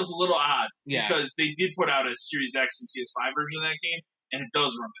Tale's a little odd because they did put out a Series X and PS5 version of that game, and it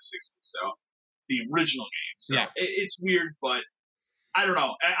does run to 60. So, the original game. So, it's weird, but I don't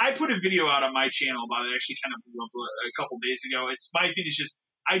know. I put a video out on my channel about it. Actually, kind of blew up a couple days ago. My thing is just,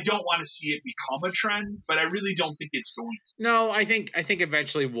 I don't want to see it become a trend, but I really don't think it's going to. No, I think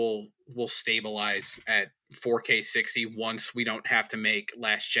eventually we'll stabilize at 4K 60 once we don't have to make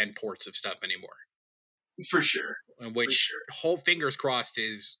last gen ports of stuff anymore. For sure. Which, whole fingers crossed,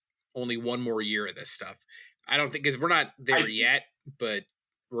 is only one more year of this stuff. I don't think, because we're not there yet, but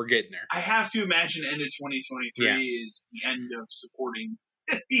we're getting there. I have to imagine end of 2023 is the end of supporting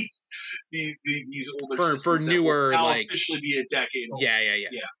these older systems for newer, that will like, officially be a decade old.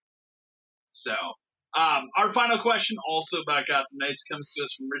 Yeah. So, our final question, also about Gotham Knights, comes to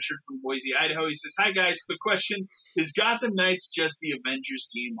us from Richard from Boise, Idaho. He says, "Hi guys, quick question: is Gotham Knights just the Avengers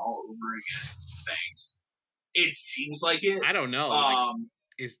game all over again?" Thanks. It seems like it. I don't know.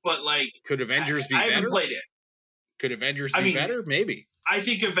 Could Avengers be better? I haven't played it. Could Avengers be better? Maybe. I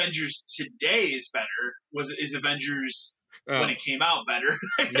think Avengers today is better. Is Avengers when it came out better?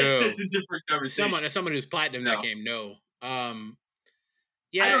 That's a different conversation. As someone who's platinum that game, no. I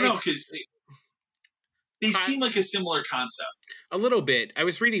don't know, because they seem like a similar concept. A little bit. I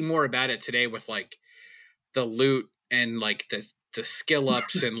was reading more about it today with like the loot and like the skill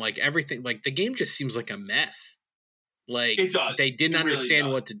ups and like everything. Like the game just seems like a mess. Like it does. They didn't understand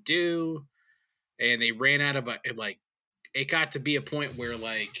what to do, and they ran out of it got to be a point where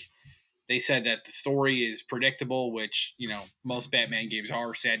like they said that the story is predictable, which most Batman games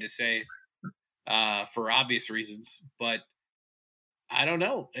are, sad to say, for obvious reasons. But I don't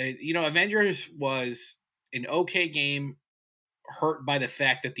know. Avengers was an okay game, hurt by the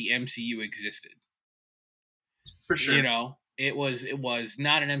fact that the MCU existed. For sure. It was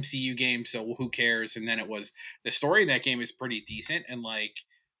not an MCU game, so who cares? And then it was the story in that game is pretty decent, and like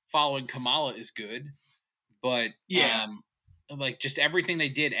following Kamala is good, but like just everything they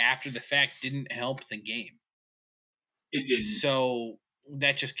did after the fact didn't help the game. It didn't. So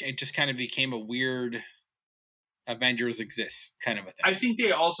it just kind of became a weird Avengers exists kind of a thing. I think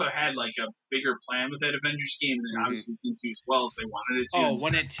they also had like a bigger plan with that Avengers game, and then obviously didn't do as well as they wanted it to. Oh,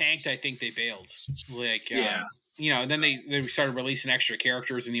 when it tanked, I think they bailed. Like then they started releasing extra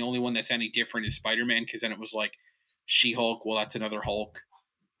characters, and the only one that's any different is Spider-Man, because then it was like She-Hulk. Well, that's another Hulk,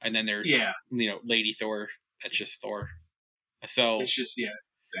 and then there's Lady Thor. That's just Thor. So it's just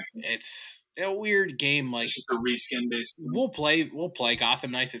exactly. It's a weird game. Like it's just a reskin, basically. We'll play Gotham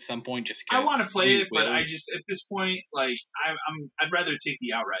Knights at some point. Just I want to play it, but I just at this point, like I'd rather take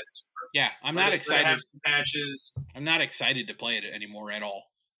the Outriders. Yeah, I'm not excited. Have some patches. I'm not excited to play it anymore at all.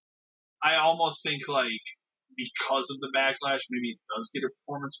 I almost think like because of the backlash, maybe it does get a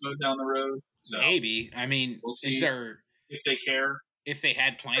performance mode down the road. So maybe. I mean, we'll see if they care. If they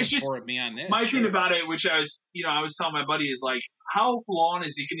had plans for it beyond this. My thing about it, which I was telling my buddy, is like, how long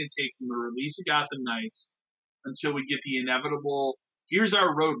is it going to take from the release of Gotham Knights until we get the inevitable, here's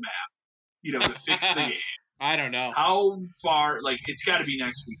our roadmap, to fix the game? I don't know. How far, like, it's got to be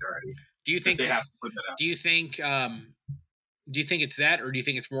next week already. Do you think they have to put that out? Do you think it's that, or do you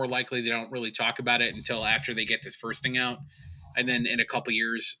think it's more likely they don't really talk about it until after they get this first thing out? And then in a couple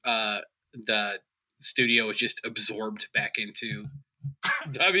years, the studio is just absorbed back into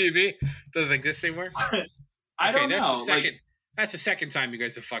WB? Doesn't exist anymore? I don't know. That's the second time you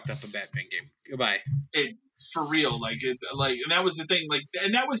guys have fucked up a Batman game. Goodbye. It's for real. Like, it's like, and that was the thing. Like,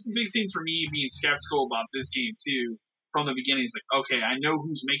 and that was the big thing for me being skeptical about this game too. From the beginning, it's like, okay, I know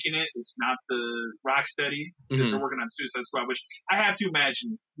who's making it. It's not the Rocksteady, because they're working on Suicide Squad, which I have to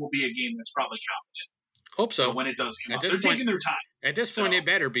imagine will be a game that's probably competent. Hope so. When it does come out, they're taking their time. At this point, it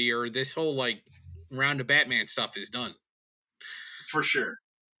better be, or this whole like round of Batman stuff is done. For sure.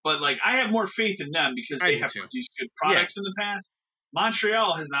 But like, I have more faith in them because they have produced good products in the past.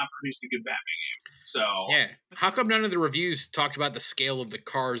 Montreal has not produced a good Batman game. So yeah, how come none of the reviews talked about the scale of the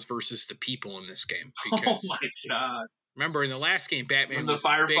cars versus the people in this game? Because, oh my god! Remember in the last game, Batman was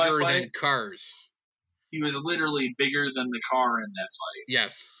Firefly bigger fight? than cars. He was literally bigger than the car in that fight.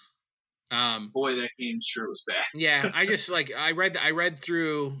 Yes. Boy, that game sure was bad. Yeah, I just I read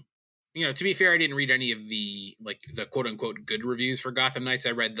through. To be fair, I didn't read any of the quote unquote good reviews for Gotham Knights.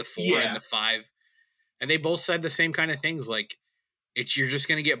 I read the 4 and the 5, and they both said the same kind of things. Like, you're just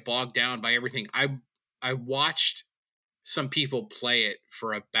gonna get bogged down by everything. I watched some people play it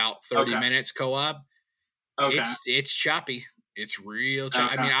for about 30 minutes co-op. Okay. It's choppy. It's real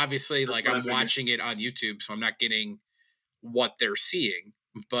choppy. I mean, obviously, I'm watching it on YouTube, so I'm not getting what they're seeing,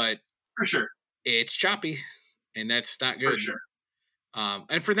 but for sure, it's choppy, and that's not good. For sure.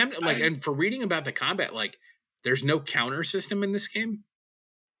 And for them, and for reading about the combat, there's no counter system in this game.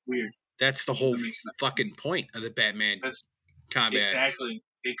 Weird. That's the whole fucking point of the Batman combat. Exactly.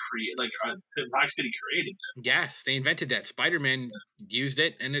 They Rocksteady created this. Yes, they invented that. Spider-Man used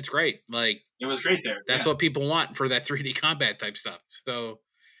it, and it's great. It was great there. That's what people want for that 3D combat type stuff. So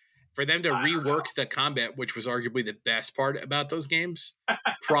for them to rework the combat, which was arguably the best part about those games,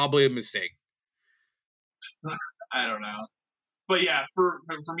 probably a mistake. I don't know. But yeah, for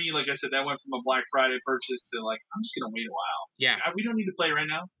me, like I said, that went from a Black Friday purchase to I'm just gonna wait a while. Yeah, we don't need to play right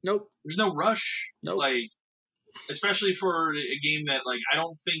now. Nope. There's no rush. Nope. Especially for a game that I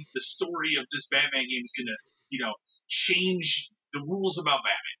don't think the story of this Batman game is gonna change the rules about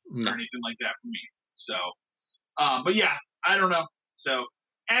Batman or anything like that for me. So, but yeah, I don't know. So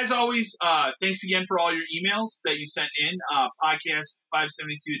as always, thanks again for all your emails that you sent in.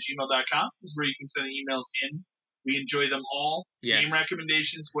 Podcast572@gmail.com is where you can send the emails in. We enjoy them all. Yes. Game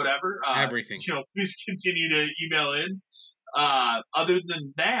recommendations, whatever. Everything. Please continue to email in. Other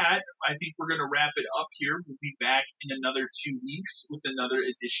than that, I think we're going to wrap it up here. We'll be back in another 2 weeks with another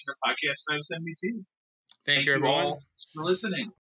edition of Podcast 572. Thank you, everyone, all for listening.